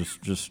 I'm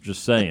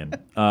just saying.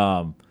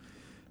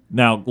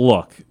 Now,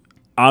 look,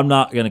 I'm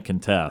not going to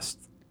contest.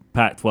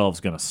 Pac-12 is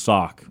going to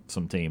sock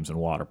some teams in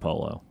water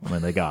polo. I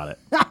mean, they got it.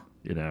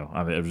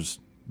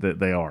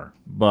 They are.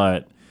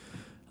 But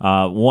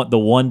the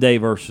 1 day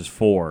versus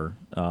 4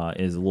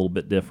 is a little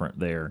bit different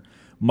there.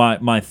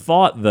 My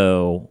thought,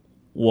 though,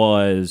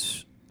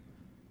 was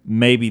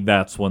maybe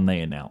that's when they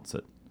announce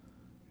it.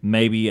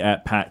 Maybe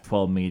at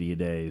Pac-12 Media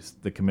Days,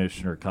 the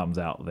commissioner comes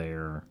out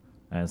there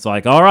and it's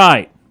like, all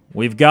right,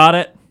 we've got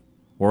it.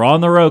 We're on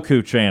the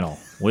Roku channel.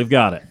 We've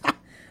got it.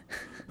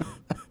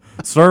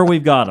 Sir,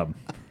 we've got them.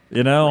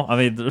 I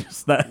mean,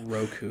 there's that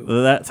Roku,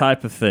 that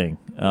type of thing.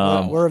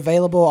 We're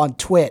available on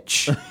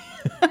Twitch.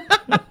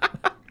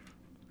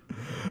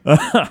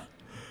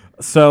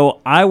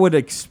 So I would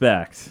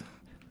expect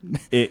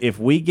if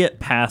we get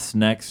past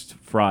next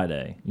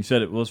Friday, you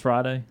said it was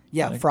Friday?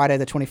 Yeah, Friday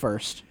the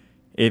 21st.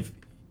 If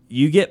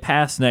you get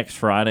past next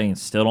Friday and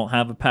still don't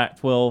have a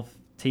Pac-12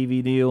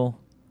 TV deal,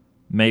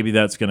 maybe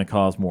that's going to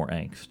cause more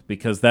angst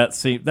because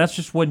that's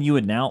just when you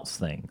announce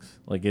things.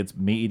 Like, it's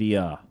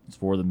media. It's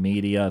for the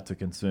media to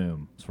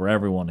consume. It's for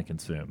everyone to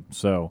consume.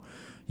 So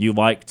you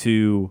like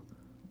to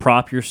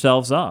prop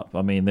yourselves up.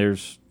 I mean,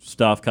 there's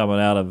stuff coming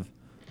out of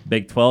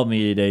Big 12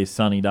 Media Days.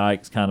 Sonny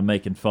Dykes kind of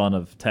making fun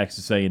of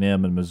Texas A&M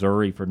and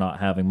Missouri for not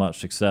having much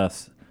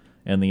success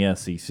in the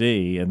SEC.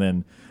 And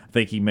then I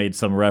think he made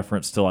some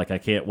reference to, like, I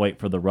can't wait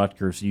for the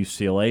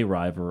Rutgers-UCLA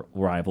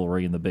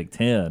rivalry in the Big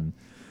Ten.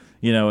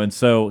 And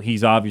so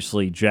he's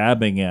obviously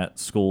jabbing at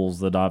schools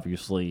that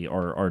obviously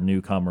are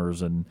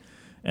newcomers and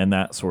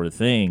that sort of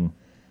thing.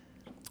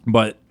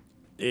 But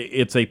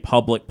it's a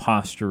public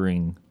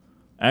posturing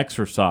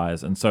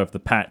exercise. And so if the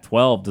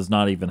Pac-12 does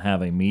not even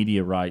have a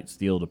media rights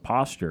deal to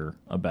posture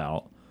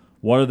about,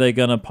 what are they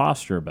going to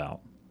posture about?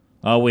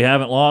 We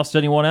haven't lost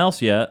anyone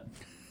else yet.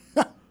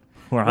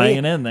 We're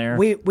hanging in there.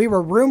 We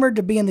were rumored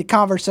to be in the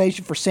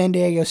conversation for San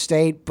Diego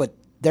State, but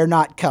they're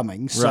not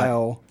coming.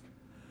 So,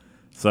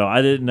 So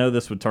I didn't know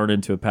this would turn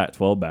into a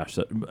Pac-12 bash.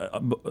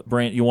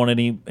 Brant, you want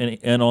any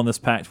in on this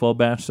Pac-12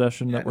 bash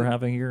session that we're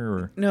having here?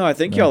 Or? No, I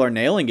think y'all are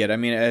nailing it. I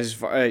mean,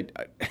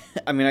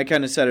 I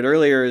kind of said it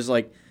earlier. Is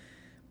like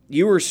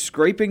you were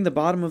scraping the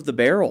bottom of the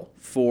barrel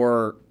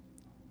for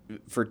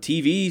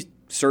TV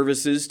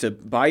services to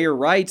buy your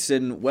rights,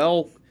 and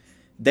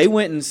they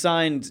went and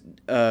signed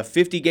a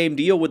 50-game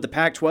deal with the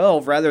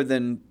Pac-12 rather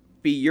than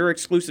be your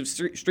exclusive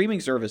streaming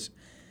service.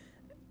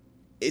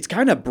 It's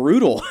kind of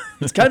brutal.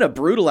 It's kind of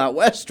brutal out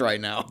west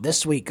right now.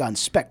 This week on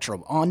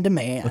Spectrum On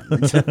Demand.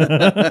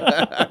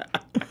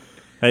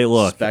 Hey,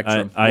 look,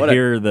 Spectrum. I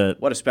hear that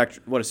what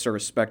a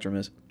service Spectrum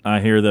is. I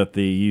hear that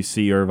the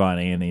UC Irvine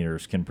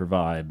Anteaters can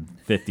provide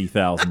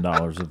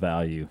 $50,000 of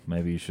value.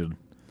 Maybe you should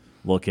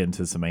look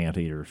into some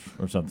anteaters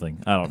or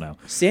something. I don't know.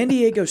 San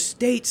Diego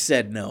State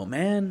said no,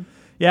 man.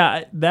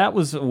 Yeah, that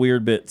was a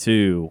weird bit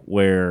too,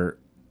 where,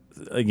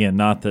 again,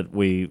 not that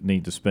we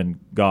need to spend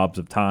gobs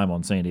of time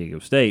on San Diego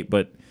State,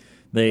 but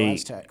they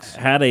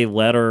had a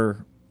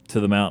letter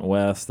to the Mountain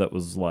West that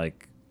was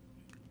like,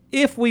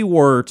 if we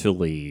were to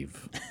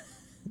leave,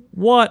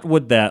 what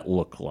would that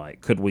look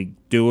like? Could we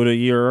do it a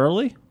year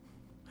early?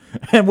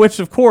 And which,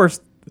 of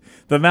course,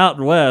 the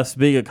Mountain West,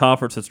 being a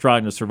conference that's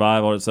trying to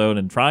survive on its own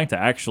and trying to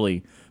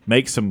actually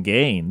make some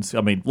gains.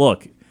 I mean,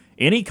 look,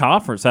 any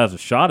conference has a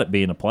shot at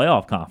being a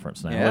playoff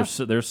conference now. Yeah.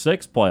 There's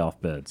 6 playoff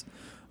bids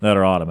that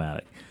are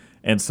automatic.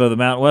 And so the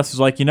Mountain West is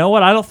like, you know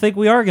what? I don't think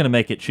we are going to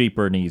make it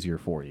cheaper and easier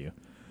for you.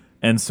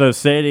 And so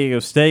San Diego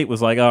State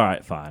was like, all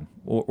right, fine.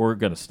 We're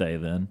going to stay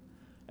then.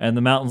 And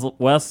the Mountain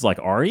West is like,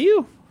 are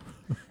you?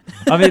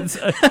 I mean,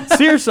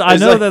 seriously, I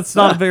know that's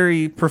not a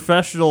very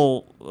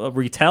professional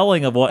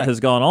retelling of what has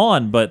gone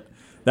on, but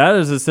that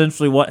is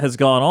essentially what has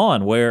gone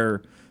on,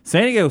 where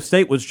San Diego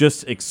State was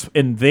just,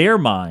 in their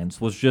minds,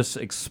 was just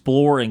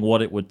exploring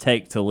what it would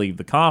take to leave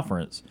the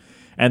conference,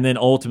 and then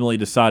ultimately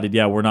decided,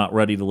 yeah, we're not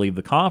ready to leave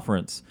the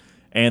conference.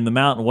 And the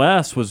Mountain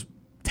West was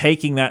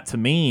taking that to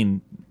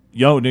mean,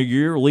 yo, no,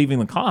 you're leaving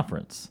the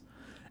conference.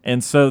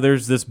 And so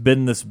there's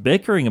been this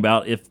bickering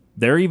about if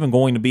they're even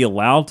going to be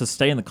allowed to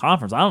stay in the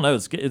conference. I don't know.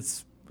 It's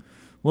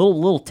a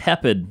little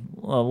tepid,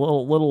 a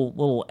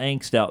little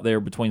angst out there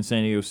between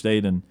San Diego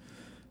State and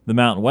the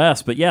Mountain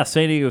West. But yeah,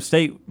 San Diego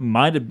State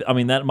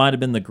that might have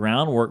been the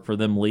groundwork for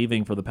them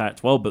leaving for the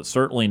Pac-12, but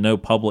certainly no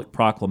public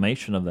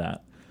proclamation of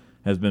that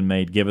has been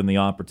made, given the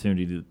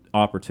opportunity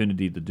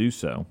to do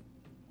so.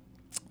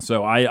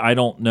 So I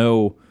don't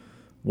know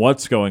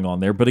what's going on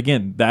there. But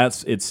again,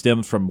 it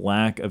stems from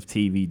lack of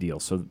TV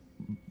deals. So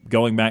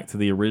going back to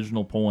the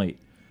original point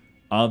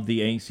of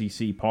the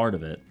ACC part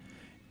of it,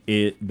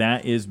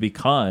 that is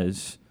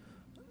because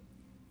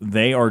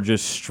they are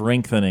just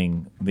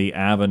strengthening the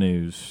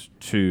avenues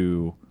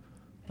to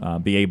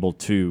be able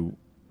to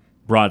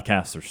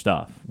broadcast their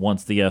stuff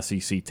once the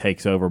SEC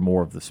takes over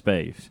more of the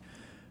space.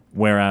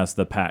 Whereas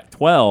the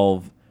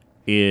Pac-12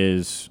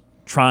 is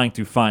trying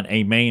to find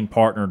a main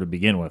partner to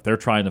begin with. They're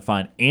trying to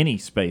find any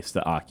space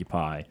to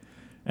occupy,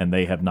 and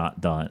they have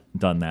not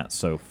done that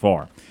so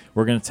far.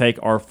 We're going to take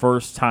our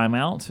first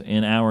timeout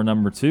in hour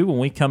number 2. When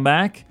we come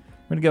back,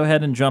 we're going to go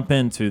ahead and jump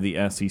into the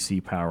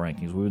SEC power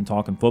rankings. We've been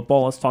talking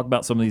football. Let's talk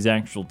about some of these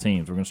actual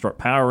teams. We're going to start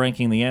power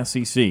ranking the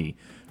SEC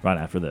right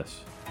after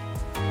this.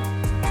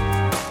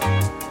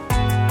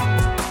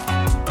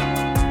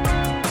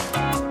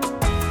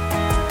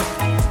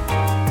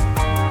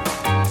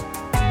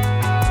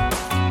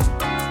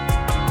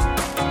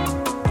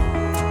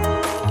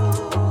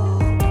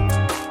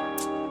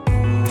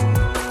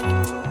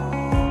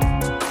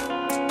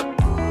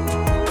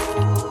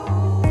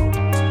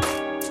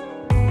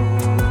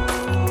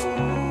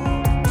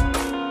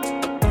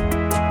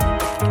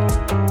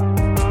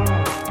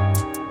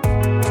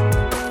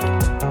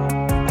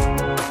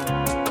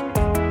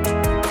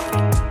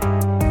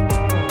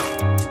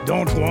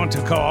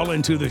 Call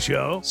into the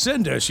show?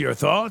 Send us your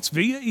thoughts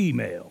via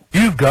email.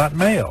 You've got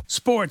mail.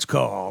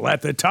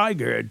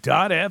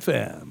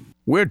 SportsCall@thetiger.fm.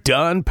 We're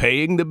done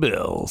paying the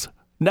bills.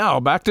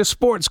 Now back to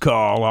Sports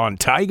Call on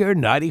Tiger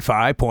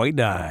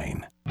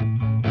 95.9.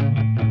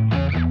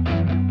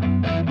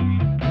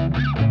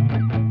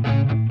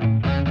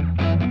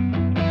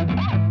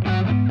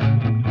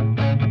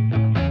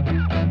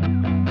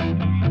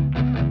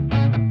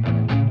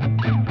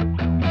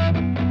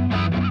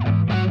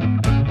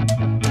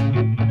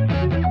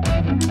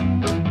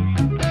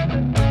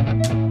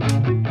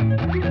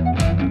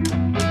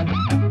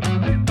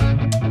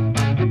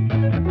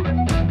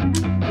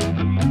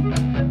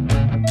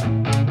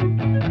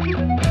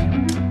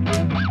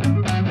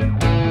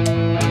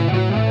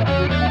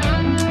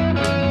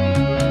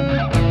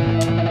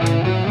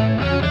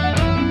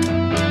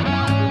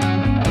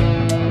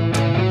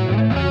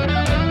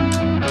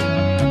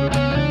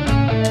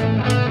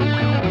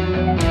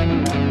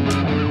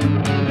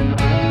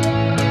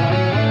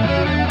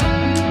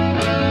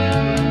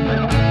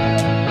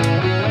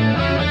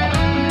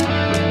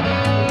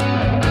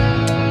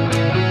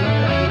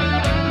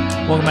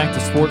 Welcome back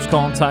to Sports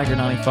Call on Tiger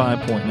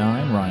 95.9.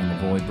 Ryan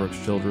Lavoie, Brooks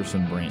Childress,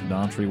 and Brant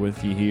Daughtry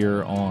with you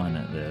here on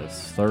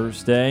this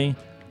Thursday.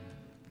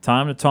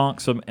 Time to talk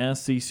some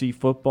SEC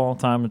football.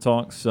 Time to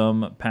talk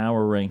some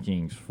power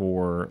rankings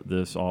for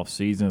this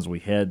offseason as we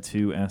head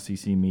to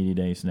SEC Media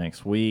Days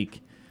next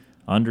week.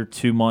 Under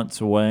 2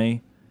 months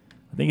away.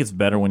 I think it's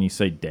better when you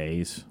say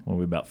days.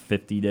 We're about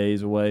 50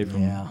 days away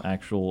from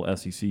actual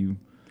SEC.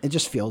 It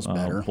just feels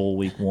better. Full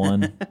week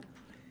 1.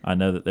 I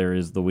know that there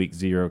is the week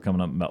 0 coming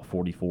up in about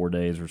 44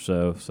 days or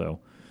so. So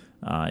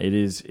it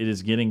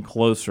is getting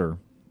closer.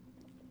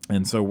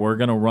 And so we're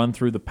going to run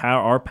through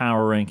our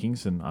power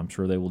rankings, and I'm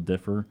sure they will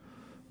differ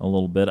a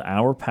little bit.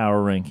 Our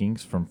power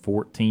rankings from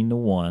 14 to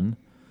 1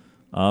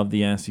 of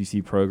the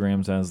SEC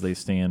programs as they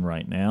stand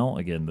right now.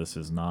 Again, this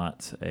is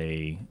not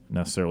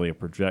necessarily a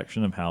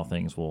projection of how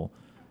things will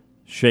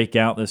shake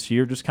out this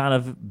year, just kind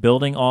of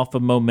building off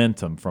of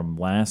momentum from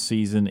last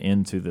season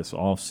into this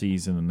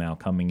offseason and now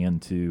coming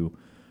into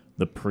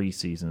the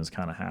preseason is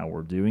kind of how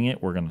we're doing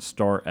it. We're going to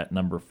start at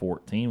number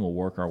 14. We'll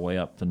work our way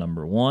up to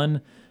number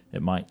 1.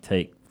 It might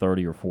take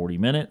 30 or 40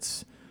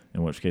 minutes,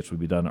 in which case we'll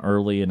be done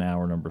early in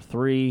hour number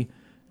 3.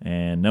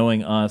 And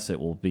knowing us, it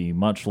will be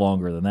much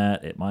longer than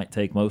that. It might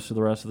take most of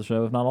the rest of the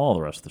show, if not all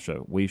the rest of the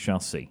show. We shall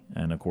see.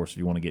 And, of course, if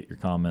you want to get your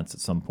comments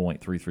at some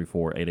point,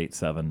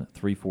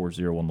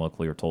 334-887-3401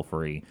 locally or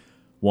toll-free,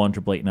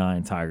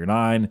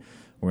 1-888-9-TIGER-9.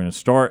 We're going to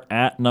start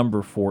at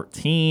number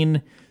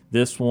 14.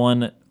 This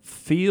one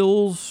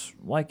feels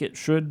like it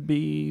should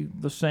be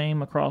the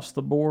same across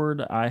the board.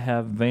 I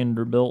have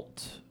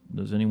Vanderbilt.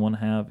 Does anyone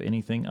have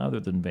anything other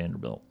than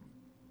Vanderbilt?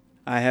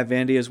 I have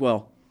Vandy as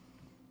well.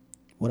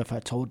 What if I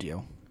told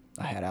you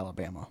I had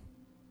Alabama?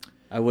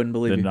 I wouldn't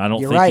believe you. I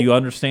don't think you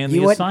understand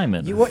the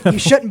assignment. You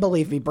shouldn't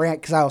believe me,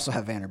 Brant, because I also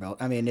have Vanderbilt.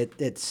 I mean,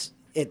 it's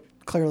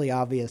clearly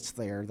obvious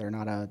there. They're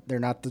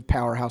not the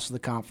powerhouse of the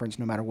conference,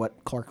 no matter what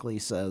Clark Lee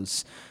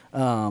says.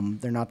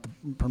 They're not the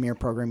premier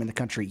program in the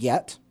country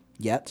yet.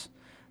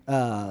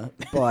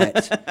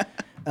 But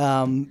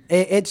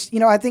it's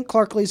I think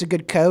Clark Lee's a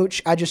good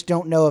coach. I just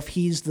don't know if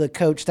he's the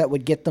coach that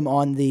would get them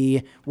on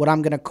the what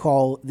I'm going to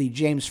call the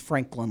James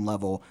Franklin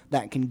level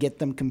that can get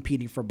them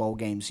competing for bowl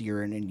games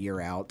year in and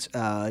year out.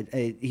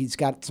 He's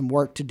got some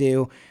work to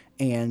do,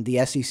 and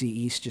the SEC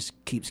East just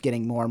keeps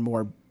getting more and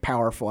more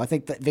powerful. I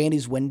think that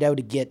Vandy's window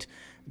to get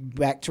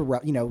back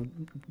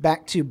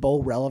to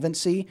bowl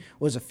relevancy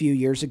was a few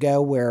years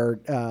ago, where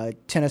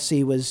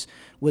Tennessee was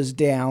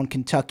down,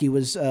 Kentucky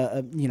was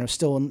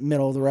still in the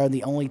middle of the road.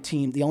 The only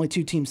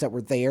two teams that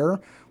were there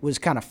was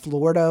kind of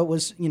Florida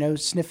was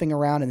sniffing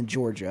around, and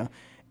Georgia,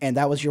 and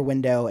that was your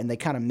window, and they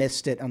kind of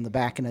missed it on the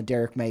back end of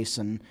Derek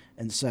Mason,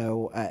 and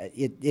so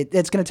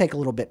it's going to take a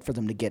little bit for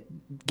them to get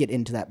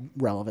into that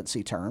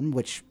relevancy term,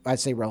 which I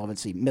say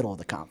relevancy middle of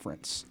the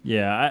conference.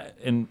 Yeah,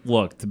 and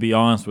look, to be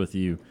honest with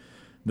you,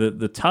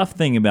 the tough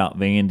thing about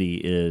Vandy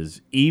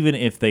is even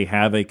if they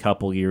have a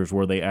couple years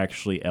where they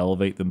actually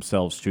elevate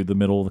themselves to the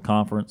middle of the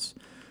conference,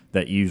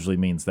 that usually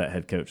means that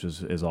head coach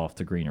is off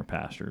to greener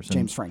pastures.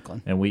 James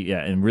Franklin.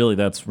 And really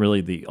that's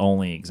really the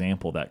only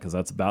example of that, because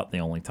that's about the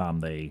only time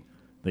they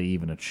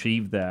even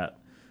achieved that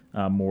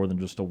more than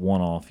just a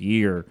one-off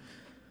year.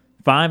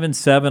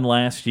 5-7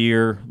 last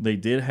year. They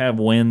did have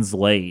wins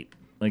late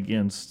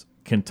against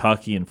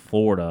Kentucky and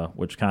Florida,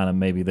 which kind of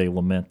maybe they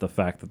lament the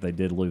fact that they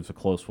did lose a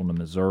close one to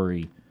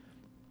Missouri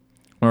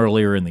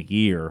earlier in the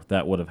year.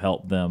 That would have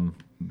helped them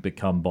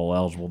become bowl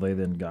eligible. They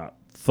then got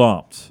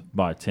thumped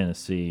by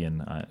Tennessee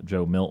and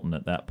Joe Milton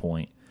at that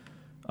point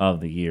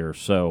of the year.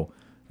 So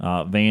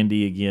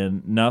Vandy,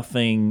 again,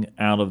 nothing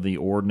out of the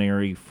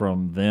ordinary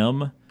from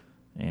them,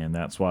 and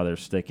that's why they're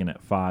sticking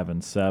at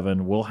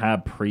 5-7. We'll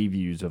have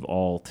previews of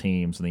all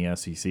teams in the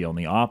SEC on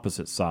the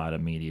opposite side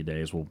of Media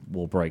Days.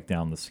 We'll break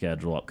down the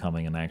schedule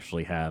upcoming and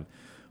actually have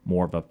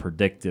more of a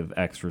predictive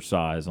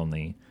exercise on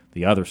the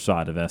other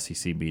side of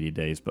SEC Media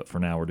Days. But for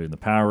now, we're doing the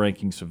power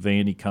rankings. So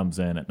Vandy comes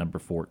in at number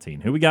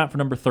 14. Who we got for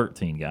number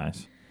 13,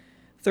 guys?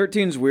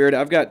 13's weird.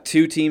 I've got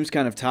two teams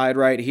kind of tied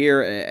right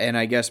here, and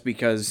I guess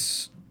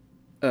because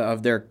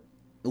of their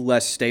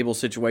less stable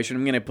situation,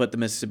 I'm going to put the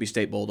Mississippi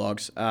State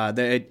Bulldogs.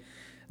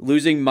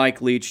 Losing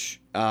Mike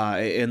Leach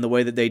in the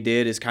way that they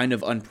did is kind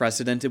of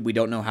unprecedented. We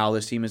don't know how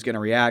this team is going to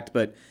react,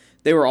 but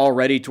they were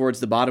already towards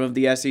the bottom of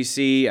the SEC.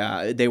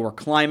 They were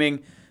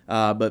climbing,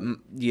 but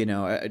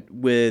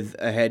with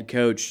a head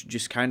coach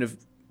just kind of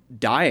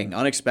dying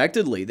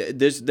unexpectedly.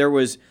 There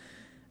was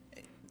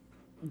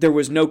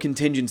no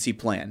contingency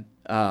plan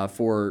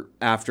for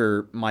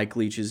after Mike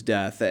Leach's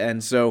death,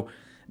 and so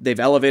they've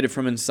elevated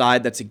from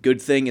inside. That's a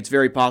good thing. It's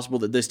very possible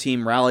that this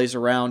team rallies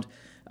around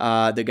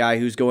the guy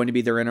who's going to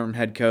be their interim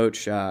head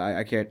coach. Zach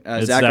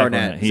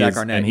Arnett. Zach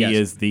Arnett, and he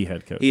is the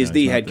head coach. He is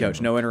the head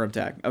coach. No interim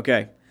tag.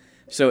 Okay,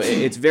 so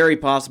it's very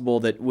possible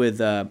that with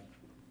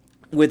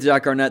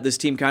Zach Arnett, this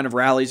team kind of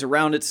rallies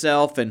around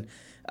itself and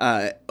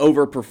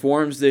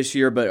overperforms this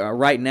year. But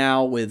right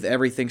now, with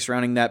everything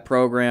surrounding that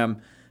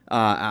program,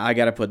 I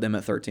got to put them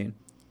at 13.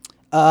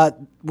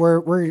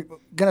 We're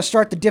going to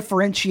start the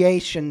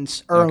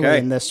differentiations early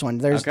in this one.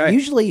 There's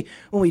usually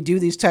when we do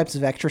these types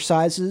of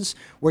exercises,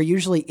 we're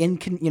usually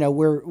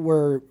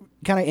we're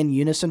kind of in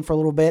unison for a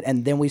little bit,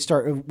 and then we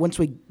start. Once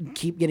we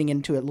keep getting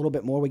into it a little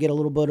bit more, we get a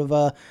little bit of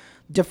a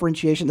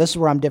differentiation. This is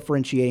where I'm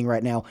differentiating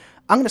right now.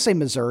 I'm going to say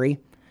Missouri.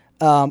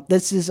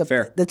 This is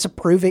that's a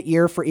prove it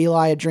year for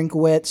Eli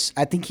Drinkowitz.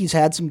 I think he's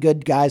had some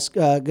good guys,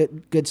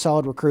 good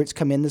solid recruits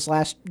come in this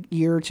last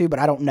year or two, but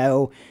I don't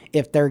know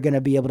if they're going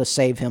to be able to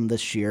save him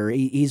this year.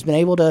 He's been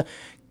able to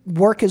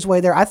work his way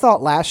there. I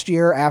thought last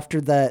year after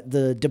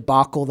the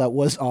debacle that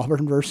was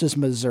Auburn versus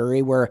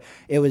Missouri, where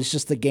it was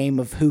just the game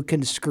of who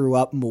can screw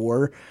up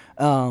more.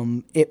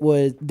 It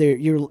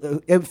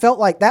felt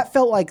like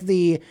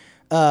the.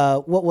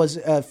 What was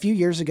a few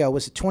years ago,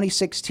 was it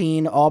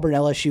 2016 Auburn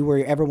LSU,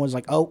 where everyone was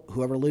like, oh,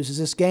 whoever loses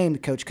this game, the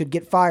coach could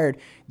get fired.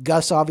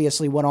 Gus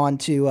obviously went on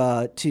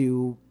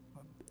to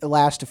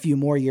last a few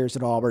more years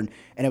at Auburn,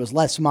 and it was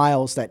Les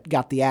Miles that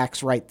got the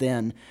axe right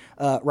then,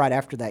 right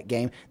after that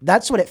game.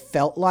 That's what it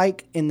felt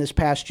like in this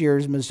past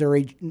year's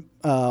Missouri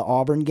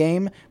Auburn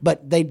game,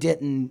 but they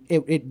didn't.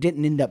 It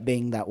didn't end up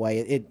being that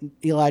way.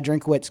 Eli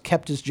Drinkowitz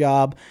kept his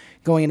job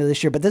going into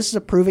this year, but this is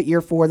a prove it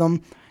year for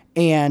them.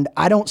 And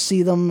I don't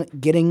see them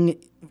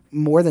getting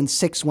more than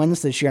 6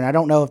 wins this year. And I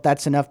don't know if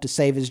that's enough to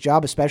save his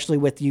job, especially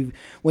with you.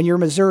 When you're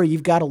Missouri,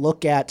 you've got to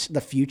look at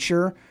the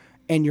future,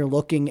 and you're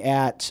looking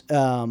at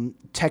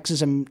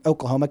Texas and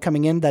Oklahoma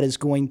coming in. That is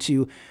going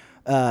to,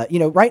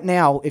 right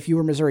now, if you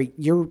were Missouri,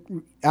 you're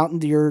out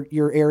into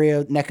your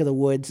area, neck of the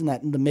woods, in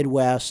the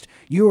Midwest.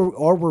 You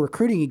were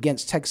recruiting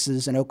against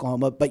Texas and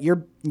Oklahoma, but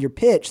your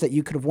pitch that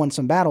you could have won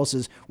some battles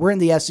is, we're in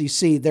the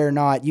SEC, they're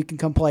not. You can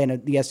come play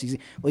in the SEC.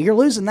 Well, you're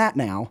losing that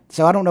now,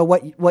 so I don't know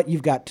what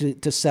you've got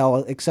to sell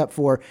except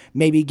for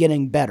maybe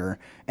getting better.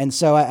 And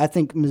so I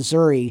think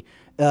Missouri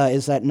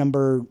is that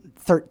number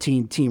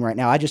 13 team right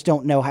now. I just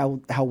don't know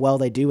how well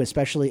they do,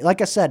 especially,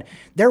 like I said,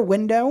 their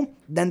window,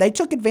 then they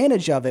took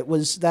advantage of it,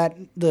 was that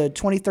the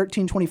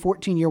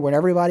 2013-2014 year when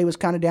everybody was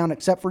kind of down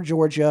except for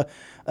Georgia,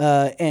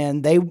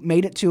 and they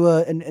made it to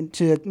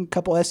a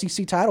couple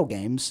SEC title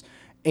games,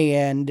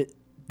 and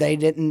they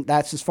didn't.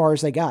 That's as far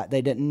as they got.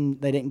 They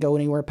didn't go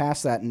anywhere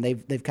past that, and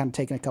they've kind of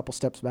taken a couple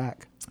steps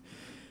back.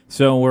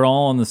 So we're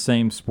all on the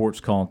same sports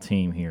call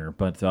team here,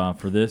 but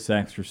for this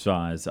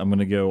exercise, I'm going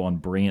to go on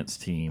Brant's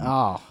team,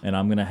 and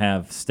I'm going to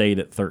have State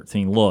at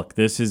 13. Look,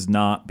 this is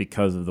not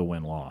because of the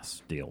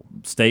win-loss deal.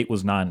 State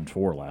was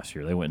 9-4 last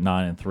year. They went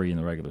 9-3 in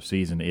the regular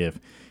season.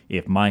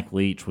 If Mike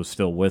Leach was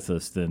still with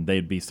us, then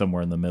they'd be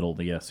somewhere in the middle of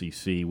the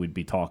SEC. We'd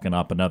be talking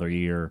up another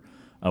year,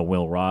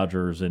 Will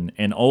Rogers,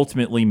 and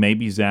ultimately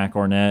maybe Zach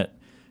Arnett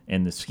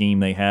and the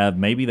scheme they have,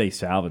 maybe they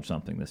salvage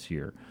something this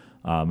year.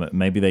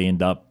 Maybe they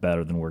end up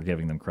better than we're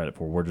giving them credit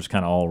for. We're just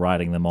kind of all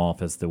writing them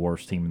off as the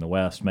worst team in the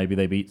West. Maybe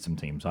they beat some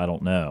teams. I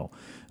don't know.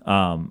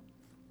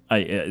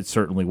 It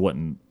certainly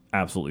wouldn't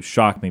absolutely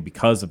shock me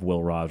because of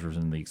Will Rogers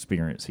and the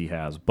experience he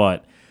has.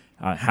 But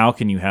how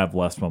can you have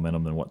less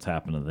momentum than what's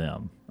happened to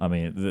them? I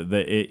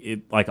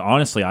mean,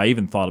 honestly, I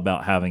even thought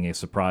about having a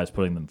surprise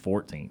putting them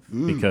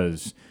 14th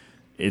because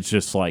it's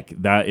just like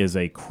that is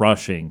a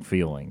crushing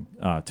feeling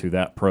to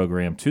that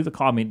program, to the –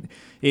 I mean,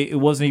 it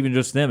wasn't even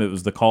just them. It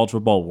was the college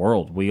football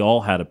world. We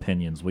all had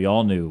opinions. We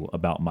all knew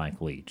about Mike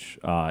Leach.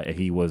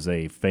 He was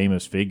a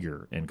famous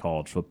figure in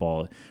college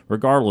football,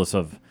 regardless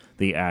of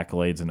the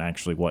accolades and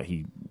actually what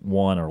he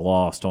won or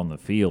lost on the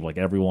field. Like,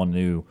 everyone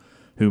knew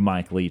who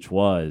Mike Leach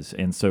was.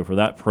 And so for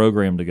that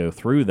program to go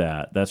through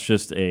that, that's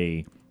just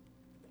it's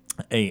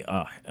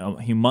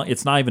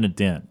not even a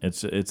dent.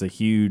 It's a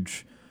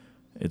huge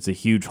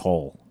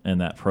hole in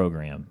that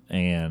program.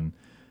 And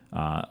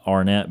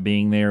Arnett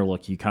being there,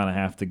 look, you kind of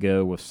have to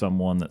go with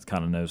someone that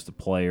kind of knows the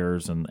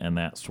players and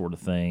that sort of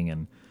thing.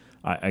 And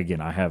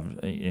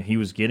he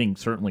was getting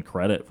certainly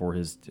credit for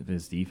his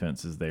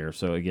defenses there.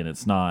 So again,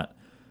 it's not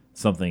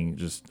something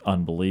just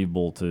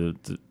unbelievable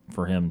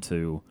for him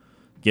to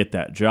get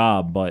that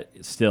job, but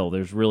still,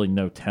 there's really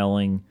no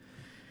telling.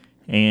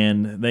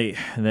 And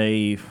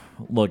they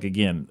look,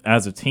 again,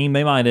 as a team,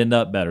 they might end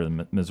up better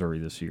than Missouri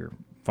this year.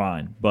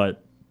 Fine,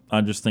 but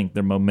I just think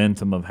their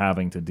momentum of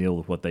having to deal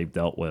with what they've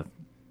dealt with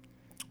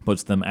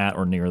puts them at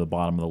or near the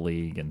bottom of the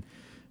league, and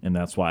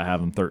that's why I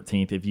have them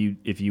 13th.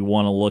 If you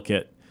want to look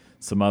at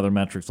some other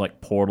metrics like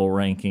portal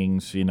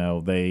rankings,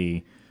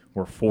 they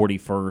were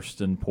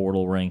 41st in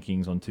portal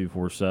rankings on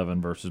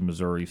 247 versus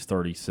Missouri's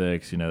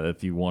 36.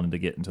 If you wanted to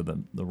get into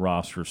the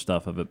roster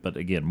stuff of it, but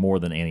again, more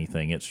than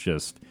anything, it's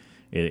just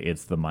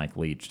it's the Mike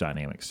Leach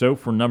dynamic. So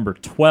for number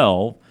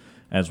 12.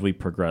 As we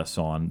progress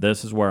on,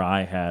 this is where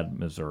I had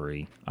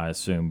Missouri. I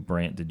assume,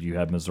 Brant, did you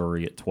have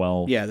Missouri at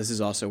 12? Yeah, this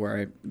is also where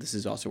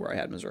I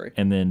had Missouri.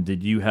 And then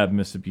did you have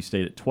Mississippi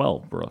State at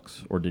 12,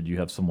 Brooks, or did you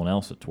have someone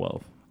else at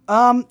 12?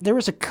 There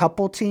was a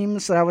couple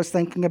teams that I was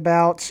thinking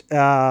about,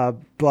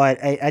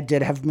 but I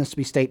did have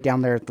Mississippi State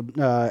down there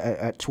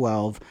at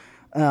 12.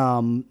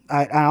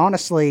 I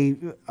honestly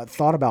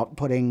thought about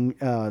putting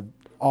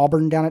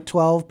Auburn down at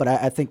 12, but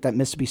I think that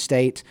Mississippi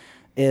State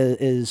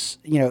is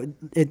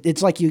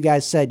it's like you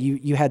guys said,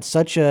 you had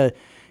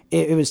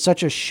it was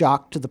such a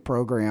shock to the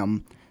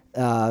program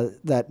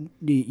that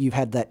you've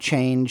had that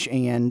change,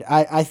 and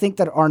I think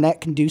that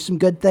Arnett can do some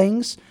good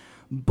things,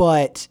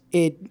 but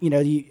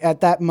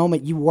at that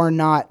moment you were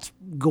not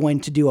going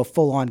to do a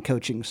full-on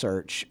coaching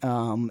search,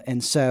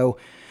 and so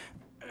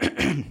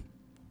I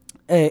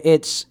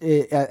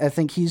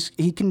think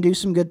he can do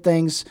some good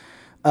things.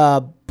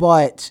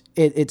 But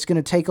it's going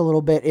to take a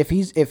little bit. If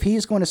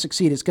he's going to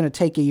succeed, it's going to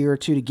take a year or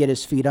two to get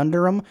his feet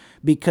under him,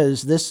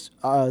 because this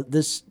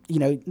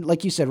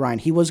like you said, Ryan,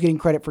 he was getting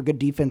credit for good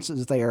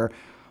defenses there,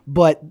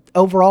 but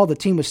overall the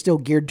team was still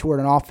geared toward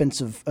an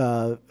offensive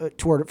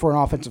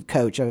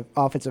coach, an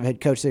offensive head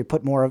coach. They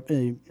put more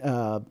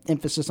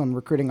emphasis on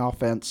recruiting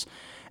offense,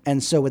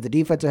 and so with the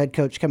defensive head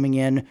coach coming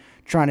in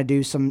trying to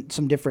do some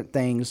different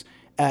things,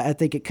 I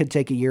think it could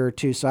take a year or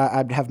two. So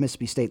I'd have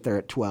Mississippi State there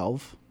at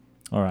 12.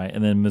 All right,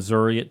 and then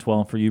Missouri at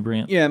 12 for you,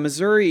 Brant? Yeah,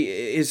 Missouri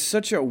is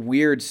such a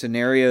weird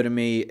scenario to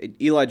me.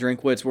 Eli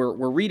Drinkwitz,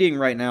 we're reading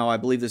right now, I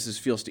believe this is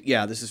Phil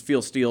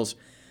Steele's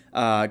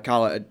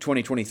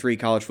 2023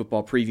 college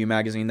football preview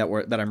magazine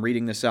that I'm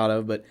reading this out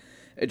of. But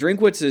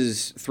Drinkwitz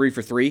is 3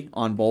 for 3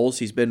 on bowls.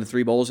 He's been to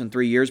 3 bowls in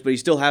 3 years, but he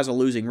still has a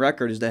losing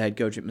record as the head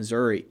coach at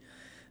Missouri.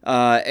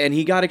 And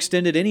he got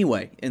extended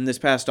anyway in this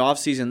past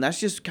offseason. That's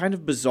just kind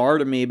of bizarre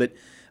to me, but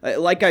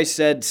like I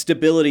said,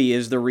 stability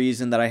is the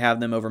reason that I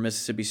have them over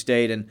Mississippi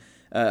State, and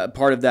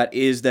part of that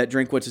is that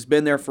Drinkwitz has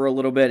been there for a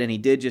little bit, and he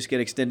did just get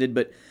extended.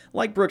 But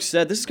like Brooks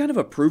said, this is kind of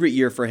a prove-it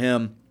year for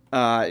him.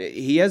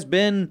 He has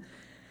been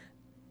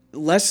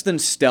less than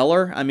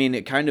stellar. I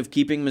mean, kind of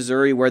keeping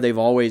Missouri where they've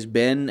always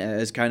been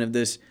as kind of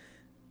this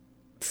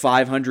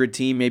 500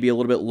 team, maybe a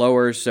little bit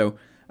lower. So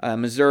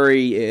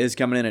Missouri is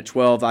coming in at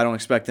 12. I don't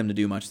expect them to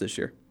do much this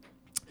year.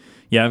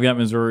 Yeah, I've got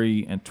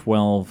Missouri at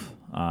 12.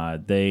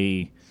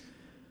 They...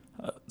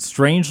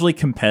 strangely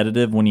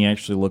competitive when you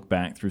actually look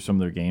back through some of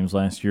their games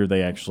last year.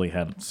 They actually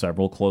had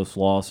several close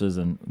losses,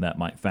 and that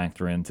might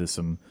factor into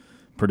some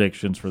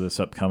predictions for this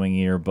upcoming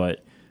year.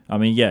 But, I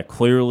mean, yeah,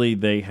 clearly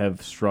they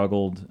have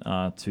struggled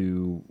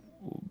to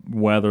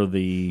weather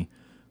the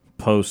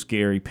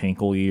post-Gary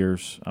Pinkel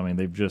years. I mean,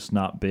 they've just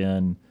not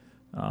been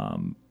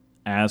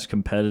as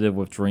competitive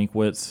with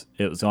Drinkwitz.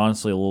 It was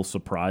honestly a little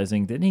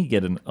surprising. Didn't he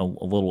get a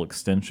little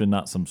extension?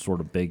 Not some sort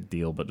of big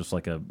deal, but just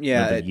like a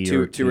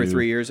year two or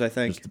 3 years, I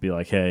think. Just to be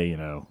like, hey,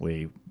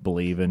 we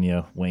believe in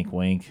you, wink,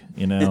 wink,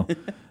 trying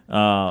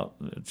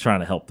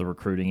to help the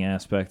recruiting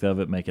aspect of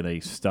it, make it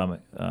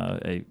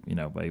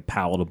a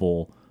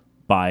palatable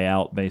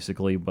buyout,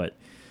 basically. But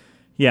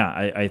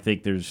yeah, I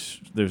think there's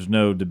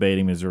no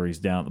debating Missouri's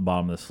down at the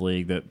bottom of this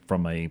league, that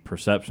from a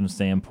perception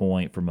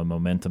standpoint, from a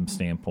momentum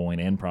standpoint,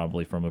 and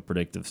probably from a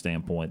predictive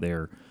standpoint,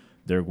 they're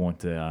going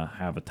to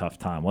have a tough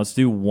time. Let's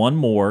do one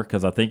more,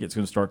 because I think it's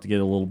going to start to get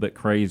a little bit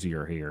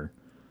crazier here,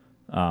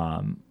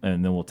 and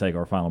then we'll take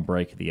our final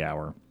break of the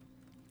hour.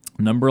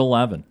 Number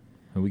 11,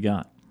 who we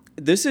got?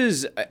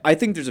 I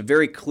think there's a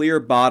very clear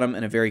bottom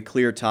and a very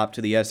clear top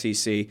to the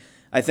SEC.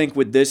 I think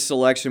with this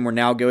selection, we're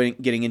now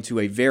getting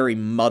into a very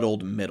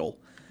muddled middle.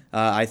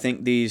 I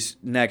think these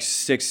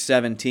next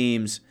 6-7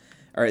 teams,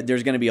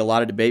 there's going to be a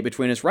lot of debate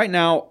between us. Right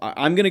now,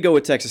 I'm going to go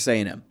with Texas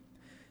A&M.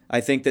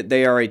 I think that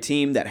they are a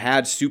team that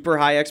had super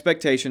high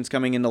expectations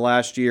coming into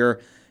last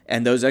year,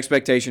 and those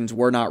expectations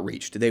were not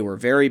reached. They were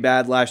very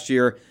bad last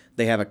year.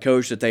 They have a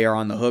coach that they are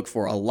on the hook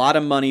for a lot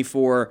of money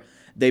for.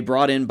 They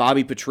brought in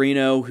Bobby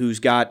Petrino, who's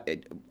got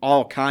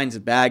all kinds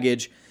of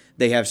baggage.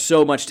 They have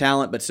so much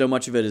talent, but so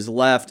much of it is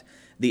left.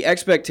 The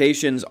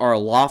expectations are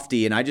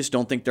lofty, and I just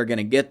don't think they're going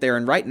to get there.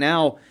 And right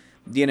now,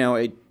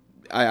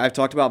 I've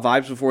talked about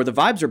vibes before. The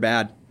vibes are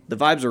bad. The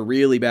vibes are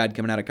really bad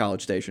coming out of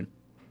College Station.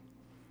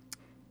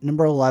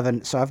 Number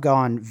 11. So I've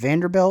gone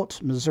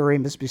Vanderbilt, Missouri,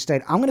 Mississippi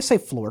State. I'm going to say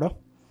Florida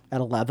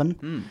at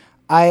 11.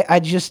 I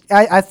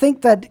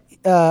think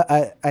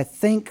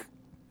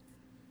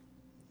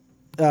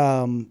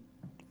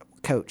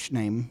coach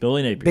name.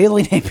 Billy Napier.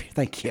 Billy Napier,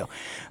 thank you.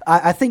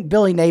 I think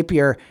Billy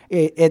Napier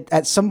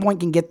at some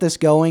point can get this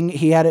going.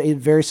 He had a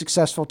very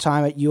successful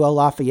time at UL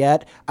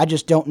Lafayette. I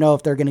just don't know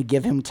if they're going to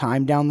give him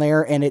time down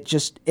there, and it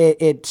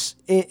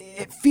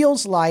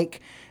feels like,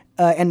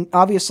 and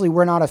obviously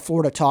we're not a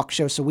Florida talk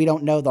show, so we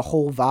don't know the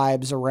whole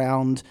vibes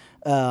around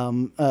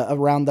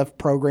the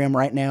program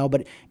right now,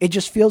 but it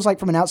just feels like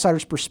from an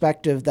outsider's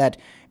perspective that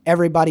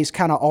everybody's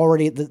kind of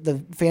already,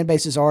 the fan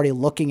base is already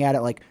looking at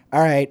it like, all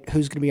right,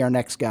 who's going to be our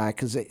next guy?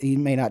 Because he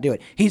may not do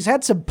it. He's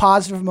had some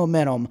positive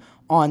momentum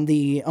on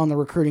the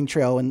recruiting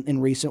trail in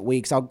recent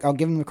weeks. I'll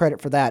give him the credit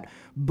for that.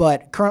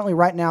 But currently,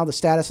 right now, the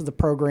status of the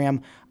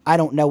program, I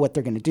don't know what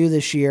they're going to do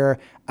this year.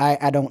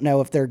 I don't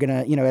know if they're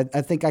going to,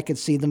 I think I could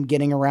see them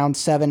getting around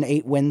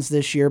 7-8 wins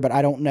this year, but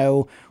I don't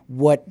know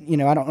what,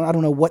 I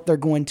don't know what they're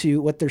going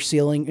to, what their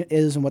ceiling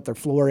is and what their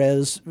floor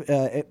is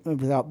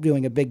without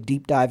doing a big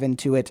deep dive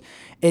into it.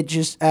 It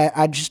just,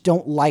 I just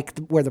don't like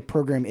where the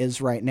program is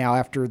right now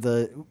after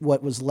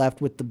what was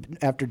left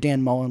after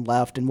Dan Mullen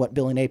left, and what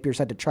Billy Napier's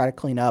had to try to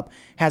clean up.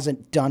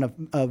 Hasn't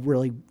done a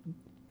really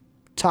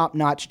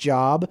top-notch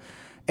job.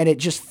 and it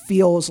just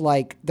feels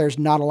like there's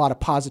not a lot of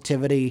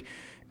positivity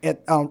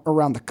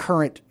around the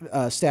current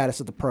status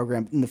of the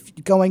program.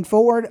 Going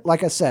forward,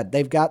 like I said,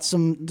 they've got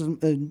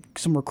some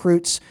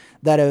recruits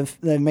that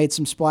have made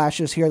some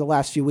splashes here the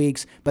last few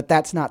weeks, but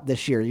that's not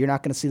this year. You're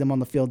not going to see them on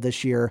the field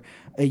this year.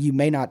 You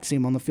may not see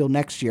them on the field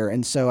next year,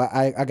 and so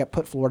I got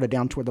put Florida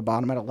down toward the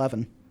bottom at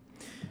 11.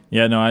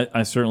 Yeah, no,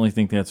 I certainly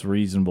think that's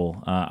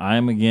reasonable. I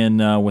am again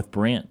with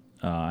Brant.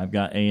 I've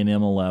got A&M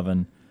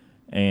 11,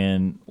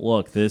 and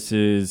look, this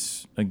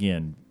is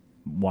again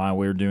why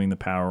we're doing the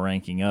power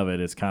ranking of it.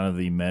 It's kind of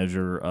the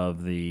measure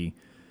of the,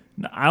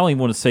 I don't even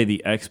want to say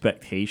the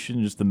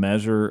expectation, just the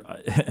measure.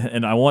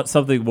 And I want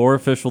something more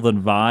official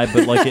than vibe,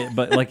 but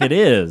like it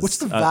is. What's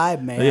the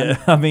vibe, man?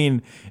 Yeah, I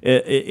mean,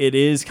 it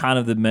is kind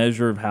of the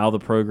measure of how the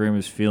program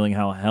is feeling,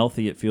 how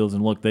healthy it feels.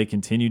 And look, they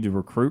continue to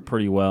recruit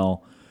pretty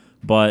well,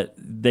 but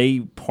they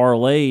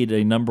parlayed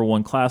a number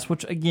one class,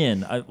 which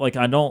again,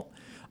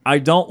 I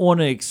don't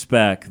want to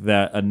expect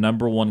that a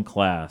number one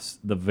class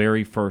the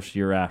very first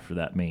year after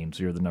that means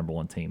you're the number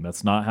one team.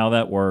 That's not how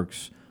that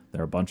works.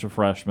 They're a bunch of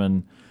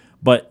freshmen,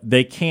 but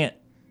they can't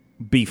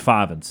be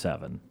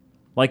 5-7.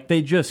 Like,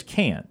 they just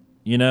can't,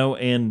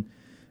 And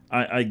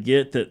I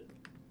get that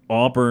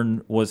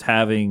Auburn was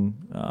having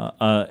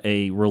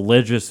a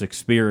religious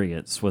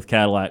experience with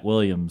Cadillac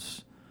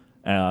Williams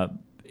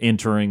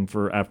entering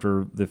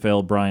after the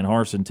failed Brian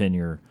Harsin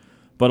tenure,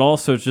 but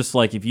also just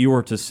like if you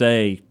were to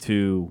say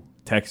to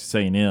Texas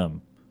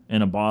A&M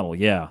in a bottle,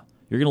 yeah,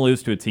 you're going to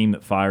lose to a team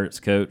that fired its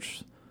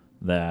coach,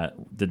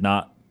 that did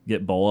not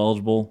get bowl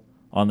eligible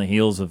on the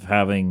heels of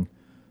having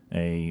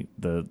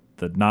the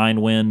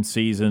 9-win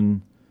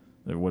season,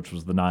 which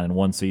was the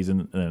 9-1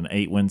 season, and an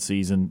 8-win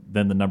season,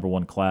 then the number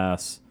one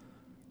class,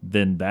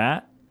 then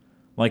that.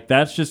 Like,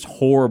 that's just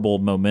horrible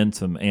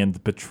momentum. And the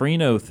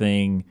Petrino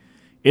thing,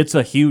 it's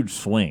a huge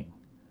swing.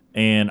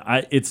 And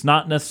it's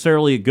not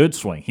necessarily a good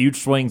swing. Huge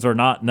swings are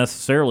not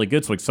necessarily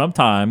good swings.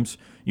 Sometimes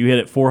you hit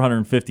it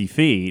 450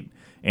 feet,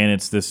 and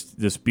it's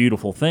this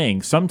beautiful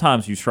thing.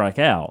 Sometimes you strike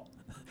out,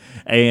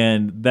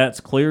 and that's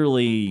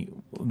clearly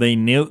they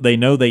know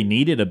they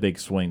needed a big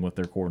swing with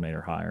their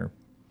coordinator hire,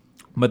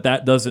 but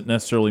that doesn't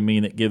necessarily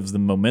mean it gives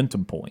them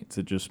momentum points.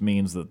 It just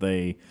means that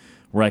they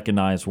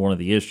recognize one of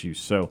the issues.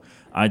 So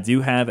I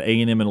do have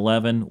A&M at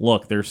 11.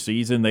 Look, their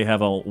season, they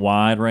have a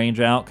wide range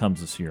of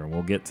outcomes this year.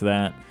 We'll get to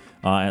that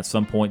at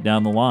some point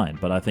down the line,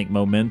 but I think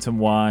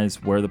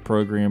momentum-wise, where the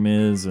program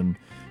is, and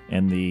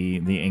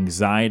the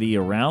anxiety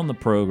around the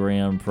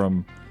program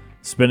from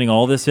spending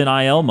all this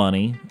NIL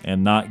money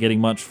and not getting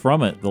much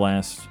from it the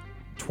last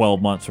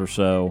 12 months or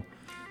so,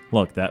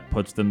 look, that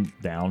puts them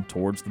down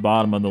towards the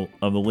bottom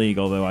of the league,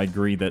 although I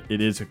agree that it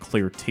is a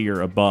clear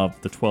tier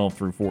above the 12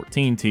 through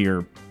 14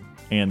 tier.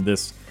 And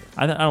this,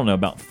 I don't know,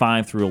 about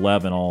 5 through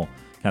 11 all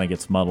kind of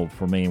gets muddled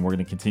for me, and we're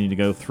going to continue to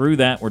go through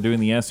that. We're doing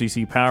the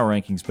SEC Power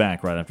Rankings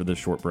back right after this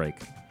short break.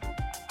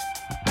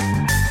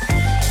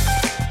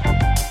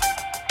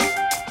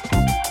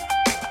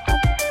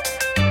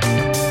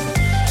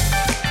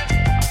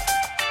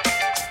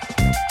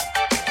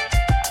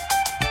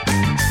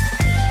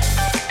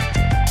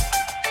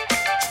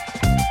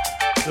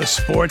 The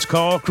Sports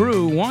Call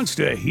crew wants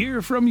to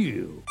hear from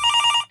you.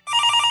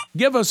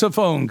 Give us a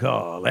phone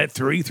call at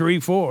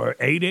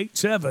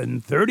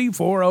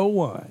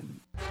 334-887-3401.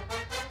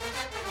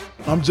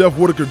 I'm Jeff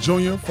Whitaker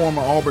Jr.,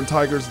 former Auburn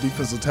Tigers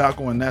defensive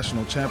tackle and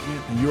national champion,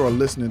 and you are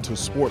listening to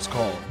Sports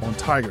Call on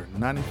Tiger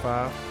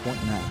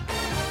 95.9.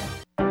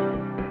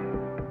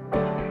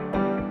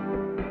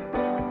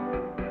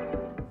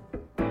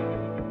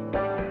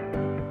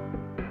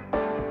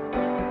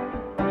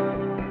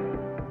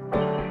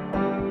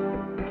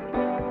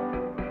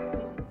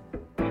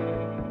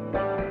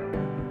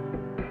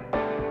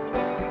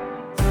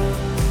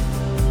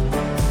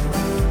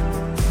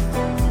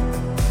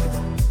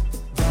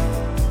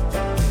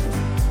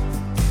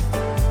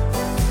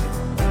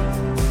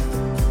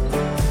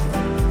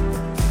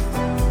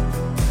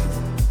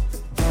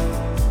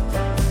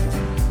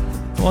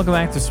 Welcome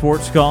back to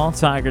Sports Call,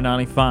 Tiger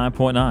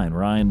 95.9.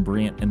 Ryan,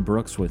 Brant, and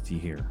Brooks with you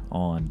here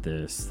on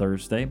this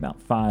Thursday. About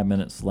 5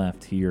 minutes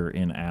left here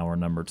in hour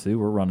number 2.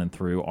 We're running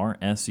through our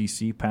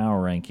SEC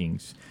Power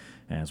Rankings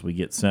as we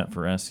get set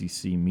for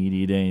SEC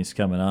Media Days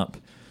coming up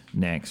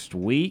next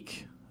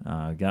week.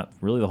 Got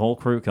really the whole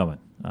crew coming.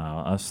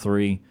 Us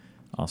three.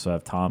 Also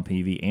have Tom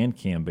Peavy and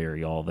Cam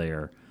Berry all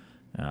there.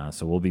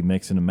 So we'll be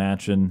mixing and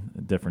matching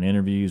different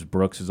interviews.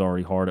 Brooks is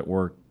already hard at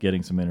work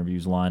getting some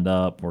interviews lined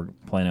up. We're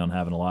planning on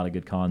having a lot of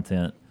good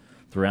content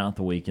throughout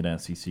the week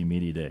at SEC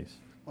Media Days.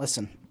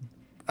 Listen,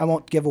 I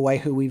won't give away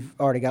who we've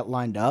already got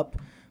lined up,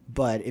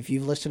 but if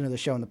you've listened to the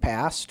show in the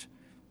past,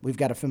 we've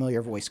got a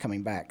familiar voice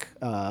coming back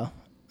on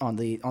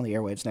the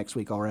airwaves next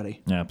week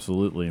already.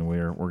 Absolutely, and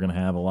we're going to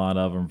have a lot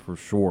of them for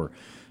sure.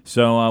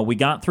 So we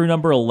got through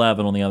number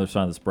 11 on the other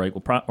side of this break,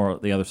 or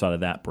the other side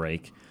of that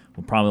break.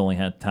 We'll probably only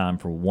have time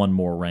for one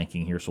more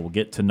ranking here, so we'll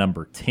get to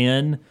number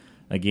 10.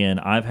 Again,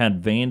 I've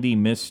had Vandy,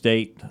 Miss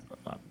State.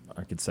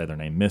 I could say their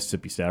name,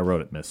 Mississippi State. I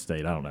wrote it Miss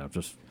State. I don't know.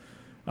 Just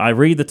I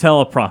read the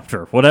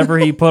teleprompter. Whatever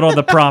he put on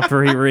the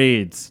prompter, he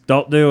reads.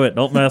 Don't do it.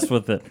 Don't mess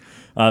with it.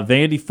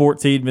 Vandy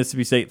 14,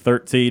 Mississippi State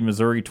 13,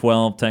 Missouri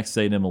 12, Texas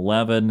A&M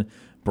 11.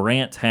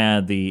 Brant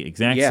had the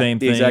exact same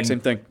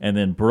thing. And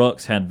then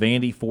Brooks had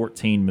Vandy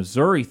 14,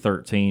 Missouri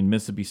 13,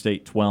 Mississippi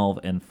State 12,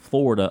 and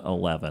Florida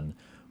 11.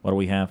 What do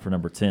we have for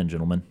number 10,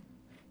 gentlemen?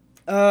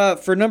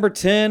 For number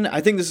 10,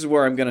 I think this is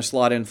where I'm going to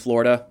slot in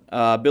Florida.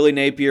 Billy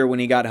Napier, when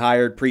he got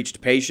hired,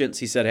 preached patience.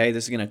 He said, hey,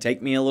 this is going to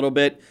take me a little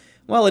bit.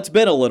 Well, it's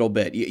been a little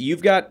bit.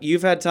 You've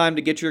had time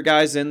to get your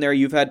guys in there.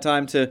 You've had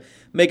time to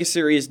make a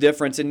serious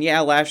difference. And,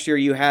 yeah, last year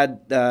you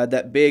had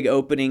that big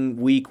opening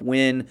week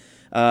win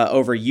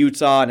over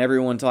Utah, and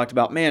everyone talked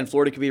about, man,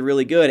 Florida could be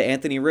really good.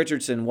 Anthony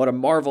Richardson, what a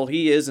marvel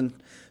he is, and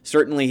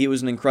certainly he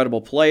was an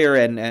incredible player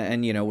and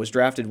was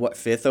drafted,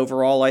 5th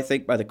overall, I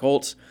think, by the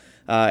Colts.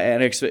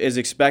 And is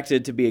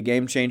expected to be a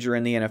game changer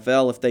in the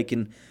NFL if they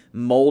can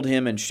mold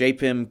him and shape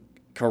him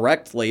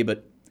correctly.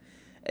 But,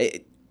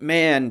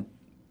 man,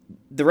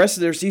 the rest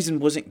of their season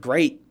wasn't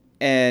great.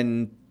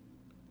 And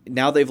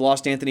now they've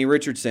lost Anthony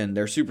Richardson,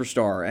 their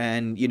superstar.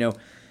 And,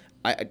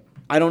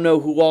 I don't know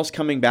who else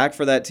coming back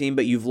for that team,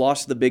 but you've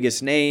lost the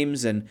biggest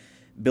names. And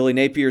Billy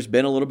Napier's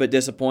been a little bit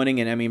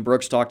disappointing. And, I mean,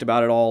 Brooks talked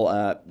about it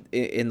all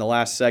in the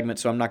last segment,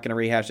 so I'm not going to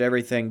rehash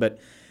everything. But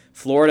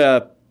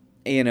Florida,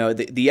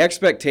 the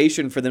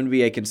expectation for them to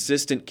be a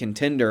consistent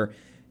contender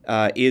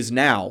is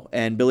now,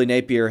 and Billy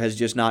Napier has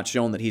just not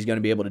shown that he's going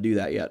to be able to do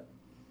that yet.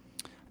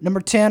 Number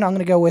 10, I'm going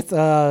to go with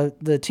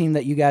the team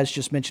that you guys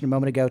just mentioned a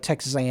moment ago,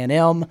 Texas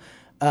A&M.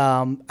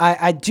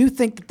 I do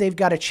think that they've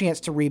got a chance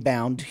to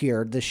rebound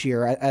here this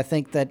year. I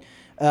think that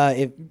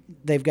if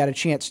they've got a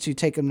chance to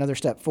take another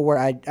step forward,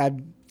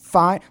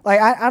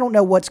 I don't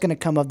know what's going to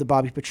come of the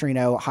Bobby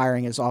Petrino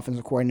hiring as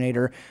offensive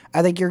coordinator.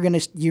 I think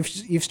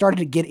you've started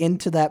to get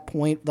into that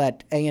point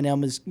that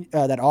A&M is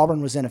that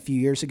Auburn was in a few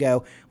years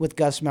ago with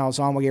Gus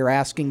Malzahn, where you're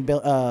asking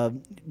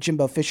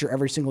Jimbo Fisher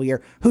every single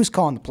year who's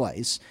calling the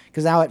plays,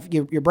 because now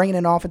you're bringing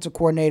in an offensive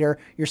coordinator.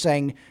 You're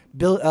saying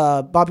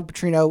Bobby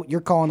Petrino, you're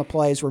calling the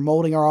plays. We're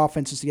molding our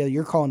offenses together.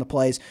 You're calling the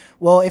plays.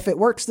 Well, if it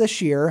works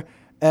this year.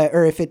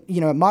 Or if it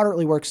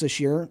moderately works this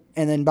year,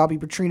 and then Bobby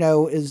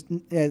Petrino is,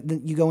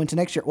 you go into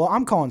next year. Well,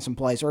 I'm calling some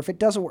plays, or if it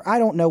doesn't work, I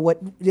don't know what.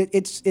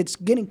 It's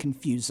getting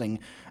confusing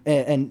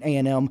in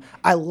A&M.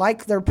 I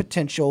like their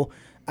potential.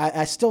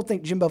 I still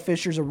think Jimbo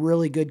Fisher's a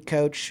really good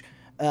coach.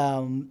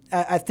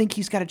 I think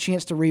he's got a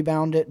chance to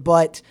rebound it,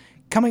 but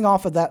coming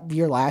off of that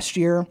year last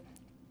year,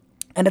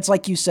 and it's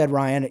like you said,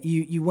 Ryan,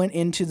 you went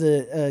into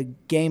the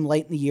game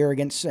late in the year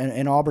against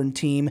an Auburn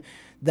team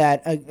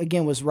that,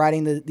 again, was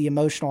riding the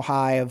emotional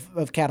high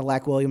of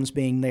Cadillac Williams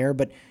being there,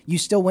 but you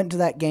still went to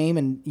that game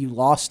and you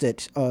lost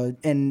it,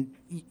 and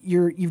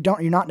you're not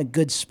in a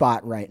good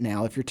spot right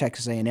now if you're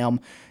Texas A&M.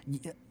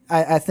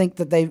 I think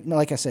that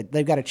like I said,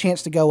 they've got a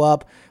chance to go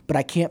up, but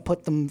I can't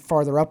put them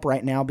farther up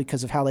right now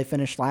because of how they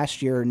finished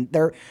last year. And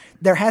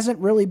there hasn't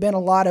really been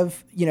a lot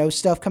of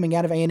stuff coming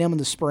out of A&M in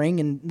the spring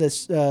and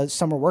this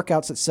summer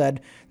workouts that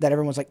said that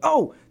everyone's like,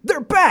 oh,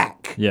 they're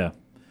back. Yeah.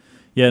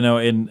 Yeah, no,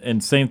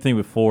 and same thing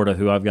with Florida,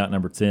 who I've got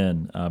number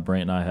 10.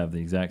 Brant and I have the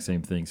exact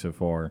same thing so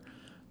far.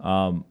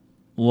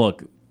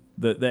 Look,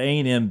 the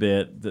A&M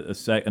bit,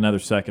 another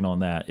second on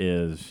that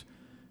is,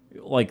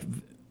 like,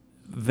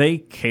 they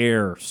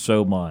care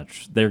so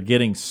much. They're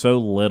getting so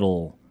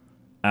little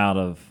out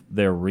of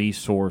their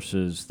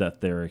resources that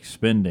they're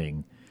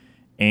expending.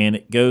 And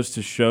it goes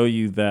to show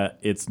you that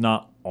it's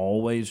not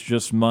always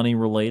just money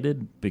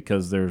related,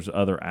 because there's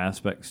other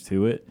aspects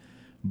to it.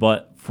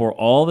 But for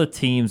all the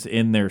teams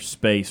in their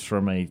space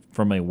from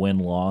a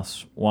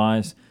win-loss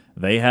wise,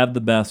 they have the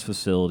best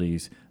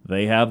facilities,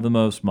 they have the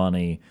most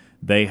money,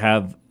 they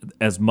have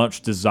as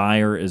much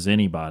desire as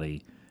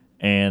anybody,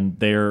 and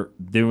they're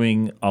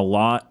doing a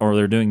lot, or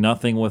they're doing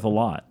nothing with a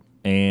lot.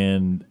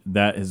 And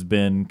that has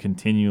been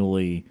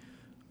continually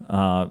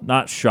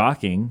not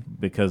shocking,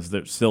 because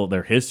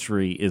their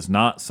history is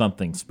not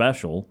something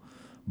special.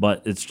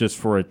 But it's just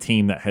for a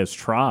team that has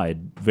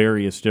tried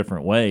various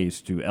different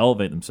ways to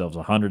elevate themselves.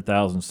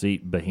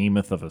 100,000-seat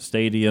behemoth of a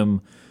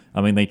stadium.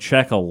 I mean, they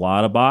check a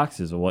lot of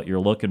boxes of what you're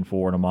looking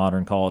for in a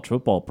modern college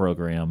football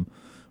program,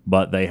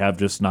 but they have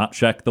just not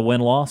checked the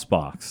win-loss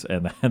box,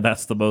 and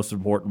that's the most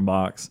important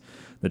box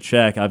to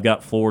check. I've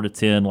got Florida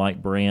 10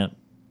 like Brant.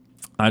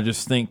 I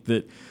just think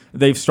that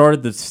they've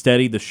started to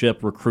steady the ship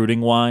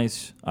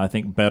recruiting-wise. I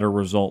think better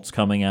results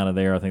coming out of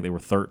there. I think they were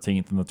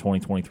 13th in the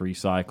 2023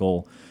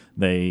 cycle.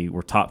 They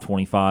were top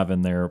 25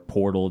 in their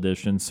portal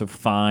edition, so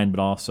fine, but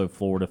also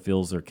Florida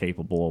feels they're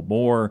capable of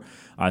more.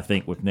 I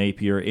think with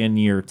Napier in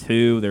year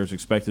 2, there's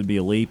expected to be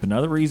a leap.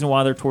 Another reason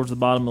why they're towards the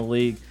bottom of the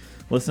league,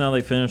 listen how they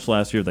finished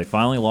last year. They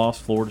finally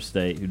lost Florida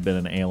State, who'd been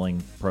an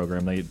ailing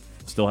program. They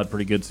still had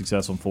pretty good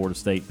success on Florida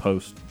State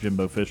post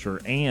Jimbo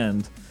Fisher,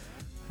 and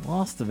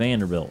lost to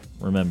Vanderbilt,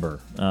 remember.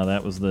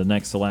 That was the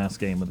next to last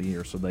game of the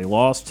year. So they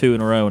lost 2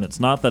 in a row, and it's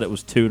not that it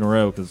was 2 in a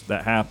row, because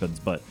that happens,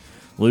 but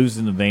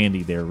losing to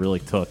Vandy there really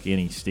took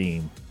any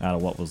steam out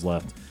of what was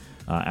left.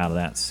 out of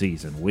that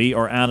season. We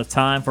are out of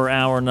time for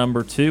hour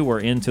number 2. We're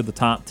into the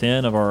top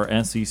 10 of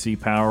our SEC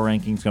power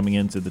rankings coming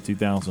into the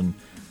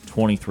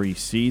 2023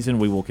 season.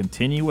 We will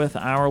continue with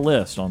our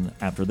list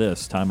after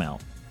this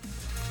timeout.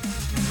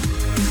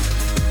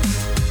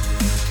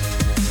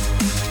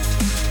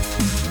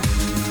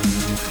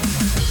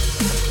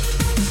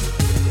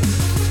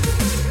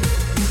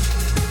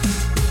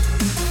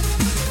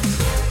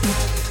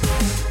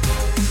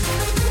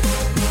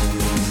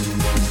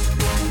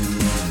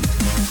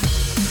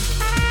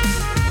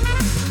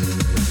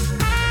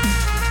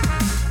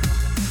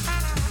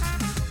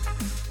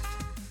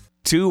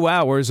 Two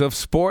hours of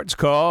Sports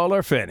Call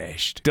are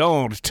finished.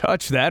 Don't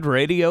touch that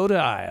radio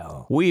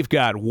dial. We've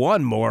got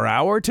one more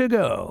hour to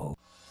go.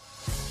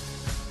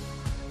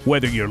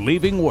 Whether you're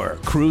leaving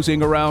work,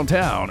 cruising around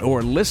town,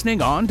 or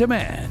listening on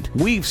demand,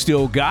 we've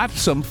still got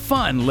some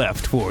fun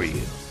left for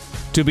you.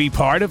 To be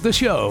part of the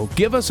show,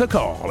 give us a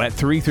call at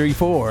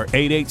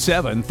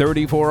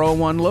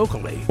 334-887-3401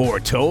 locally or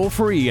toll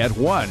free at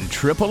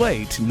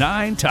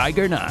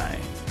 1-888-9-TIGER-9.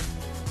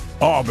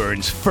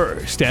 Auburn's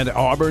first and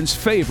Auburn's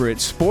favorite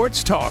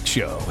sports talk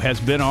show has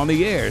been on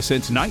the air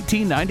since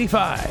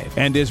 1995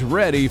 and is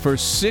ready for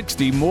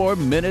 60 more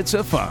minutes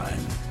of fun.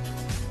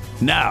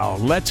 Now,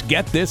 let's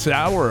get this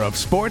hour of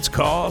Sports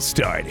Call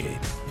started.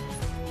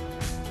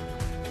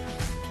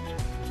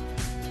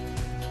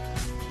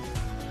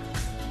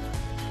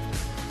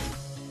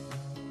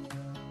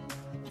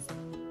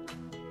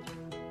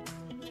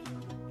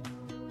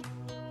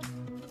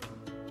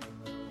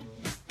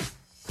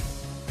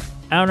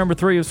 Hour number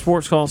 3 of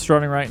Sports Call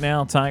starting right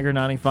now. Tiger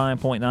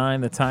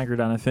 95.9, the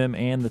Tiger.fm,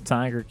 and the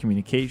Tiger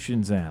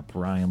Communications app.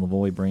 Ryan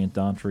Lavoie, Brant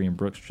Daughtry, and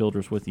Brooks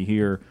Childress with you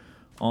here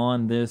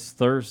on this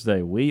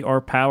Thursday. We are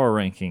power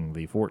ranking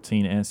the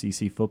 14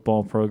 SEC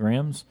football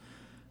programs.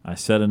 I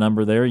set a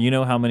number there. You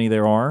know how many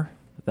there are.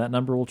 That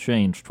number will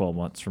change 12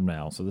 months from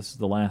now. So this is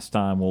the last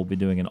time we'll be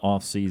doing an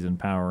off-season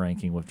power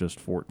ranking with just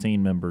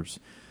 14 members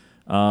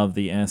of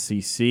the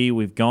SEC.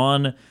 We've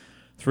gone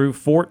through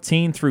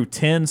 14 through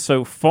 10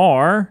 so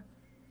far.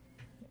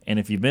 And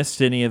if you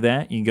missed any of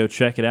that, you can go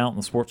check it out in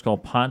the Sports Call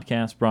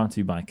podcast brought to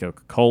you by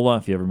Coca-Cola.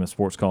 If you ever miss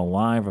Sports Call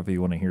Live or if you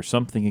want to hear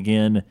something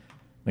again,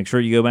 make sure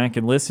you go back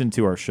and listen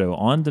to our show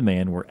on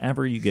demand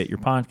wherever you get your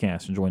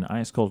podcast. Enjoy an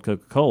ice-cold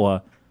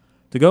Coca-Cola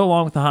to go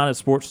along with the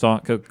hottest sports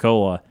talk,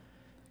 Coca-Cola.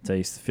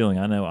 Taste the feeling.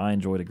 I know I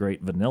enjoyed a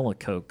great vanilla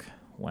Coke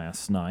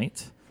last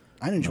night.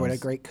 I enjoyed a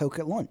great Coke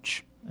at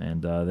lunch.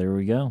 And there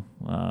we go.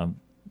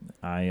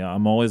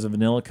 I'm always a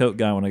vanilla Coke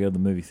guy when I go to the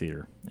movie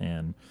theater.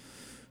 And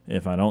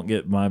if I don't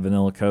get my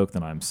vanilla Coke,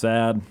 then I'm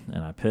sad,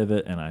 and I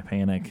pivot, and I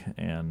panic,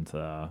 and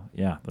then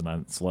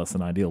it's less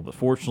than ideal. But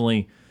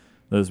fortunately,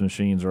 those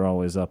machines are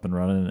always up and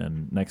running,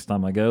 and next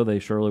time I go, they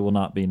surely will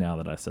not be now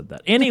that I said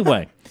that.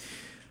 Anyway,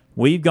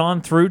 we've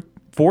gone through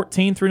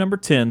 14 through number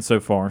 10 so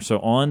far, so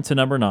on to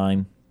number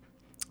 9.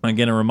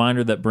 Again, a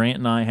reminder that Brant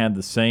and I had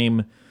the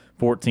same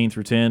 14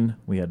 through 10.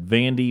 We had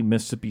Vandy,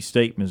 Mississippi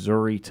State,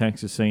 Missouri,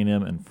 Texas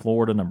A&M, and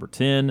Florida number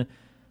 10.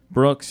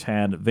 Brooks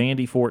had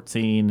Vandy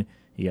 14.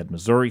 He had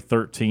Missouri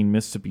 13,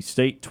 Mississippi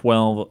State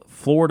 12,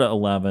 Florida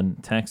 11,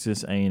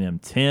 Texas A&M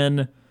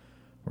 10.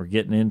 We're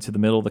getting into the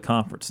middle of the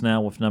conference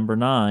now with number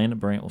 9.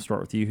 Brant, we'll start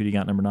with you. Who do you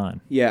got number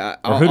 9? Yeah.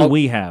 Who do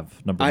we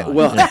have number 9?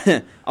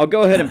 Well, I'll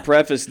go ahead and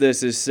preface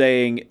this as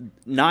saying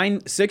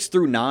 6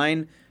 through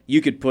 9, you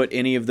could put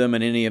any of them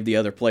in any of the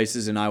other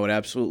places, and I would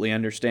absolutely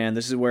understand.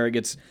 This is where it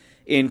gets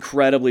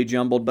incredibly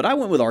jumbled. But I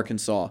went with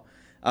Arkansas.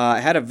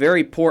 Had a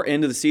very poor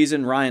end of the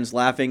season. Ryan's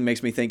laughing,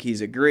 makes me think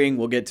he's agreeing.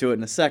 We'll get to it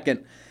in a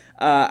second.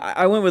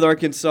 I went with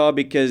Arkansas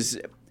because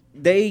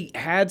they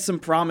had some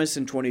promise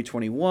in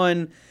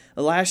 2021.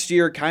 Last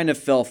year kind of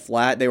fell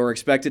flat. They were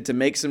expected to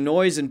make some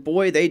noise, and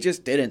boy, they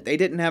just didn't. They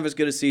didn't have as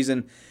good a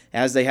season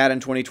as they had in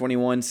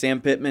 2021. Sam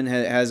Pittman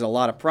has a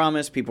lot of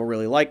promise. People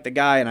really like the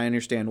guy, and I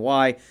understand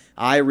why.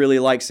 I really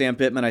like Sam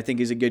Pittman. I think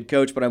he's a good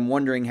coach, but I'm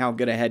wondering how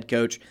good a head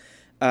coach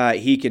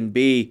he can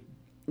be.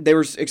 They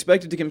were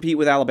expected to compete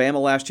with Alabama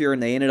last year,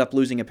 and they ended up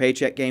losing a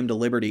paycheck game to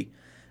Liberty.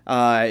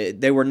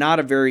 They were not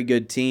a very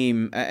good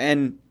team,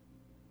 and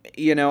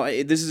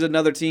this is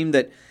another team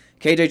that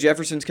KJ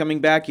Jefferson's coming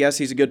back. Yes,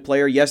 he's a good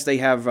player. Yes, they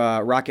have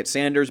Rocket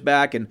Sanders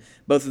back, and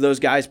both of those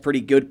guys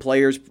pretty good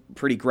players,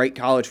 pretty great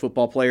college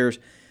football players.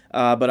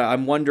 But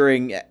I'm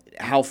wondering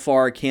how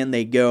far can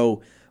they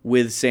go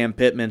with Sam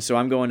Pittman. So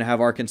I'm going to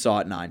have Arkansas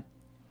at 9.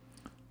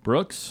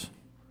 Brooks.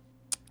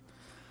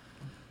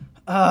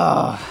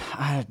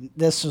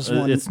 This was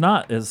one. It's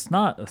not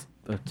a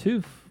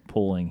tooth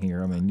pulling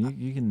here. I mean,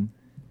 you can.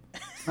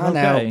 I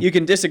know. Okay. You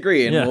can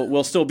disagree, and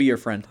we'll still be your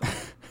friend.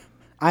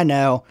 I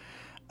know.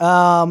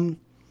 In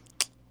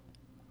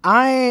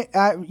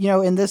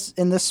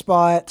this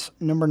spot,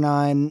 number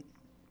 9,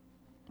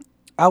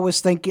 I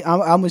was thinking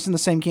I was in the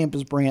same camp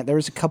as Brant. There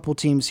was a couple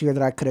teams here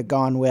that I could have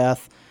gone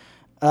with,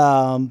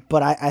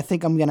 but I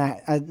think I'm gonna.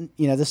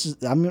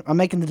 I'm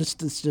making this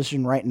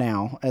decision right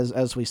now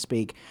as we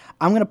speak.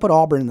 I'm gonna put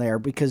Auburn there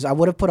because I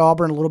would have put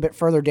Auburn a little bit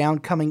further down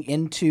coming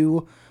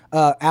into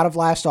out of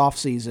last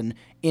offseason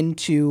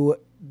into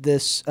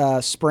this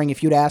spring,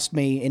 if you'd asked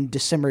me in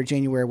December,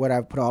 January, what I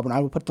would put Auburn, I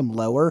would put them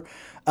lower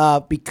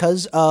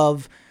because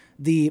of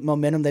the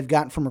momentum they've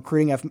gotten from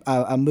recruiting.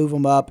 I move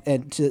them up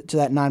and to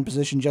that 9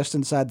 position just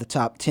inside the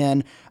top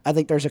 10. I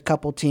think there's a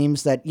couple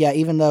teams that,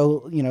 even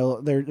though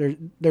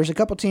there's a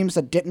couple teams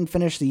that didn't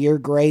finish the year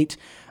great,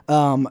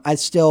 I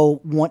still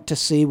want to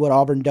see what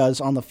Auburn does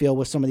on the field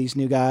with some of these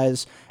new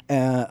guys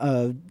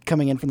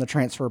coming in from the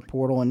transfer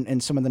portal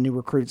and some of the new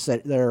recruits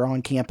that are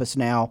on campus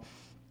now.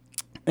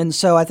 And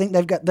so I think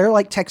they're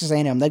like Texas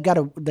A&M. They've got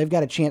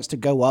a chance to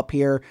go up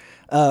here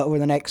over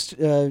the next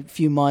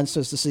few months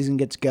as the season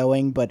gets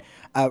going. But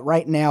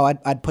right now,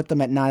 I'd put them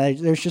at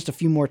 9. There's just a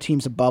few more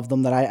teams above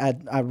them that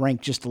I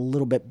rank just a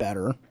little bit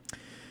better.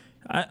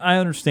 I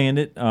understand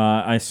it.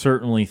 I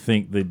certainly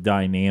think the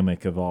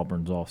dynamic of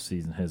Auburn's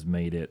offseason has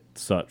made it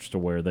such to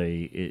where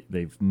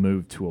they've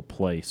moved to a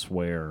place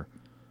where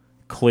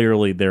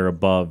clearly they're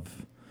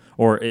above.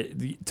 Or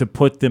to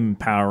put them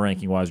power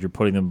ranking-wise, you're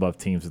putting them above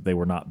teams that they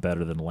were not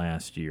better than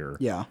last year.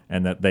 Yeah.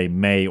 And that they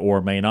may or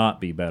may not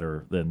be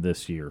better than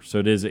this year. So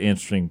it is an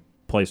interesting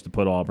place to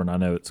put Auburn. I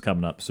know it's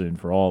coming up soon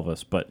for all of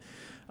us. But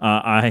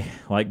I,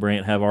 like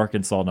Brant, have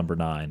Arkansas number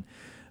 9.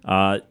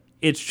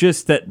 It's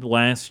just that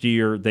last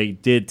year they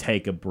did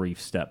take a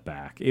brief step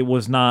back. It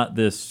was not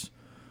this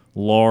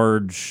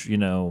large,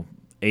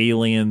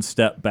 alien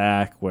step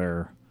back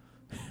where,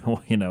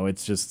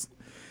 it's just –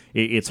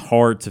 it's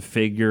hard to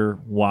figure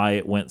why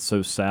it went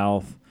so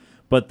south,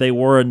 but they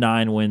were a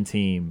 9-win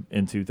team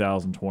in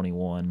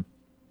 2021,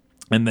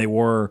 and they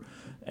were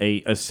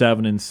a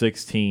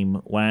 7-6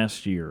 team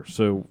last year.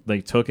 So they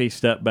took a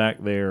step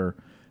back there.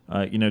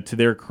 To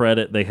their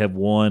credit, they have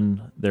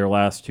won their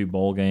last 2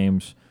 bowl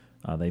games.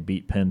 They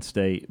beat Penn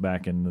State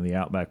back in the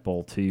Outback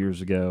Bowl 2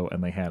 years ago,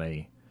 and they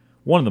had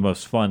one of the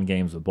most fun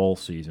games of bowl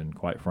season,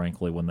 quite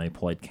frankly, when they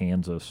played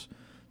Kansas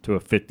to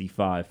a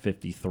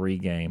 55-53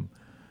 game.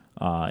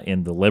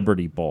 In the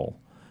Liberty Bowl.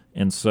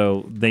 And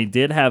so they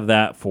did have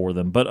that for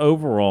them. But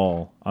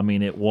overall,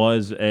 it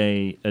was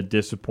a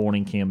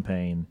disappointing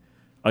campaign.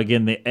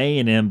 Again, the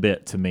A&M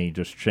bit to me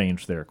just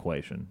changed their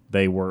equation.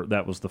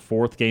 That was the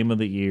 4th game of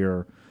the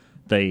year.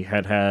 They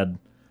had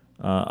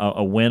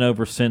a win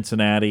over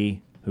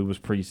Cincinnati, who was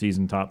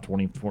preseason top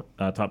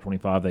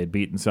 25. They had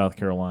beaten South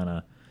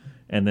Carolina.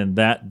 And then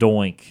that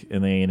doink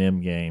in the A&M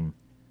game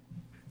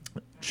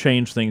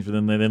changed things for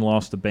them. They then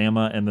lost to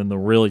Bama, and then the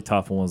really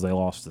tough one was they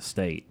lost to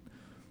State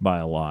by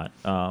a lot.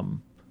 The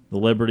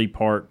Liberty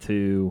part,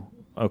 too,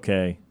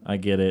 okay, I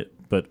get it,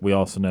 but we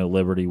also know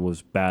Liberty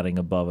was batting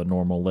above a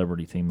normal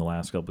Liberty team the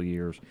last couple of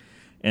years.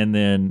 And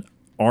then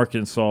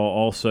Arkansas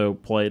also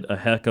played a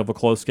heck of a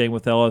close game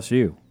with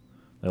LSU.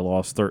 They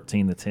lost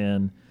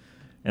 13-10,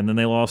 and then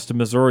they lost to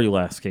Missouri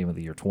last game of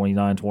the year,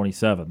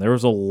 29-27. There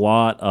was a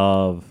lot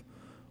of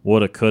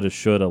woulda, coulda,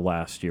 shoulda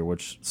last year,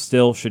 which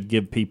still should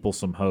give people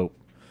some hope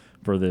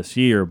for this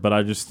year, but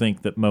I just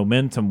think that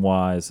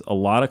momentum-wise, a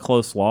lot of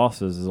close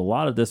losses is a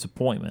lot of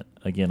disappointment,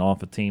 again,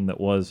 off a team that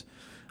was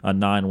a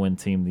 9-win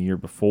team the year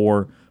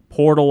before.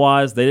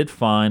 Portal-wise, they did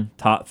fine.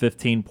 Top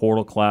 15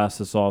 portal class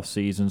this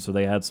offseason, so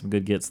they had some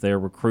good gets there.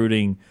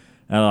 Recruiting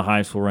out of the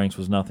high school ranks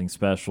was nothing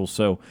special.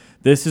 So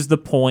this is the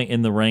point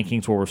in the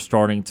rankings where we're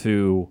starting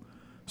to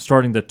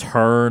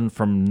turn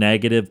from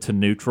negative to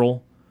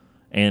neutral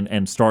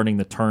and starting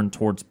to turn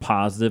towards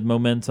positive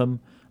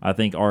momentum. I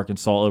think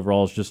Arkansas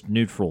overall is just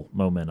neutral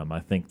momentum.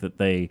 I think that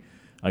they,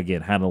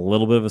 again, had a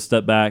little bit of a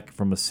step back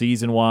from a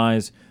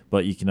season-wise,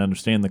 but you can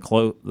understand the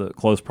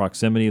close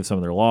proximity of some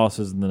of their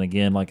losses. And then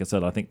again, like I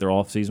said, I think their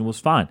offseason was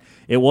fine.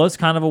 It was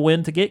kind of a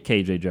win to get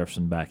KJ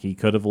Jefferson back. He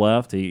could have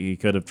left. He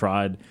could have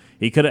tried.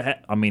 He could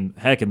have,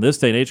 heck, in this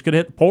day and age, could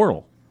have hit the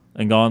portal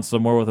and gone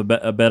somewhere with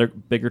a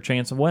bigger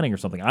chance of winning or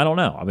something. I don't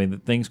know.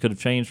 Things could have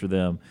changed for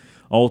them.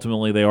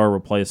 Ultimately, they are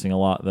replacing a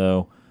lot,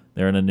 though.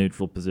 They're in a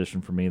neutral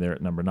position for me. They're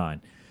at number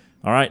 9.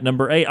 All right,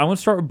 number 8. I'm going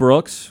to start with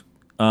Brooks.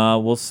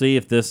 We'll see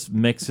if this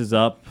mixes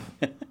up,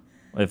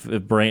 if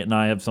Brant and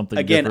I have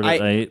something different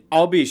at 8.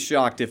 I'll be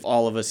shocked if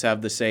all of us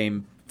have the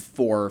same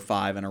 4 or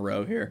 5 in a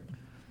row here.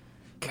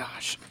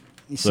 Gosh.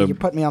 You're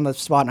putting me on the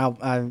spot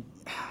now.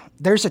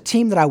 There's a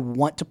team that I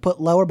want to put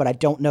lower, but I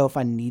don't know if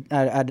I need.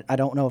 I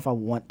don't know if I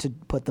want to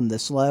put them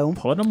this low.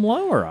 Put them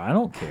lower. I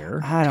don't care.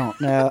 I don't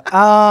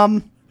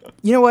know.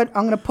 You know what?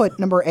 I'm going to put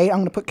number 8. I'm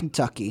going to put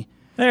Kentucky.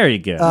 There you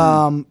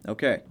go.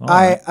 Okay.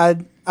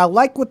 I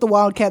like what the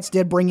Wildcats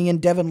did, bringing in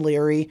Devin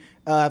Leary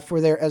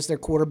as their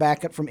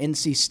quarterback from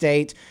NC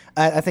State.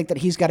 I think that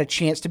he's got a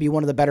chance to be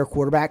one of the better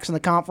quarterbacks in the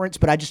conference,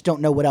 but I just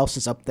don't know what else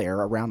is up there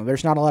around him.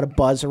 There's not a lot of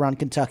buzz around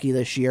Kentucky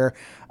this year.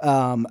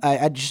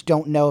 I just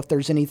don't know if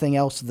there's anything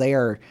else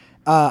there.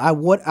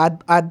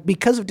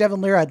 Because of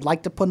Devin Leary, I'd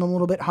like to put him a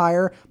little bit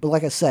higher, but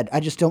like I said, I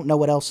just don't know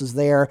what else is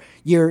there.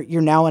 You're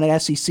now in an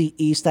SEC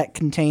East that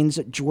contains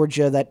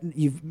Georgia that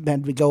you've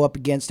had to go up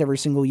against every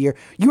single year.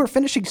 You are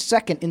finishing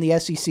second in the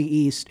SEC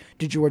East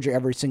to Georgia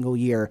every single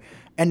year,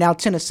 and now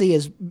Tennessee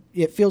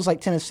it feels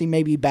like Tennessee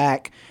may be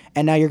back,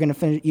 and now you're going to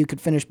finish. You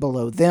could finish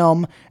below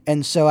them,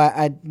 and so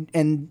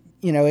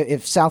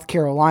if South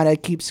Carolina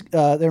keeps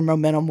their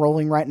momentum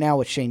rolling right now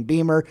with Shane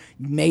Beamer,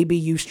 maybe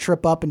you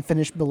trip up and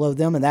finish below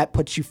them, and that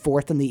puts you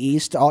fourth in the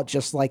East, all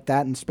just like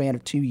that in the span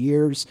of 2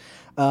 years.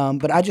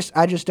 But I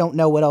just don't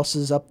know what else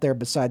is up there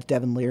besides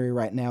Devin Leary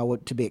right now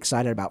to be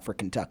excited about for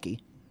Kentucky.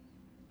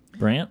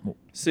 Brant?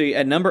 See,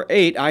 at number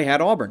 8, I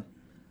had Auburn.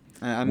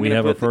 We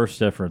have a first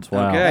difference.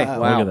 Wow. Okay, wow.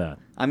 wow. Look at that.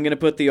 I'm going to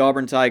put the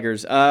Auburn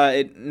Tigers.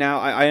 Now,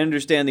 I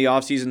understand the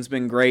offseason's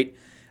been great.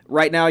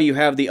 Right now, you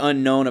have the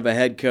unknown of a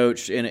head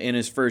coach in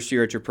his first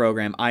year at your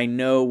program. I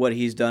know what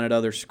he's done at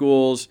other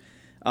schools.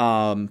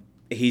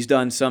 He's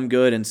done some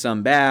good and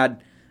some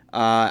bad.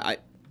 I've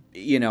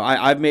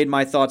made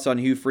my thoughts on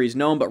Hugh Freeze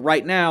known, but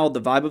right now,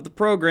 the vibe of the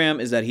program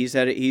is that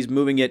he's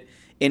moving it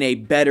in a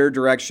better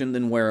direction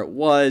than where it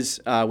was,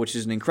 which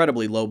is an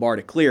incredibly low bar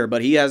to clear,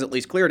 but he has at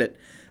least cleared it.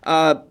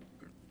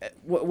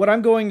 What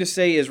I'm going to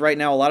say is right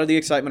now, a lot of the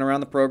excitement around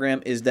the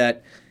program is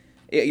that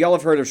y'all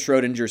have heard of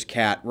Schrodinger's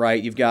cat,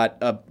 right? You've got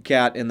a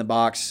cat in the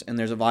box, and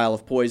there's a vial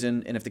of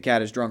poison, and if the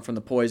cat is drunk from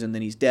the poison,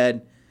 then he's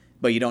dead,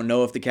 but you don't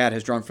know if the cat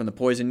has drunk from the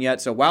poison yet.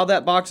 So while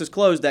that box is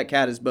closed, that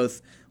cat is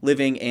both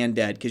living and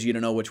dead because you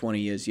don't know which one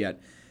he is yet.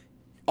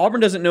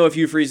 Auburn doesn't know if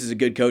Hugh Freeze is a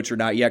good coach or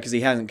not yet because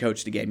he hasn't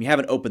coached a game. You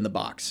haven't opened the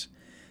box.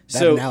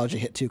 That analogy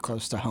hit too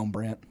close to home,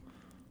 Brant.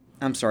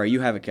 I'm sorry, you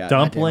have a cat.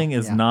 Dumpling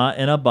is not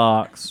in a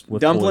box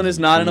with Dumpling poison. is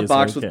not in a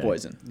box okay. with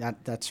poison.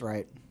 That's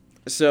right.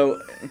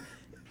 So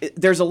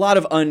there's a lot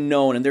of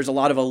unknown, and there's a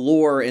lot of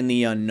allure in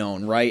the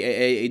unknown,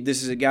 right?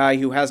 This is a guy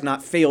who has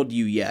not failed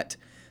you yet.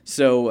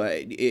 So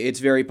it's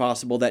very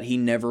possible that he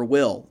never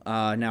will.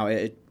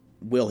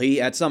 Will he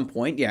at some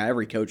point? Yeah,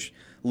 every coach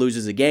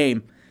loses a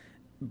game.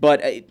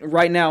 But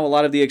right now, a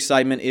lot of the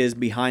excitement is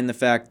behind the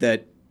fact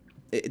that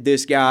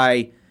this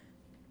guy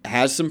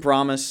has some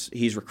promise.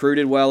 He's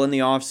recruited well in the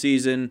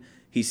offseason.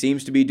 He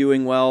seems to be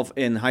doing well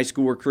in high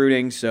school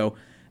recruiting.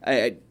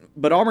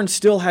 But Auburn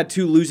still had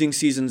 2 losing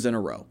seasons in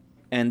a row,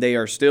 and they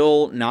are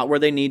still not where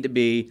they need to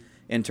be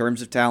in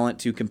terms of talent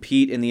to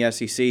compete in the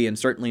SEC, and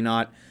certainly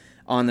not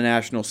on the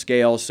national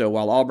scale. So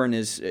while Auburn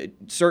is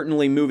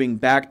certainly moving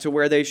back to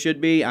where they should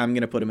be, I'm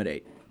going to put them at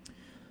 8.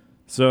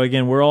 So,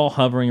 again, we're all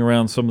hovering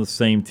around some of the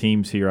same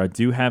teams here. I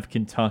do have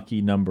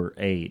Kentucky number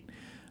 8.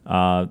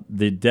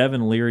 The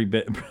Devin Leary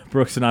bit,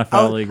 Brooks and I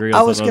finally agree on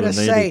I was going to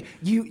say,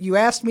 you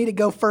asked me to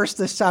go first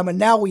this time, and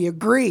now we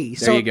agree.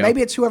 There you go.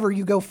 Maybe it's whoever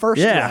you go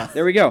first with.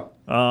 There we go.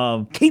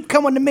 Keep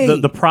coming to me.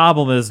 The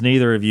problem is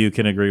neither of you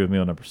can agree with me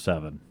on number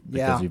 7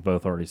 because you've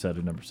both already said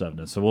who number 7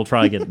 is. So we'll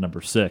try to get to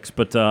number 6.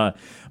 But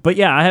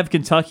yeah, I have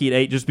Kentucky at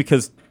 8 just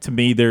because, to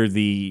me, they're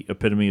the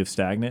epitome of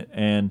stagnant.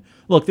 And,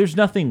 look, there's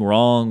nothing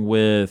wrong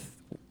with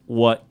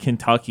what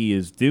Kentucky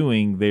is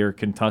doing. They're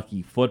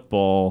Kentucky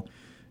football,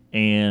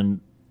 and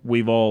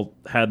we've all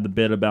had the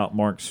bit about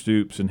Mark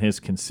Stoops and his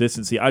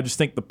consistency. I just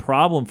think the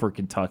problem for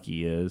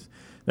Kentucky is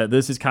that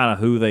this is kind of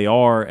who they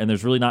are, and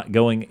there's really not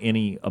going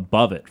any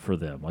above it for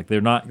them. Like,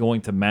 they're not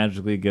going to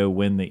magically go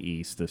win the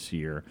East this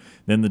year.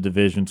 Then the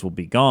divisions will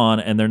be gone,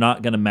 and they're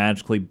not going to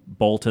magically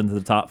bolt into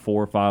the top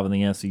 4 or 5 in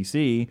the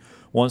SEC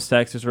once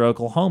Texas or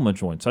Oklahoma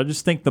join. So I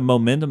just think the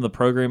momentum of the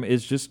program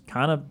is just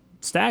kind of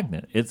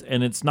stagnant.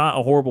 It's not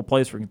a horrible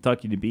place for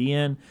Kentucky to be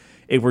in.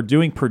 If we're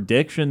doing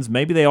predictions,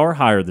 maybe they are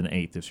higher than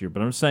 8 this year.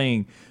 But I'm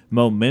saying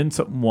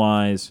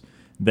momentum-wise,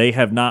 they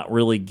have not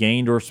really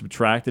gained or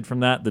subtracted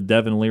from that. The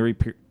Devin Leary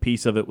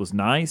piece of it was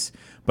nice,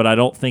 but I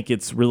don't think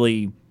it's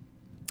really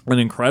an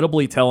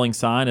incredibly telling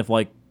sign if,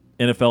 like,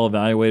 NFL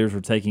evaluators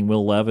were taking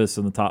Will Levis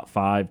in the top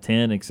 5,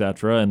 10,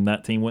 etc., and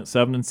that team went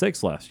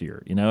 7-6 last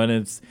year. And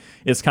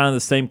it's kind of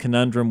the same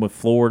conundrum with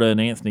Florida and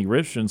Anthony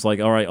Richardson. It's like,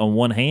 all right, on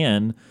one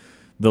hand,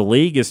 the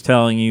league is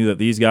telling you that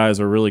these guys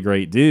are really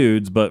great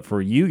dudes, but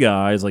for you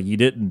guys, like, you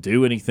didn't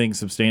do anything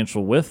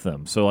substantial with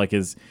them. So, like,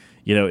 is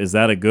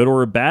that a good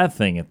or a bad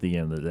thing at the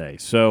end of the day?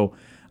 So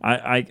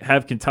I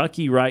have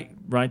Kentucky right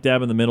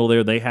dab in the middle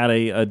there. They had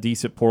a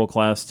decent portal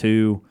class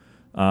too,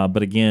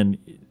 but again,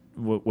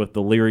 with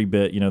the Leary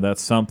bit,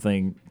 that's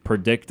something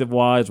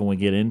predictive-wise when we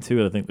get into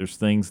it. I think there's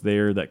things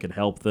there that could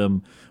help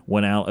them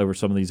win out over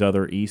some of these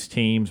other East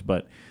teams,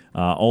 but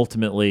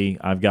ultimately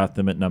I've got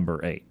them at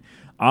number 8.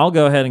 I'll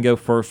go ahead and go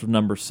first with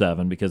number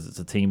 7 because it's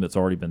a team that's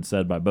already been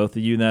said by both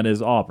of you, and that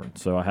is Auburn.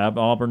 So I have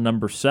Auburn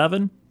number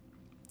 7.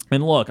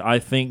 And look, I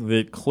think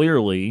that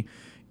clearly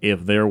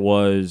if there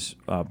was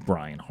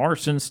Brian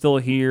Harsin still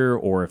here,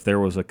 or if there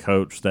was a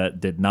coach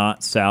that did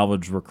not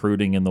salvage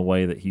recruiting in the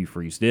way that Hugh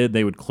Freeze did,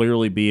 they would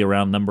clearly be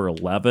around number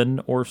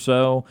 11 or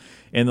so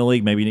in the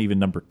league, maybe even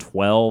number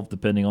 12,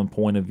 depending on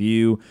point of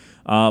view.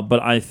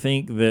 But I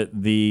think that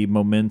the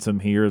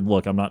momentum here,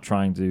 look, I'm not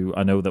trying to,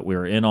 I know that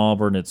we're in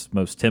Auburn. It's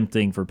most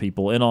tempting for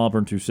people in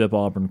Auburn to sip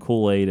Auburn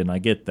Kool-Aid, and I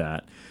get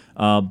that.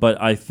 But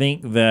I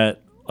think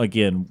that,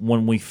 again,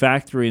 when we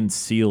factor in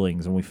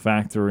ceilings and we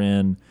factor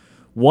in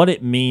what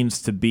it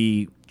means to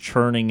be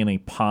churning in a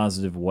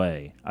positive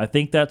way, I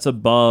think that's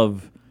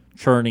above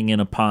churning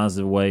in a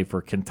positive way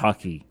for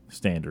Kentucky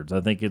standards.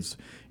 I think it's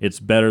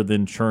better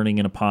than churning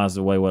in a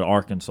positive way what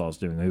Arkansas is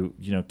doing,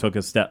 who took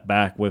a step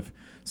back with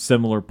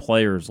similar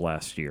players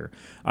last year.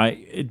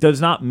 It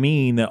does not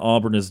mean that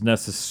Auburn is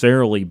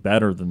necessarily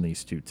better than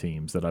these two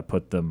teams that I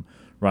put them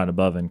right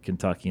above in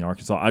Kentucky and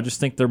Arkansas. I just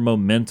think their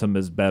momentum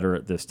is better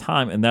at this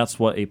time, and that's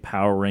what a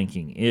power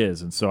ranking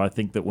is. And so I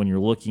think that when you're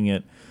looking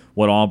at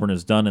what Auburn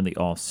has done in the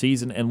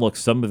offseason, and look,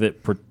 some of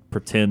it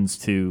pretends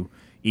to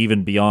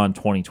even beyond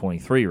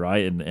 2023,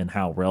 right? And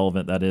how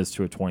relevant that is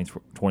to a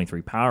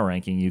 2023 power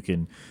ranking, you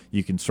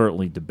can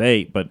certainly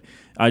debate. But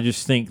I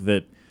just think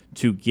that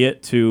to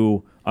get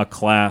to a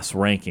class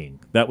ranking,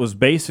 that was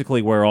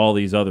basically where all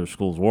these other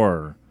schools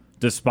were,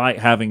 despite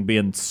having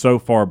been so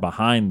far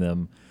behind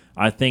them.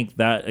 I think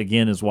that,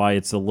 again, is why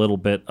it's a little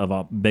bit of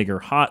a bigger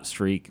hot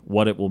streak.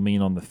 What it will mean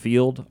on the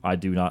field, I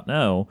do not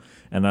know,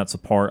 and that's a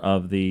part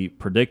of the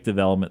predictive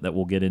element that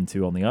we'll get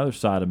into on the other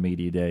side of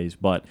Media Days.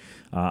 But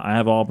I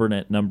have Auburn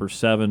at number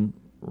 7,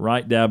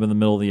 right dab in the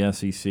middle of the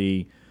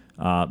SEC,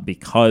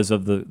 because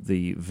of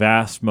the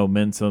vast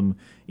momentum.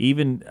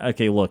 Even,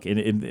 okay, look,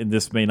 and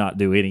this may not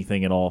do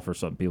anything at all for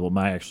some people. It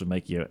might actually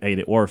make you hate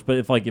it worse. But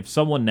if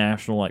someone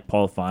national like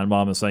Paul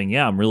Feinbaum is saying,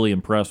 yeah, I'm really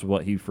impressed with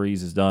what Hugh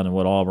Freeze has done and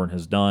what Auburn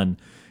has done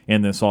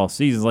in this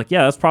offseason, it's like,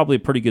 yeah, that's probably a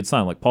pretty good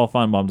sign. Like, Paul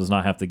Feinbaum does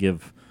not have to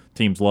give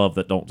teams love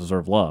that don't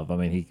deserve love. I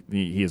mean,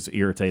 he has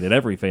irritated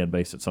every fan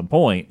base at some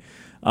point.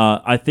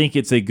 I think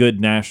it's a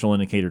good national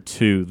indicator,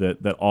 too,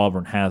 that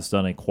Auburn has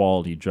done a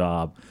quality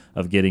job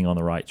of getting on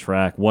the right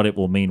track. What it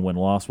will mean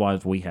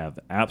win-loss-wise, we have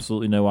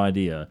absolutely no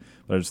idea.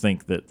 But I just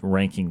think that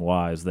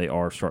ranking-wise, they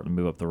are starting to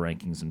move up the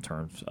rankings in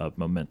terms of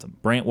momentum.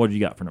 Brant, what do you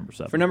got for number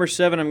 7? For number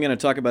 7, I'm going to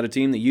talk about a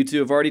team that you two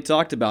have already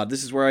talked about.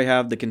 This is where I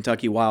have the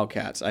Kentucky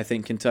Wildcats. I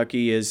think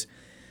Kentucky is,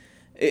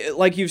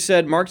 like you've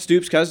said, Mark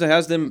Stoops kind of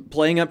has them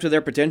playing up to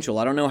their potential.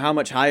 I don't know how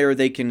much higher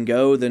they can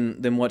go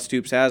than what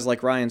Stoops has.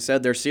 Like Ryan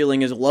said, their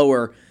ceiling is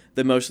lower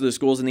than most of the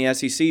schools in the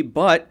SEC,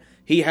 but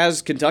he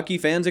has Kentucky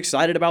fans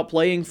excited about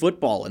playing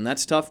football, and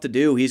that's tough to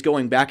do. He's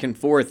going back and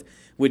forth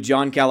with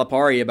John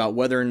Calipari about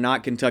whether or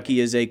not Kentucky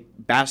is a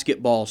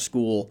basketball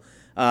school.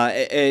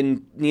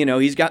 And,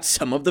 he's got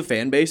some of the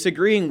fan base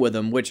agreeing with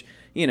him, which,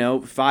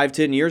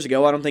 5-10 years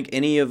ago, I don't think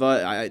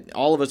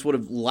all of us would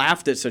have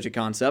laughed at such a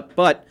concept.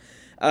 But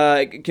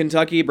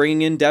Kentucky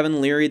bringing in Devin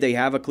Leary, they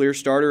have a clear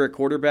starter at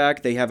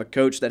quarterback. They have a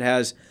coach that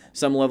has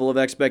some level of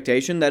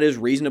expectation that is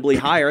reasonably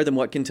higher than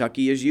what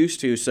Kentucky is used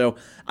to. So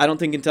I don't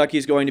think Kentucky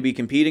is going to be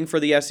competing for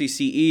the SEC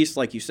East.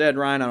 Like you said,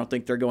 Ryan, I don't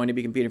think they're going to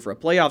be competing for a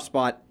playoff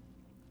spot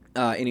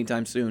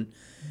anytime soon.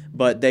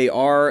 But they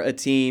are a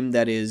team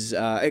that is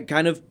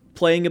kind of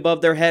playing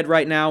above their head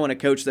right now, and a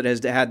coach that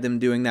has had them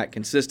doing that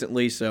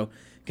consistently. So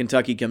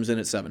Kentucky comes in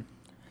at 7.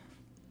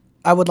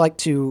 I would like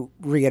to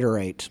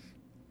reiterate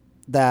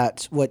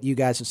that what you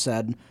guys have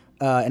said,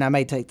 and I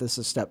may take this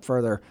a step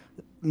further.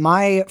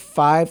 My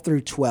 5 through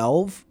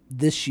 12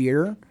 this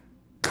year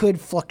could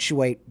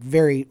fluctuate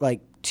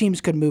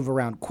teams could move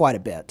around quite a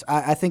bit.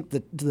 I think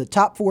the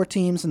top 4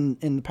 teams in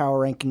the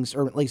power rankings,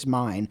 or at least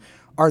mine,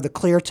 are the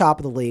clear top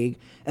of the league,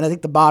 and I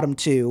think the bottom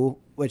 2,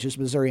 which is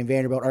Missouri and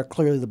Vanderbilt, are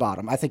clearly the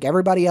bottom. I think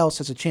everybody else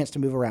has a chance to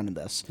move around in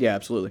this. Yeah,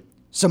 absolutely.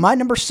 So my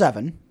number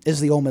 7 is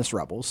the Ole Miss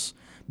Rebels.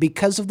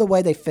 Because of the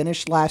way they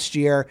finished last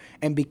year,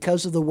 and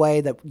because of the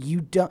way that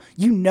their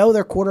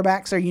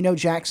quarterbacks there,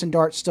 Jackson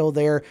Dart's still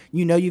there,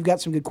 you've got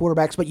some good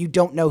quarterbacks, but you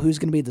don't know who's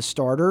going to be the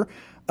starter.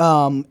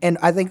 And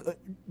I think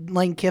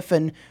Lane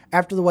Kiffin,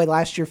 after the way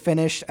last year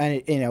finished,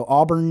 and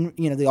Auburn,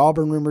 the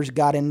Auburn rumors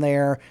got in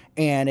there,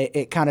 and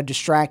it kind of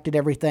distracted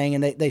everything,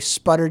 and they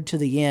sputtered to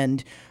the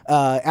end.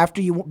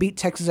 After you beat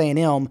Texas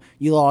A&M,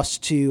 you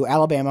lost to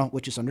Alabama,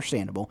 which is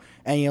understandable,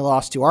 and you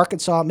lost to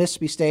Arkansas,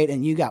 Mississippi State,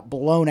 and you got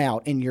blown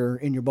out in your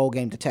bowl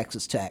game to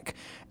Texas Tech.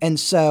 And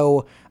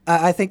so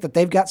I think that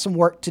they've got some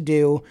work to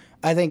do.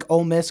 I think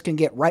Ole Miss can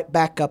get right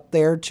back up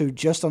there to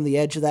just on the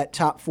edge of that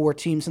top 4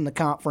 teams in the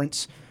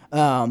conference.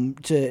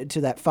 To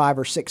that 5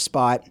 or 6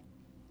 spot.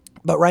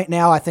 But right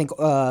now, I think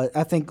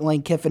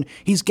Lane Kiffin,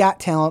 he's got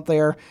talent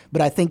there,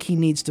 but I think he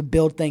needs to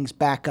build things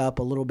back up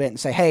a little bit and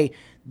say, hey,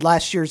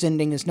 last year's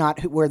ending is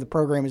not where the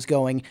program is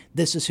going.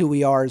 This is who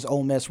we are as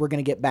Ole Miss. We're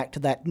going to get back to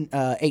that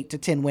 8 to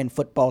 10 win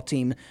football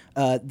team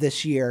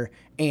this year,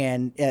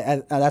 and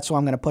that's why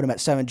I'm going to put him at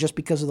 7, just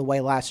because of the way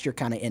last year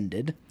kind of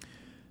ended.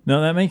 No,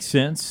 that makes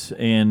sense,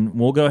 and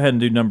we'll go ahead and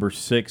do number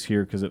 6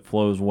 here because it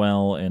flows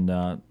well,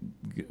 and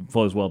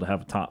flows well to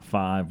have a top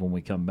 5 when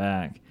we come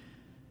back.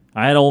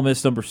 I had Ole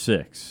Miss number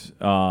 6.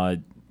 I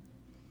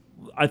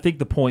think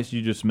the points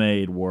you just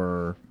made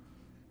were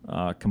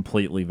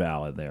completely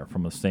valid there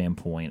from a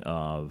standpoint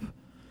of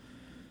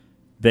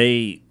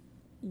they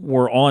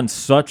were on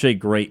such a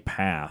great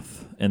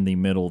path in the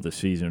middle of the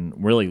season,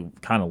 really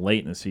kind of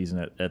late in the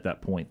season at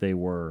that point. They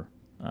were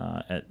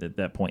at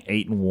that point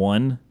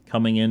 8-1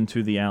 coming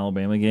into the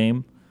Alabama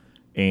game,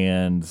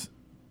 and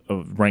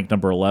ranked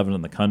number 11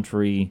 in the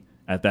country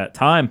at that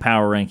time.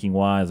 Power ranking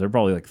wise, they're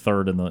probably like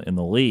 3rd in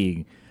the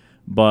league.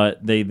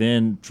 But they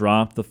then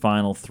dropped the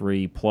final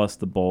 3 plus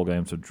the bowl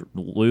game, so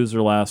lose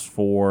their last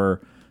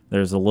 4.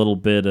 There's a little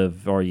bit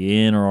of are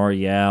you in or are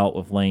you out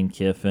with Lane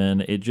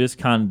Kiffin. It just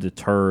kind of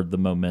deterred the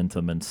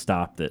momentum and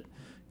stopped it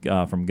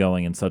from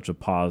going in such a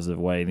positive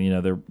way. You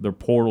know, their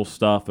portal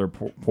stuff, their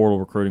portal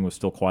recruiting was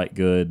still quite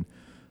good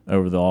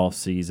over the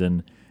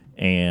offseason,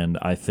 and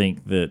I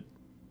think that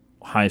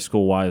high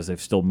school-wise, they've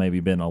still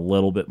maybe been a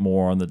little bit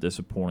more on the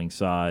disappointing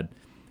side.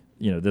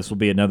 You know, this will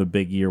be another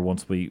big year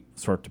once we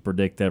start to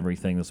predict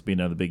everything. This will be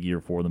another big year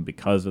for them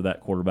because of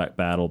that quarterback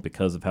battle,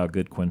 because of how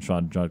good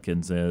Quinshon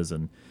Judkins is,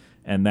 and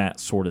that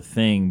sort of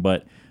thing.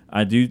 But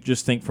I do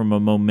just think from a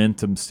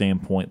momentum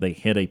standpoint, they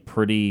hit a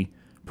pretty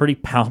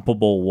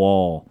palpable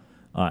wall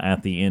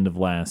at the end of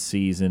last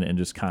season and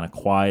just kind of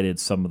quieted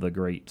some of the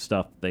great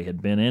stuff they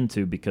had been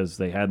into because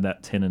they had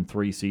that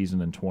 10-3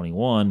 season in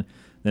 21.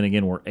 Then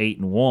again, we're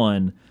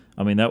 8-1.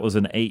 I mean, that was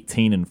an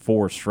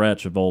 18-4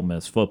 stretch of Ole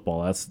Miss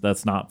football.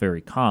 That's not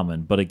very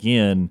common. But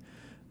again,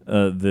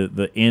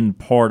 the end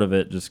part of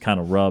it just kind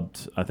of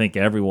rubbed, I think,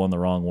 everyone the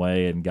wrong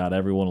way and got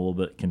everyone a little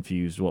bit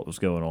confused what was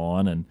going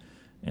on.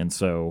 And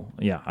so,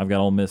 yeah, I've got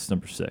Ole Miss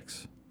number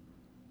 6.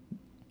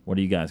 What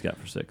do you guys got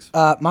for 6?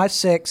 My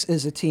 6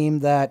 is a team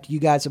that you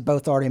guys have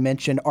both already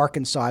mentioned.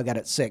 Arkansas, I got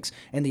at 6.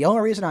 And the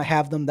only reason I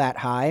have them that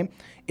high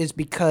is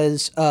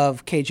because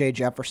of KJ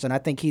Jefferson. I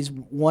think he's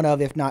one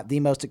of, if not the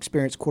most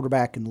experienced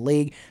quarterback in the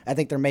league. I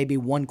think there may be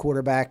one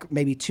quarterback,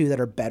 maybe two that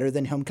are better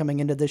than him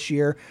coming into this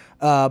year.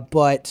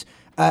 But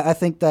I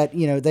think that,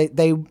 you know,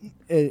 they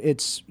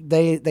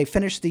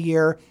finished the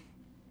year.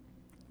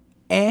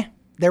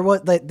 There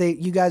was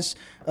you guys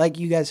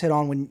hit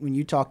on when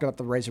you talked about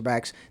the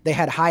Razorbacks. They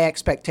had high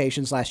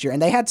expectations last year,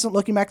 and they had some.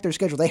 Looking back at their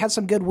schedule, they had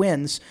some good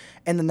wins,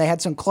 and then they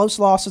had some close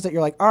losses that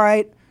you're like, all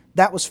right,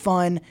 that was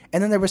fun.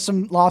 And then there was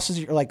some losses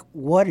that you're like,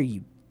 what are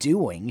you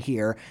doing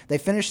here? They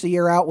finished the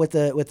year out with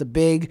a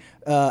big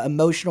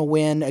emotional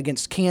win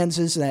against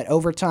Kansas in that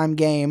overtime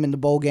game in the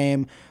bowl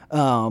game.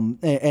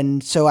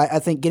 And so I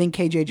think getting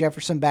KJ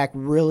Jefferson back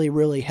really,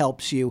 really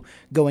helps you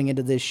going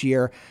into this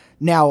year.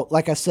 Now,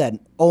 like I said,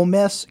 Ole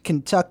Miss,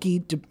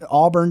 Kentucky,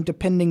 Auburn,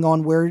 depending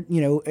on where, you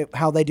know,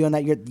 how they do in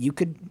that year, you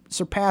could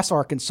surpass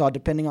Arkansas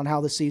depending on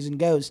how the season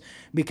goes.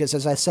 Because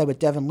as I said with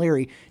Devin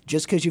Leary,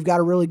 just because you've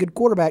got a really good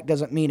quarterback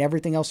doesn't mean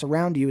everything else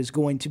around you is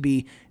going to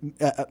be,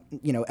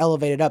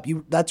 elevated up.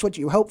 That's what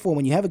you hope for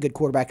when you have a good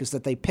quarterback, is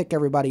that they pick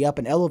everybody up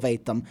and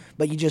elevate them.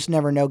 But you just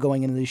never know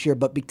going into this year.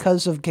 But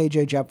because of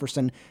KJ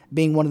Jefferson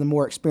being one of the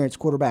more experienced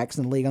quarterbacks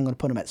in the league, I'm going to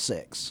put him at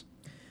 6.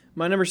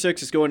 My number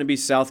 6 is going to be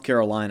South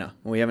Carolina.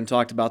 We haven't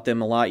talked about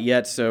them a lot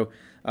yet, so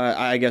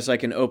I guess I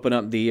can open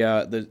up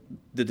the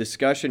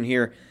discussion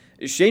here.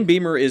 Shane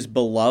Beamer is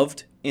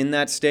beloved in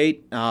that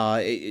state.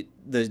 The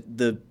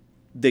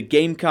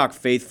Gamecock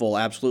faithful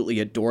absolutely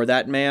adore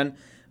that man,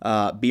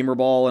 Beamer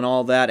ball and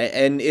all that,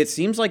 and it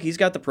seems like he's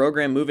got the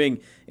program moving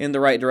in the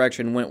right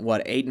direction. Went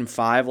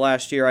 8-5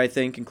 last year, I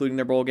think, including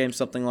their bowl game,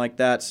 something like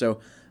that.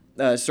 So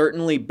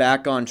certainly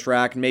back on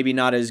track. Maybe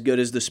not as good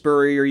as the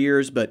Spurrier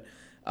years, but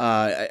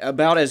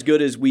about as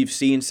good as we've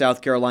seen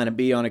South Carolina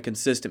be on a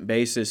consistent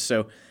basis.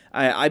 So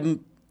I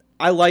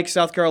like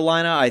South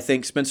Carolina. I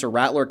think Spencer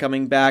Rattler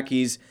coming back,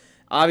 he's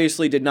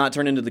obviously did not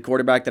turn into the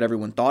quarterback that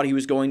everyone thought he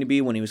was going to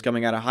be when he was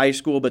coming out of high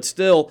school, but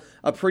still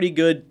a pretty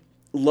good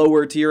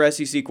lower-tier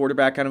SEC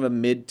quarterback, kind of a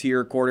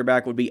mid-tier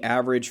quarterback would be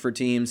average for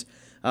teams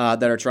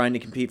that are trying to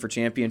compete for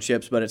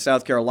championships. But at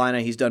South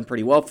Carolina, he's done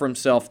pretty well for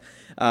himself.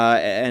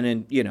 And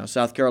in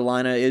South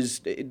Carolina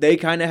they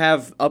kind of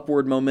have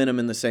upward momentum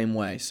in the same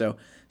way. So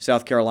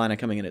South Carolina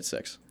coming in at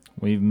 6.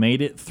 We've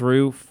made it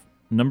through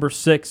number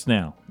 6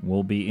 now.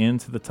 We'll be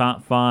into the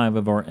top 5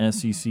 of our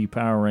SEC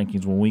Power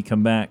Rankings when we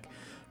come back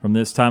from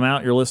this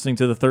timeout. You're listening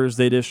to the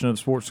Thursday edition of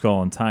Sports Call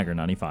on Tiger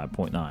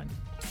 95.9.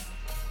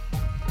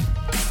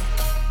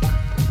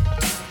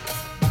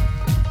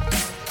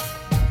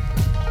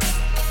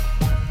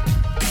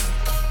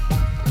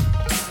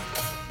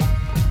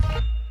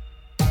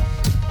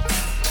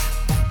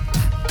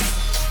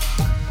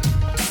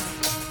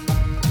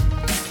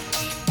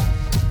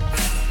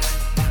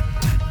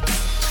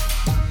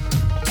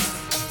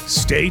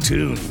 Stay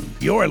tuned.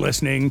 You're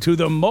listening to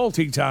the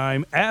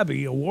multi-time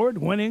Abby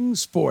Award-winning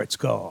Sports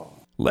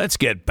Call. Let's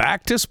get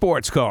back to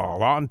Sports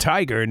Call on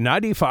Tiger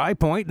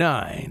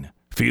 95.9.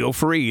 Feel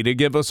free to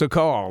give us a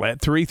call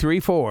at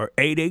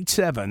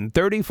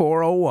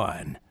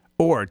 334-887-3401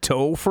 or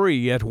toll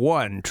free at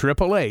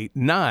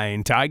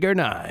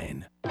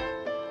 1-888-9-TIGER-9.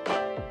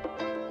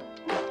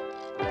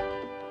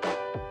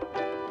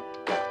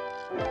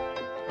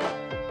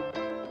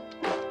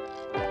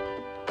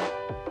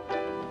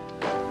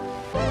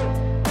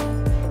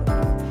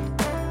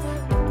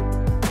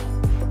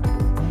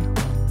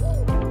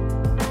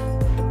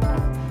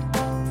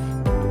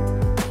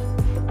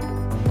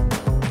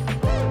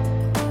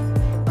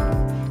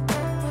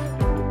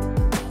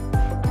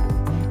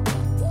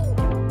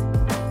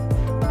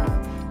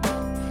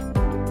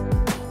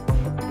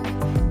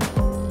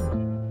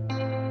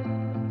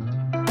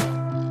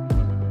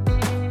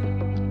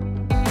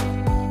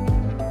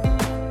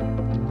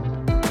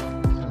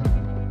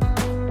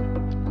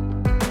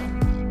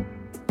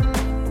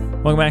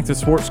 Welcome back to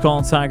Sports Call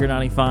on Tiger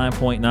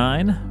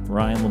 95.9.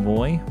 Ryan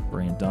Lavoie,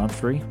 Brant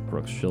Daughtry,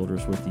 Brooks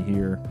Childress with you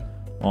here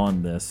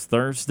on this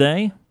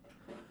Thursday.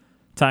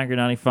 Tiger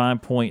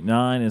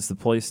 95.9 is the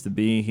place to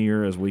be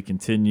here as we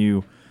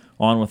continue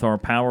on with our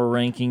power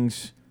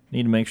rankings.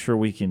 Need to make sure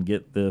we can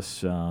get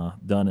this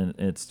done in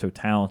its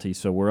totality.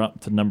 So we're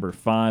up to number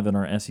 5 in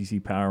our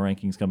SEC power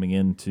rankings coming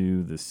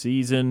into the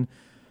season.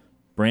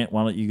 Brant,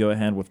 why don't you go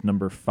ahead with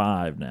number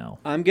 5 now?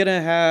 I'm going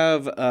to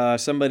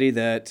have somebody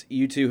that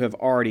you two have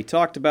already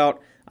talked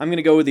about. I'm going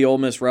to go with the Ole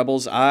Miss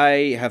Rebels.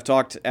 I have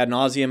talked ad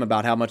nauseum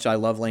about how much I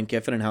love Lane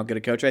Kiffin and how good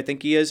a coach I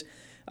think he is.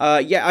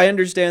 I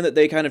understand that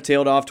they kind of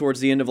tailed off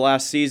towards the end of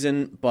last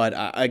season, but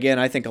again,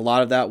 I think a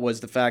lot of that was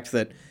the fact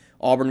that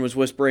Auburn was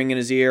whispering in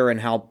his ear and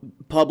how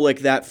public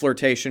that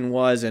flirtation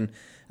was, and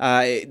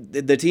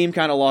the team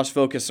kind of lost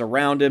focus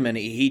around him, and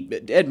he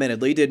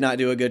admittedly did not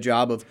do a good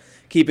job of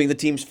keeping the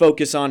team's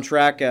focus on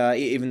track,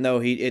 even though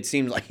it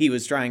seemed like he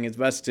was trying his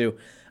best to.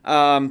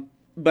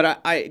 But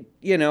I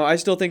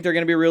still think they're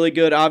going to be really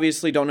good.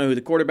 Obviously, don't know who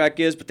the quarterback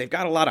is, but they've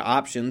got a lot of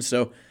options,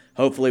 so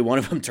hopefully one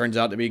of them turns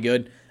out to be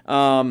good.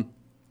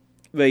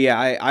 But yeah,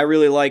 I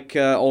really like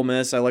Ole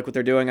Miss. I like what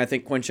they're doing. I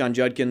think Quinshon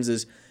Judkins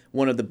is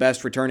one of the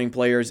best returning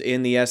players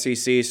in the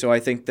SEC, so I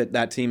think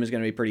that team is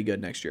going to be pretty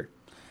good next year.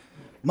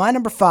 My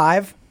number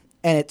 5,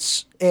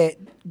 and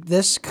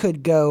this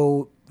could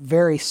go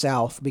very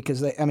south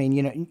because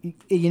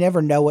you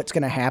never know what's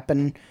going to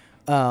happen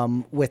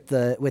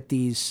with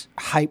these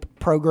hype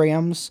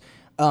programs.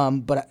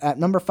 But at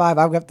number 5,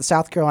 I've got the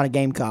South Carolina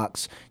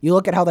Gamecocks. You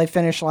look at how they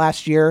finished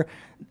last year.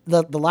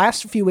 The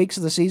last few weeks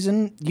of the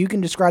season, you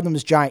can describe them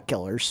as giant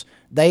killers.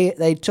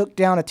 They took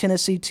down a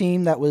Tennessee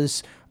team that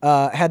was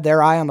had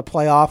their eye on the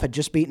playoff, had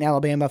just beaten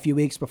Alabama a few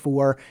weeks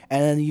before,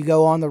 and then you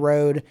go on the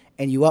road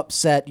and you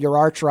upset your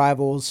arch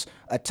rivals,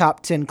 a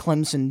top 10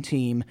 Clemson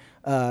team,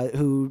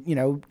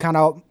 who kind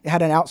of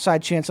had an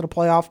outside chance at a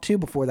playoff too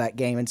before that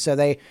game, and so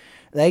they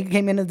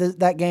came into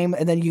that game,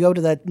 and then you go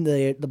to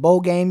the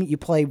bowl game. You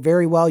play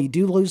very well. You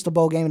do lose the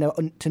bowl game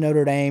to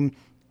Notre Dame,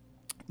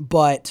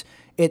 but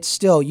it's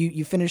still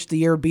you finished the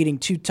year beating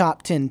 2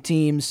 top 10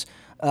 teams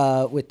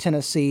with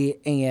Tennessee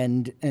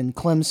and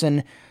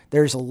Clemson.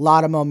 There's a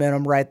lot of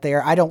momentum right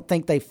there. I don't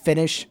think they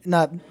finish.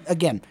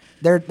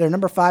 They're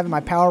number 5 in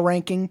my power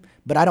ranking,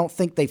 but I don't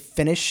think they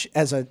finish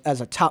as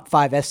a top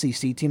 5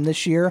 SEC team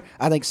this year.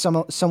 I think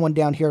someone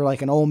down here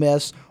like an Ole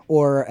Miss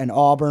or an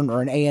Auburn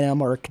or an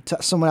A&M or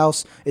someone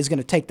else is going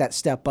to take that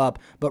step up.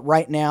 But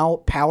right now,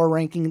 power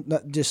ranking,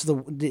 just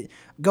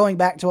going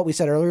back to what we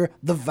said earlier,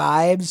 the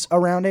vibes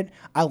around it,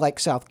 I like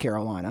South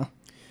Carolina.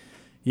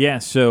 Yeah,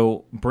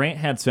 so Brant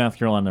had South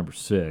Carolina number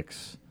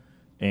 6,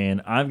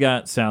 and I've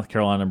got South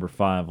Carolina number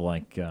 5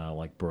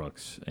 like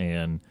Brooks.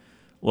 And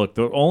look,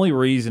 the only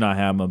reason I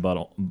have them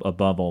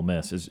above Ole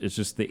Miss is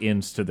just the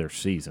ends to their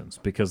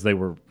seasons because they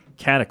were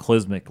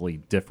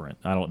cataclysmically different.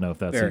 I don't know if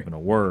that's even a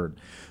word.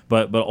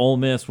 But Ole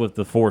Miss with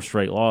the 4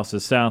 straight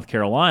losses, South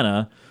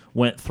Carolina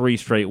went 3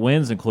 straight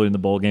wins, including the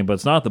bowl game. But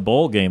it's not the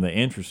bowl game that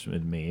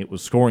interested me. It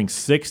was scoring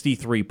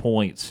 63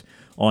 points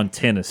on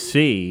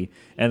Tennessee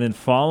and then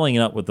following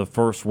up with the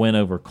first win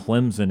over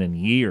Clemson in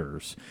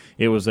years.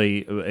 It was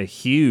a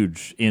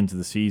huge end to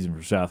the season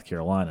for South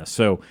Carolina.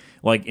 So,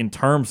 like, in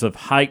terms of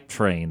hype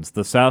trains,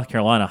 the South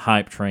Carolina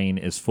hype train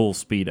is full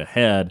speed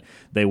ahead.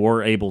 They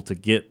were able to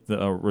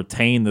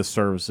retain the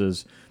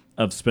services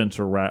of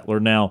Spencer Rattler.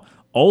 Now,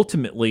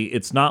 ultimately,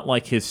 it's not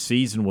like his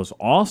season was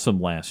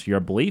awesome last year. I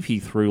believe he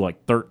threw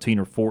like 13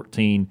 or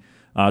 14,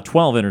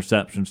 12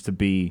 interceptions to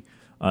be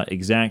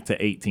exact,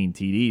 to 18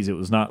 TDs. It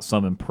was not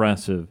some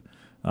impressive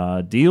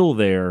deal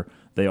there.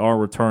 They are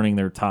returning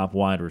their top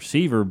wide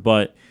receiver,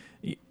 but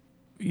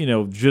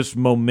just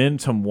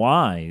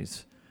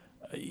momentum-wise,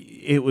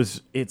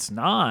 it's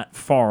not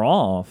far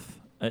off.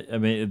 I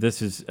mean,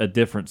 this is a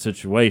different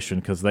situation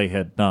because they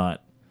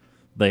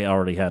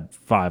already had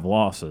 5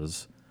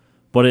 losses.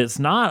 But it's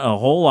not a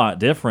whole lot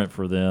different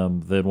for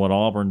them than what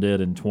Auburn did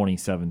in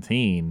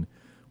 2017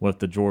 with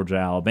the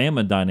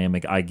Georgia-Alabama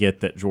dynamic. I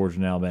get that Georgia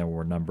and Alabama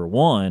were number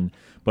 1,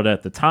 but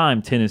at the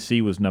time,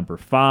 Tennessee was number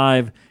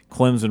 5,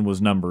 Clemson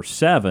was number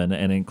 7,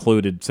 and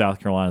included South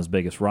Carolina's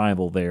biggest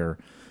rival there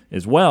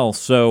as well.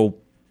 So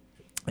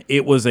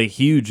it was a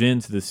huge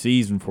end to the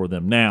season for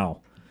them.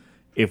 Now,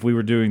 if we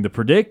were doing the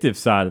predictive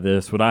side of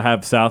this, would I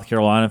have South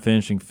Carolina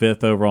finishing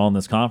 5th overall in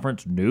this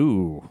conference?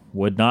 No,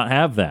 would not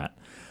have that.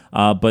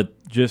 But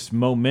just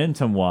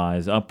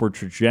momentum-wise, upward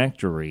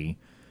trajectory,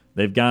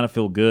 they've got to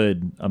feel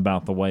good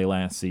about the way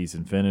last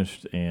season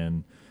finished,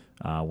 and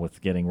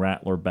with getting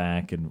Rattler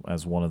back and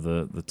as one of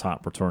the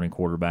top returning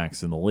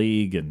quarterbacks in the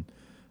league. And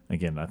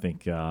again, I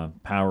think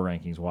power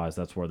rankings-wise,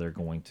 that's where they're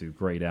going to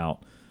grade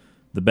out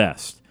the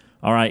best.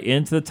 All right,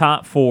 into the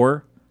top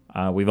 4.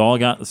 We've all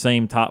got the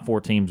same top 4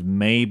 teams,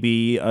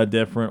 maybe a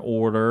different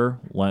order.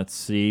 Let's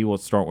see.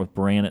 Let's start with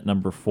Brant at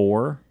number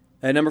 4.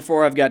 At number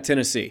 4, I've got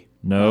Tennessee.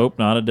 Nope,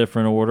 not a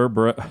different order.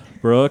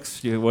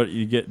 Brooks,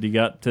 you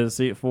got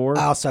Tennessee at 4?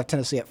 I also have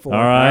Tennessee at 4.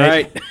 All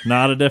right.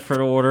 Not a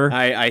different order.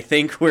 I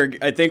think we're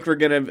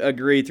going to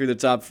agree through the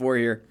top 4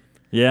 here.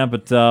 Yeah,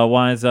 but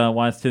why is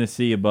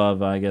Tennessee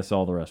above, I guess,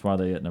 all the rest? Why are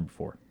they at number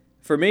 4?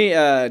 For me,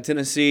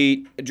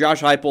 Tennessee,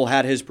 Josh Heupel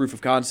had his proof of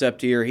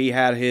concept here. He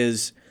had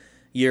his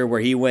year where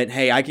he went,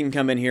 hey, I can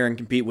come in here and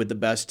compete with the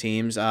best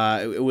teams.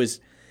 It was,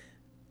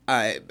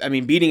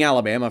 beating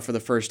Alabama for the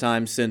first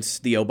time since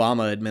the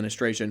Obama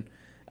administration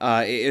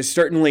is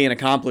certainly an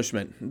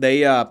accomplishment.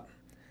 They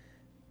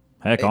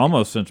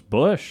almost since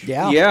Bush.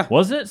 Yeah.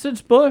 Wasn't it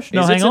since Bush?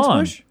 No, Is it hang since on.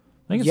 Bush?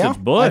 I think it's since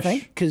Bush. I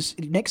think because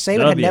Nick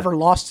Saban had never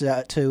lost to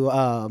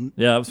that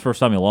was the first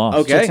time he lost.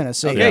 Okay. to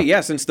Tennessee.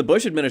 Okay, since the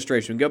Bush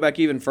administration. Go back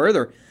even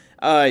further.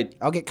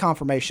 I'll get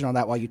confirmation on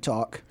that while you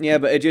talk. Yeah,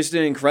 but it's just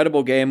an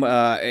incredible game,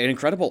 an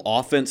incredible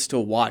offense to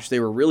watch. They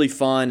were really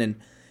fun, and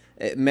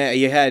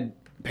you had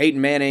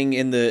Peyton Manning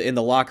in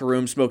the locker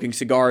room smoking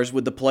cigars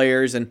with the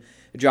players, and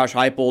Josh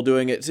Heupel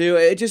doing it too.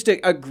 It's just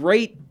a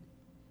great.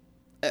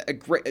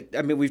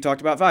 We've talked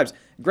about vibes.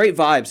 Great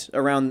vibes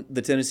around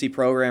the Tennessee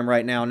program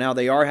right now. Now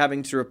they are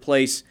having to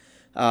replace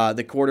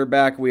the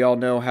quarterback. We all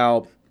know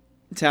how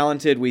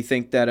talented we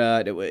think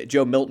that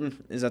Joe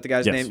Milton, is that the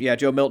guy's name? Yeah,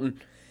 Joe Milton.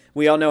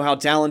 We all know how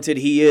talented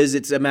he is.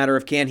 It's a matter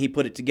of can he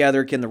put it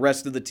together? Can the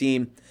rest of the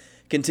team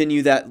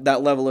continue that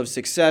level of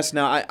success?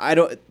 Now I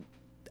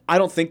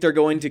don't think they're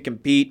going to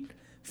compete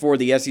for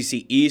the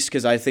SEC East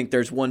because I think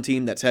there's one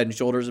team that's head and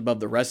shoulders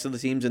above the rest of the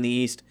teams in the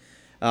East.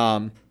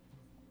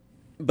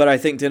 But I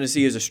think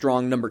Tennessee is a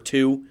strong number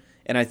 2,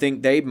 and I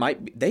think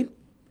they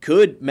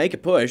could make a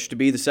push to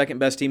be the second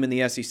best team in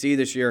the SEC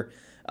this year.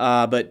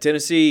 But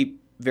Tennessee,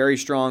 very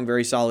strong,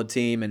 very solid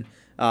team, and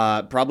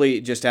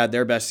probably just had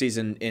their best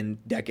season in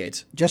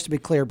decades. Just to be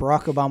clear,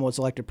 Barack Obama was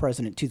elected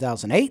president in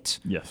 2008.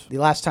 Yes. The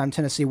last time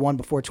Tennessee won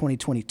before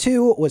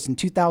 2022 was in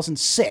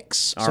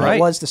 2006. All so right. it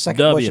was the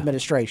second Bush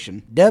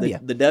administration. W.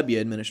 The W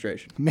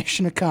administration.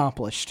 Mission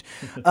accomplished.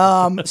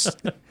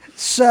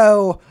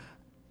 So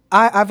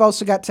I've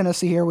also got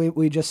Tennessee here.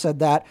 We just said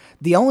that.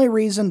 The only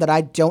reason that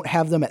I don't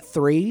have them at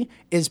 3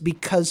 is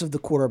because of the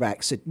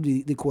quarterback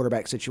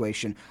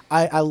situation.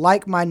 I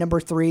like my number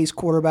 3's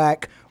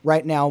quarterback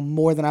right now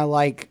more than I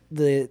like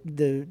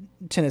the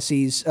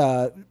Tennessee's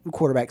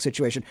quarterback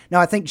situation. Now,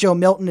 I think Joe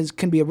Milton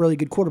can be a really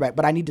good quarterback,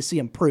 but I need to see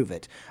him prove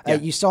it. Yeah.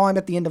 You saw him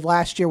at the end of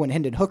last year when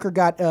Hendon Hooker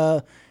got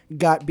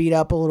beat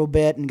up a little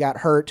bit and got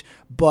hurt,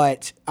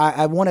 but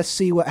I want to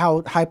see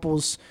how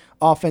Heupel's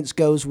offense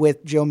goes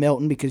with Joe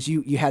Milton because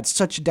you had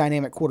such a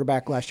dynamic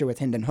quarterback last year with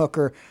Hendon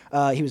Hooker.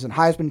 He was in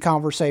Heisman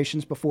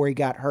conversations before he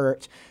got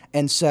hurt.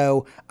 And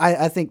so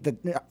I think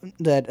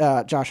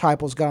that Josh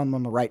Heupel's got him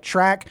on the right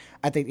track.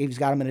 I think he's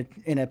got him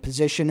in a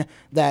position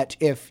that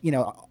if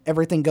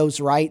everything goes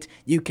right,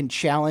 you can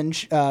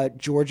challenge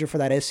Georgia for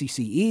that SEC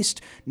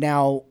East.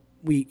 Now,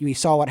 we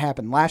saw what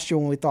happened last year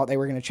when we thought they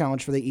were going to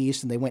challenge for the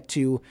East, and they went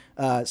to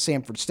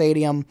Sanford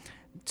Stadium.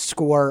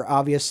 Score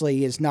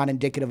obviously is not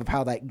indicative of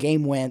how that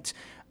game went,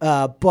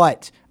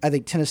 but I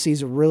think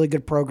Tennessee's a really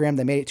good program.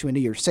 They made it to a New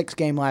Year's Six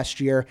game last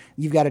year.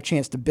 You've got a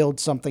chance to build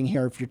something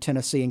here if you're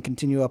Tennessee and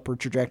continue upward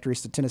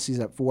trajectories to Tennessee's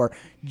at 4,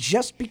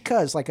 just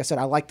because, like I said,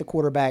 I like the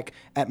quarterback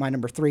at my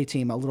number 3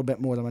 team a little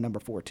bit more than my number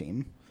 4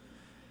 team.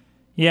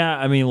 Yeah,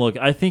 I mean, look,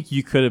 I think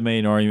you could have made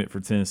an argument for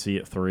Tennessee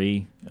at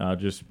 3,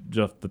 just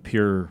the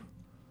pure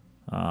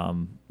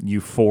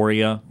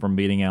euphoria from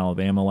beating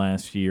Alabama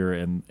last year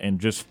and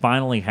just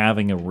finally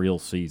having a real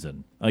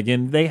season.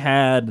 Again, they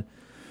had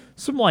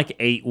some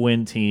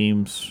 8-win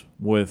teams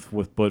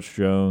with Butch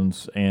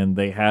Jones, and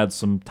they had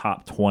some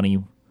top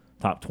 20,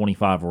 top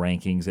 25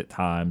 rankings at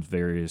times,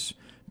 various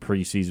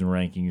preseason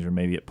rankings or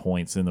maybe at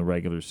points in the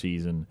regular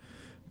season.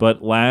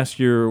 But last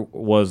year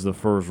was the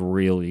first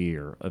real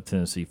year of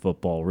Tennessee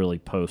football, really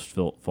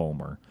post-Philip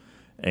Fulmer,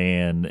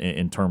 and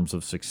in terms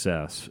of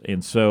success.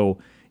 And so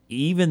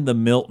even the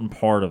Milton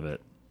part of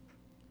it,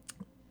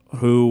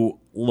 who,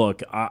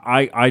 look,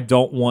 I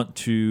don't want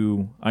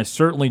to – I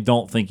certainly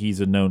don't think he's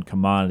a known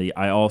commodity.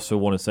 I also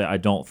want to say I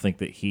don't think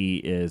that he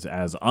is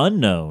as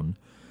unknown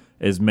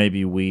as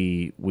maybe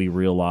we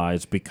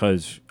realize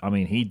because, I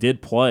mean, he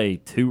did play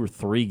 2 or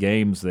 3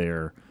 games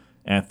there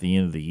at the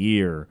end of the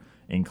year,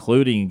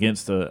 including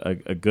against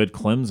a good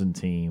Clemson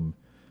team,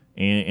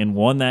 and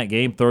won that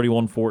game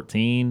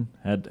 31-14,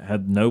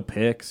 had no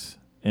picks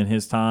in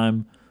his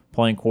time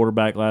playing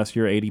quarterback last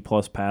year,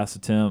 80-plus pass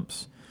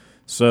attempts.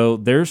 So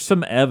there's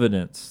some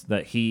evidence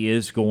that he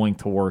is going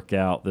to work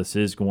out. This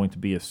is going to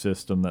be a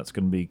system that's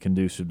going to be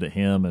conducive to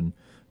him and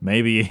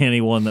maybe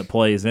anyone that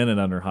plays in it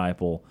under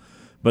Heupel.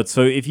 But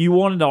so if you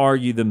wanted to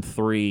argue them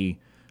 3,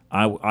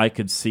 I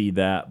could see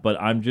that.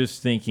 But I'm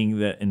just thinking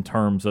that in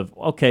terms of,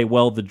 okay,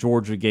 well, the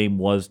Georgia game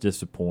was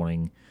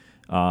disappointing.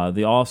 The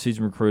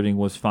offseason recruiting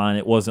was fine.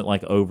 It wasn't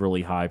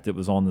overly hyped. It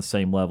was on the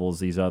same level as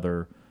these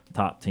other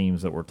top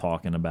teams that we're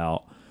talking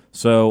about.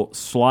 So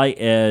slight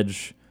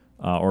edge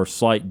or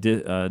slight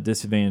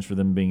disadvantage for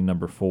them being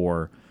number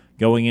 4.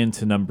 Going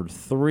into number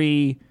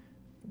 3,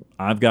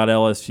 I've got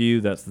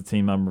LSU. That's the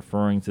team I'm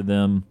referring to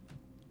them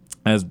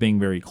as being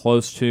very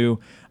close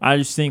to. I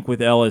just think with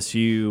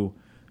LSU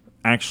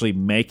actually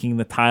making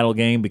the title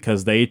game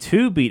because they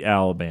too beat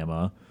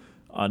Alabama.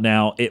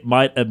 Now, it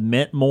might have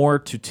meant more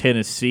to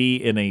Tennessee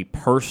in a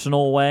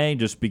personal way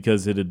just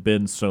because it had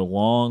been so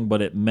long,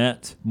 but it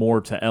meant more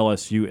to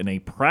LSU in a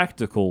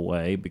practical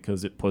way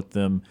because it put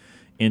them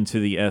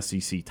into the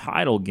SEC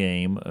title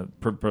game,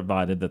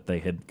 provided that they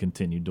had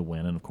continued to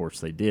win, and of course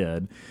they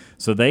did.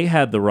 So they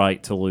had the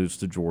right to lose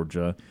to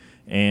Georgia,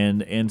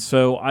 and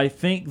so I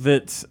think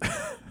that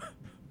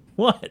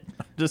what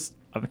I'm just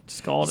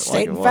calling it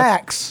Stating like it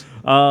facts.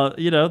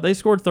 They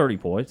scored 30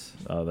 points.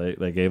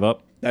 They gave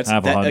up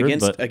half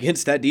 100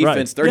 against that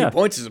defense. Right. 30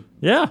 points is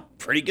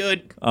pretty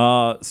good.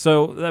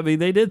 So I mean,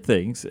 they did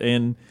things,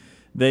 and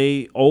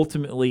they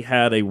ultimately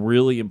had a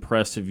really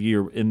impressive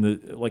year in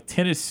the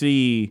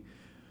Tennessee.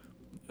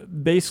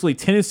 Basically,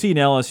 Tennessee and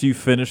LSU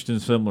finished in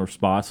similar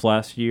spots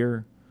last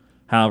year.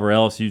 However,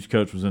 LSU's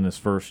coach was in his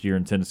first year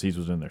and Tennessee's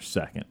was in their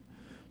second.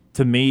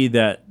 To me,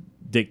 that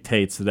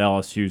dictates that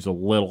LSU's a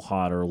little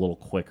hotter, a little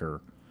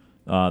quicker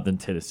than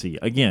Tennessee.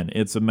 Again,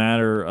 it's a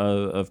matter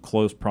of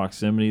close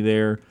proximity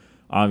there.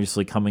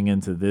 Obviously, coming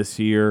into this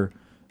year,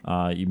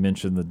 you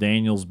mentioned the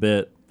Daniels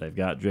bit. They've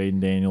got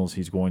Jaden Daniels.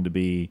 He's going to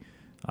be,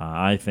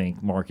 I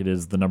think, marketed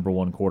as the number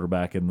one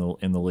quarterback in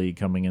the league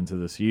coming into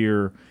this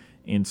year.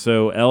 And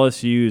so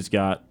LSU's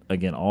got,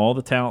 again, all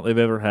the talent they've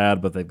ever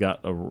had, but they've got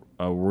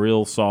a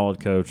real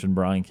solid coach in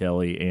Brian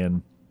Kelly,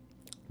 and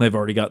they've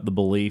already got the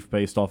belief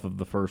based off of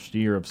the first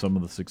year of some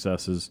of the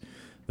successes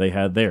they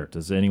had there.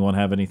 Does anyone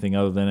have anything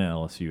other than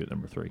LSU at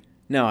number 3?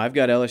 No, I've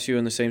got LSU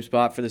in the same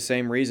spot for the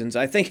same reasons.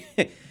 I think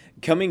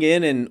coming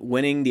in and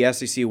winning the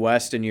SEC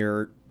West in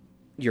your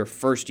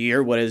first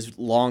year, what has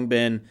long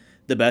been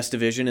the best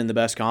division and the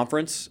best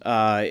conference,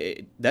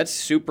 that's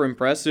super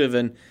impressive,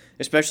 and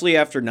especially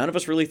after none of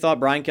us really thought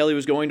Brian Kelly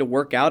was going to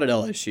work out at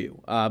LSU.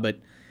 But,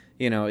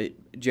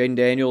 Jaden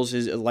Daniels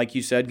is, like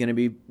you said, going to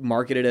be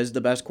marketed as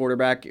the best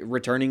quarterback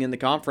returning in the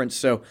conference.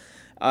 So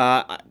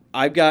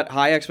I've got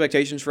high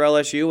expectations for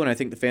LSU, and I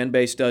think the fan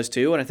base does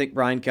too, and I think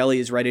Brian Kelly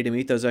is ready to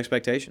meet those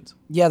expectations.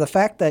 Yeah, the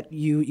fact that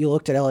you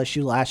looked at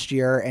LSU last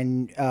year,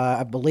 and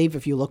I believe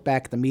if you look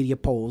back at the media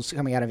polls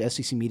coming out of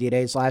SEC Media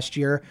Days last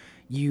year,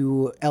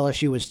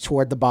 LSU was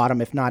toward the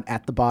bottom, if not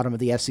at the bottom of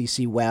the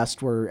SEC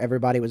West, where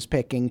everybody was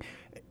picking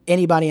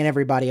anybody and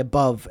everybody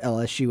above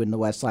LSU in the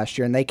West last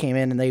year, and they came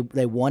in and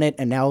they won it.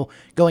 And now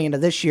going into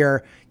this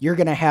year, you're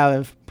going to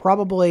have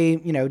probably,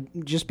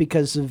 just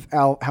because of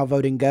how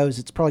voting goes,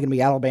 it's probably going to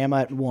be Alabama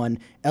at 1,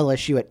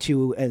 LSU at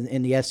 2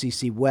 in the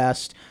SEC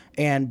West.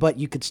 But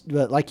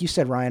like you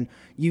said, Ryan,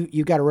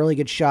 you got a really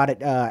good shot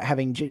at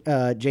having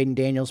Jaden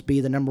Daniels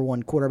be the number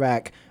one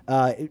quarterback,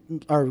 being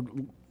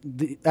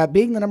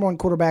the number one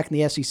quarterback in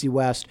the SEC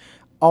West,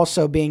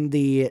 also being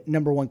the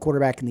number one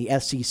quarterback in the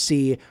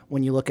SEC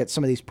when you look at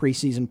some of these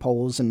preseason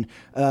polls, and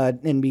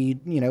be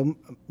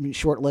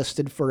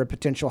shortlisted for a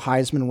potential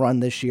Heisman run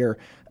this year.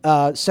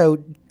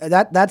 So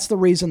that's the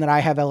reason that I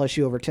have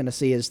LSU over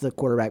Tennessee is the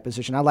quarterback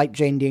position. I like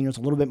Jaden Daniels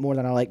a little bit more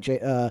than I like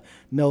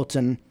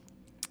Milton.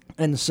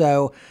 And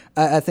so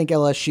I think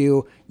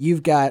LSU,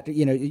 you've got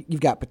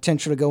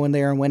potential to go in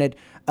there and win it.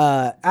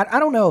 I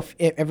don't know if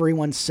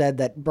everyone said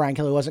that Brian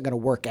Kelly wasn't going to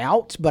work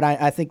out, but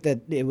I think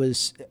that it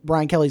was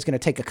Brian Kelly's going to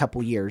take a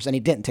couple years, and he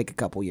didn't take a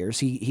couple years.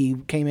 He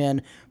came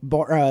in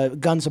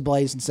guns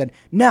ablaze and said,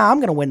 "No, I'm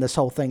going to win this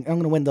whole thing.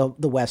 I'm going to win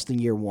the West in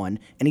year 1,"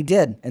 and he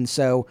did. And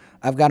so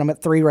I've got him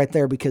at 3 right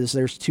there because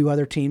there's 2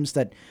 other teams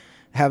that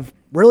have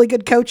really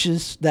good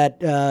coaches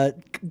that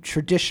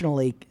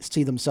traditionally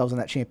see themselves in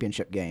that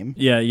championship game.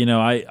 Yeah,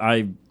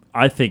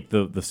 I think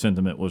the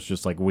sentiment was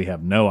just like, we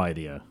have no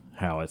idea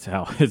how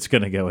it's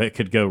going to go. It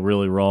could go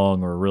really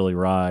wrong or really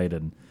right,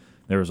 and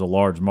there was a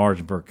large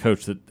margin for a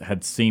coach that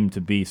had seemed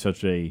to be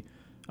such a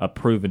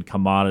proven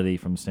commodity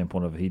from the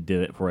standpoint of he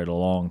did it for a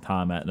long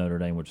time at Notre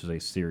Dame, which is a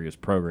serious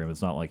program.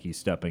 It's not like he's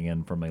stepping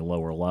in from a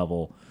lower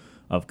level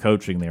of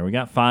coaching there. We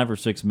got 5 or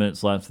 6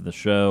 minutes left of the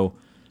show.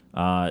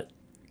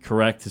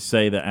 Correct to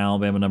say that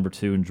Alabama number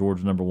 2 and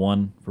Georgia number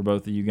 1 for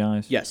both of you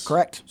guys? Yes.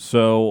 Correct.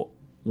 So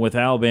with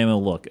Alabama,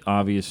 look,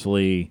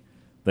 obviously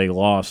they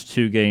lost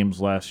 2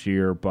 games last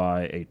year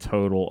by a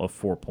total of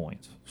 4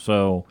 points.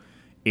 So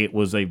it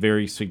was a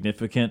very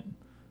significant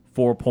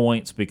 4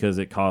 points because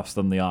it cost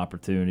them the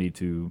opportunity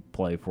to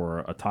play for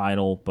a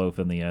title both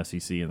in the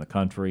SEC and the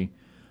country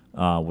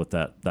with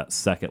that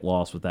second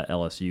loss with that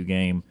LSU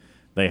game.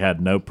 They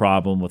had no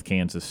problem with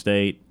Kansas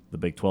State, the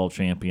Big 12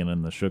 champion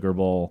in the Sugar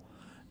Bowl.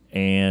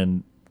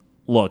 And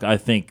look, I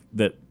think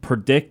that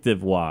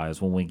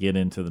predictive-wise, when we get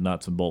into the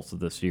nuts and bolts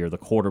of this year, the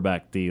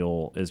quarterback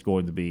deal is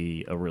going to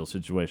be a real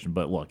situation.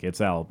 But look,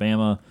 it's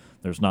Alabama.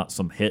 There's not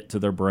some hit to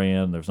their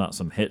brand. There's not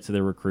some hit to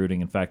their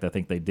recruiting. In fact, I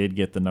think they did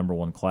get the number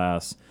 1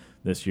 class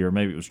this year.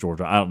 Maybe it was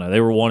Georgia. I don't know.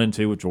 They were 1 and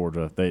 2 with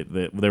Georgia.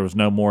 There was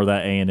no more of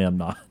that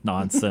A&M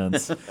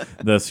nonsense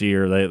this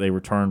year. They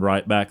returned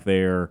right back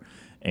there.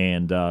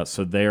 And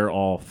so they're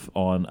off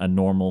on a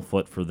normal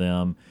foot for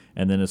them.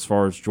 And then as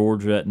far as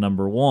Georgia at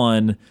number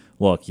 1,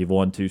 look, you've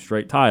won 2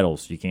 straight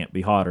titles. You can't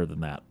be hotter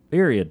than that,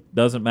 period.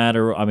 Doesn't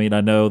matter. I mean,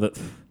 I know that,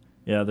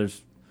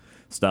 there's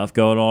stuff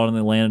going on in the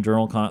Atlanta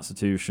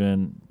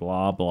Journal-Constitution,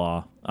 blah,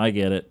 blah. I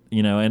get it.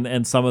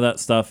 And some of that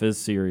stuff is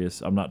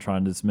serious. I'm not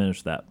trying to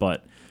diminish that.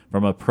 But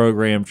from a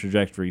program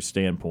trajectory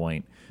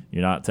standpoint,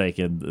 you're not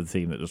taking the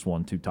team that just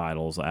won 2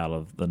 titles out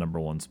of the number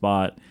 1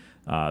 spot.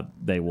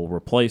 They will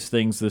replace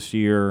things this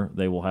year.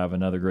 They will have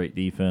another great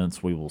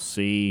defense. We will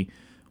see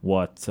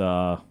what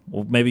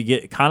we'll maybe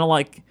get kind of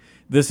like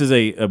this is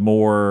a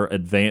more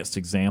advanced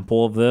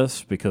example of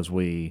this because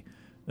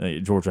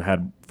Georgia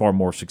had far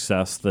more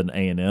success than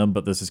A&M,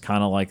 but this is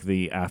kind of like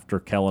the after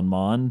Kellen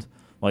Mond.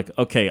 Like,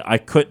 okay, I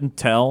couldn't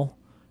tell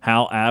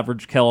how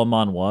average Kellen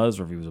Mond was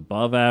or if he was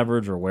above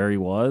average or where he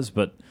was,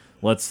 but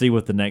let's see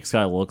what the next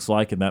guy looks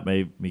like, and that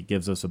maybe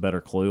gives us a better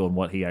clue on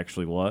what he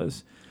actually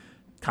was.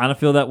 Kind of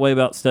feel that way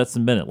about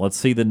Stetson Bennett. Let's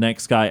see the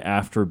next guy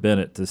after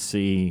Bennett to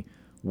see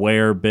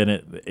where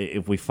Bennett,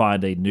 if we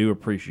find a new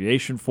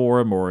appreciation for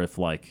him or if,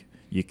 like,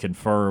 you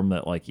confirm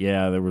that, like,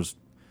 yeah, there's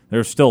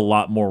still a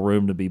lot more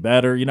room to be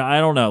better. You know, I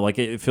don't know. Like,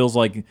 it feels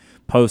like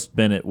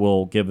post-Bennett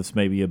will give us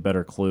maybe a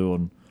better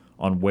clue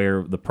on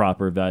where the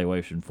proper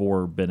evaluation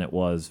for Bennett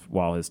was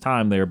while his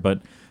time there.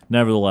 But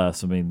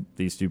nevertheless, I mean,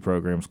 these two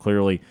programs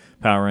clearly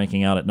power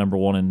ranking out at number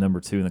 1 and number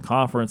 2 in the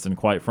conference. And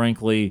quite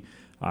frankly,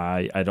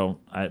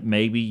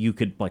 maybe you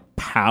could like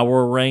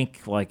power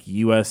rank like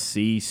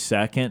USC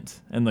second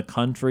in the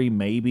country,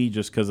 maybe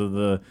just because of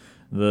the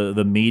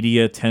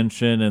media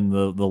attention and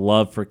the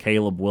love for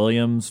Caleb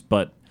Williams.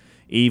 But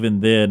even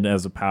then,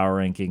 as a power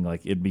ranking,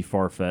 like it'd be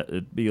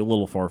a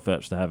little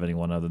far-fetched to have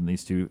anyone other than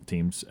these two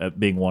teams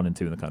being 1 and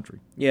 2 in the country.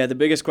 Yeah, the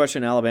biggest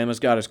question Alabama's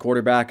got is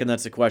quarterback, and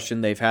that's a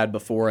question they've had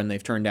before, and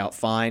they've turned out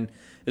fine.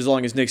 As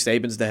long as Nick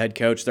Saban's the head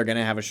coach, they're going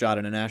to have a shot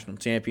at a national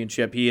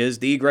championship. He is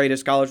the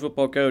greatest college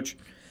football coach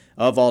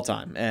of all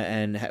time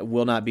and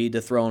will not be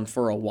dethroned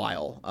for a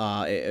while,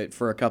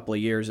 for a couple of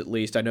years at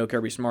least. I know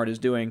Kirby Smart is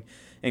doing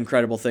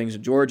incredible things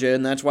at Georgia,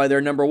 and that's why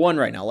they're number 1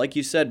 right now. Like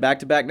you said,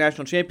 back-to-back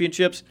national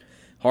championships,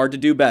 hard to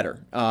do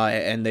better.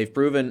 And they've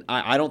proven,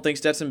 I don't think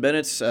Stetson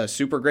Bennett's a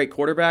super great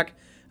quarterback,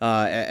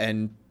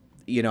 and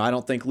you know, I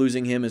don't think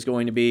losing him is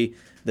going to be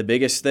the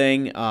biggest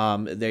thing.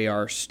 They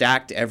are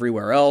stacked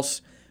everywhere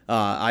else.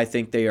 I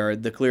think they are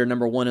the clear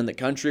number 1 in the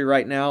country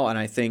right now, and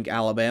I think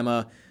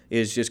Alabama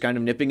is just kind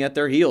of nipping at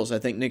their heels. I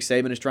think Nick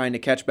Saban is trying to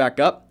catch back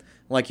up.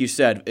 Like you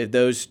said, if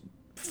those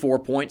 4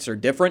 points are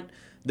different,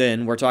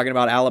 then we're talking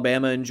about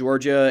Alabama and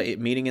Georgia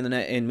meeting in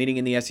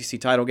the SEC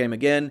title game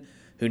again.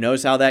 Who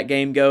knows how that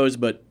game goes?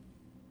 But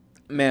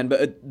man,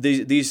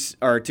 these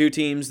are two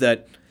teams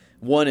that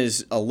one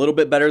is a little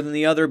bit better than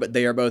the other, but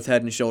they are both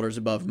head and shoulders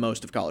above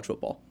most of college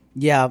football.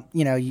 Yeah,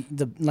 you know,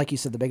 like you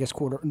said, the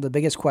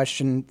biggest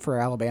question for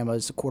Alabama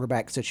is the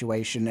quarterback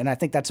situation, and I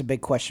think that's a big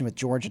question with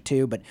Georgia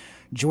too. But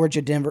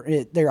Georgia,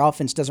 Denver, their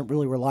offense doesn't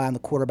really rely on the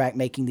quarterback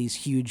making these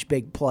huge,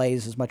 big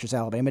plays as much as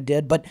Alabama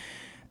did. But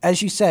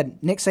as you said,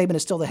 Nick Saban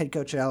is still the head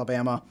coach at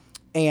Alabama,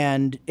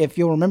 and if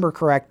you'll remember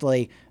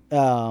correctly,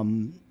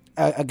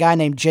 a guy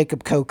named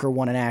Jacob Coker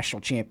won a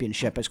national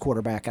championship as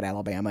quarterback at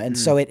Alabama. And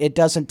so it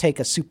doesn't take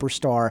a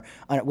superstar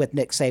with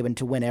Nick Saban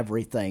to win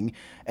everything.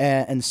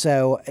 And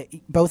so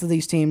both of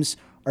these teams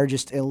are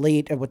just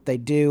elite at what they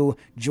do.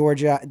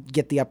 Georgia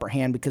get the upper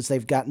hand because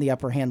they've gotten the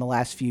upper hand the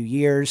last few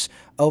years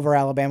over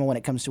Alabama when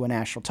it comes to a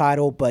national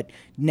title, but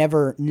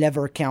never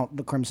count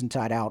the Crimson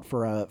Tide out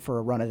for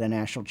a run at a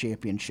national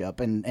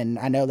championship. And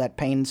I know that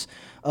pains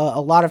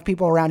a lot of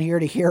people around here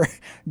to hear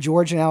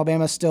Georgia and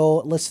Alabama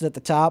still listed at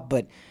the top,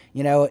 but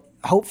you know,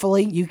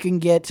 hopefully you can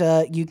get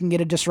a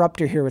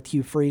disruptor here with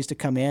Hugh Freeze to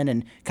come in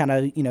and kind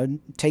of, you know,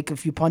 take a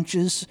few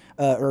punches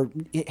or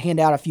hand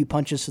out a few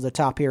punches to the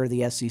top here of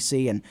the SEC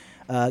and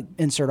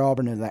insert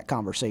Auburn into that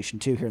conversation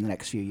too here in the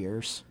next few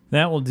years.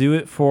 That will do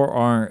it for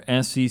our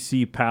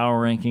SEC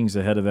Power Rankings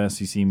ahead of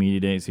SEC Media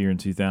Days here in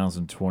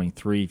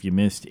 2023. If you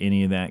missed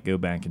any of that, go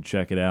back and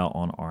check it out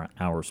on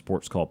our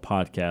Sports Call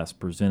podcast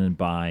presented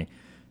by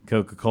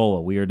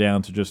Coca-Cola. We are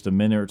down to just a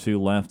minute or two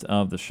left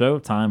of the show.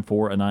 Time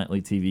for a nightly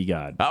TV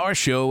guide. Our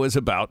show is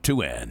about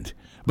to end,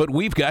 but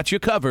we've got you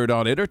covered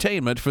on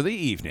entertainment for the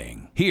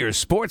evening. Here's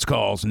Sports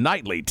Call's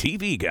nightly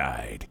TV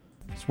guide.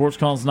 Sports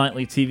Call's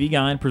nightly TV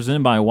guide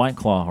presented by White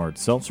Claw Hard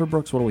Seltzer.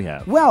 Brooks, what do we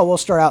have? Well, we'll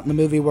start out in the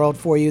movie world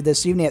for you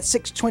this evening at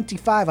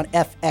 6:25 on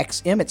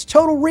FXM. It's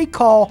Total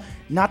Recall,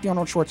 not the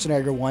Arnold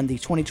Schwarzenegger one, the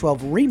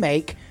 2012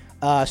 remake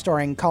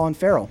starring Colin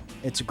Farrell.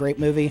 It's a great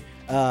movie.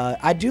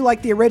 I do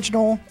like the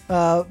original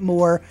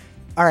more.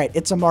 All right,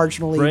 it's a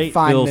marginally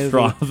fine movie.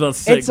 Strong. I was about to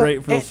say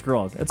great Phil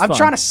Strong. I'm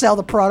trying to sell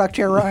the product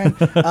here, Ryan.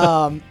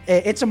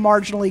 It's a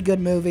marginally good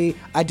movie.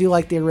 I do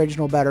like the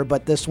original better,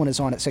 but this one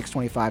is on at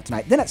 6:25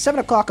 tonight. Then at 7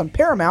 o'clock on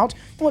Paramount,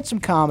 you want some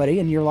comedy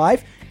in your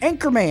life?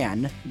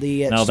 Anchorman,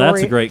 now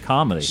that's a great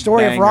comedy.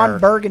 Story of Ron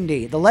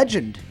Burgundy, the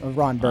legend of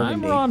Ron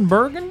Burgundy. I'm Ron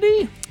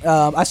Burgundy?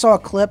 I saw a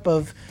clip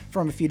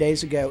from a few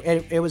days ago.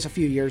 It was a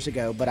few years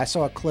ago, but I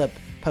saw a clip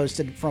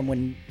posted from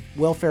when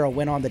Will Ferrell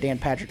went on the Dan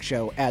Patrick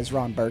Show as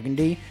Ron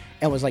Burgundy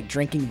and was like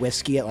drinking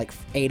whiskey at like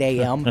 8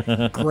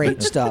 a.m.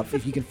 Great stuff.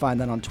 If you can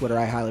find that on Twitter,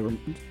 I highly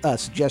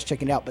suggest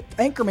checking it out. But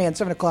Anchorman,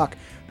 7 o'clock,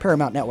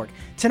 Paramount Network.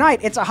 Tonight,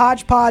 it's a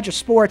hodgepodge of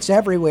sports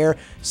everywhere.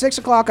 6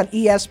 o'clock on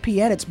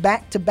ESPN, it's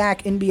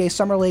back-to-back NBA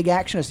Summer League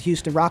action as the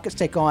Houston Rockets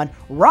take on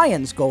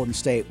Ryan's Golden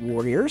State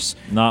Warriors.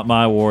 Not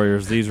my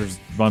Warriors. These are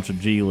a bunch of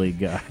G League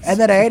guys. And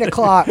then at 8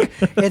 o'clock,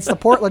 it's the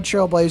Portland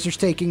Trailblazers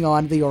taking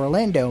on the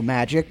Orlando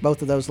Magic.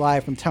 Both of those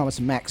live from Thomas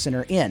and Mack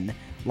Center in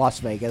Las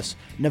Vegas,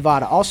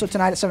 Nevada. Also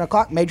tonight at 7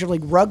 o'clock, Major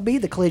League Rugby.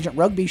 The Collegiate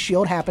Rugby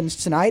Shield happens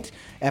tonight.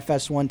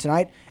 FS1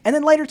 tonight. And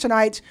then later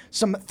tonight,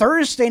 some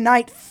Thursday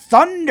Night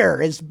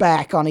Thunder is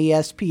back on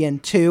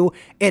ESPN2.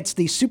 It's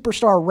the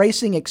Superstar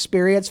Racing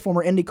Experience.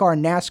 Former IndyCar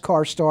and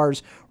NASCAR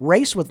stars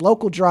race with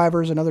local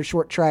drivers and other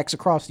short tracks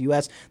across the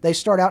U.S. They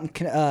start out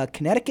in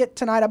Connecticut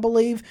tonight, I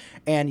believe.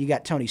 And you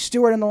got Tony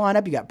Stewart in the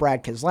lineup. You got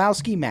Brad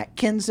Keselowski, Matt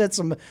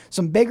Kenseth,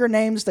 some bigger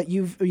names that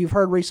you've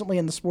heard recently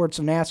in the sports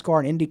of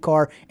NASCAR and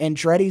IndyCar.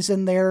 Andretti's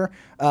in there.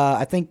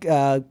 I think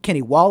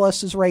Kenny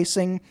Wallace is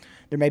racing.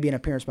 There may be an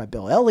appearance by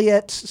Bill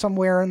Elliott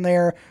somewhere in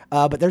there.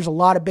 But there's a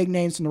lot of big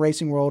names in the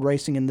racing world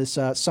racing in this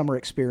summer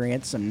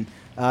experience. And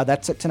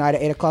that's it tonight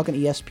at 8 o'clock on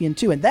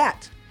ESPN2. And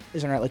that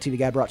is our Nightly TV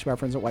Guide brought to you by our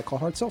friends at White Claw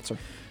Hard Seltzer.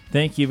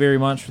 Thank you very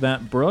much for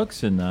that,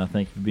 Brooks. And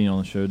thank you for being on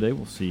the show today.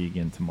 We'll see you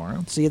again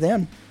tomorrow. See you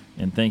then.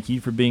 And thank you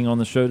for being on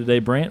the show today,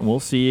 Brant. We'll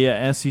see you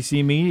at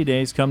SEC Media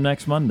Days come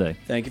next Monday.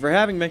 Thank you for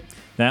having me.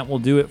 That will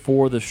do it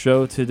for the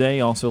show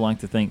today. Also like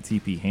to thank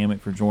TP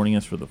Hammock for joining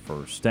us for the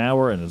first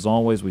hour. And as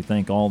always, we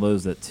thank all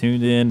those that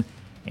tuned in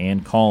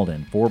and called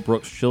in. For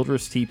Brooks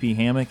Childress, TP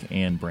Hammock,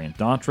 and Brant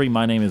Daughtry,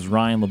 my name is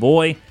Ryan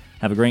Lavoie.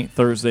 Have a great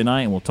Thursday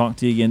night, and we'll talk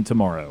to you again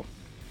tomorrow.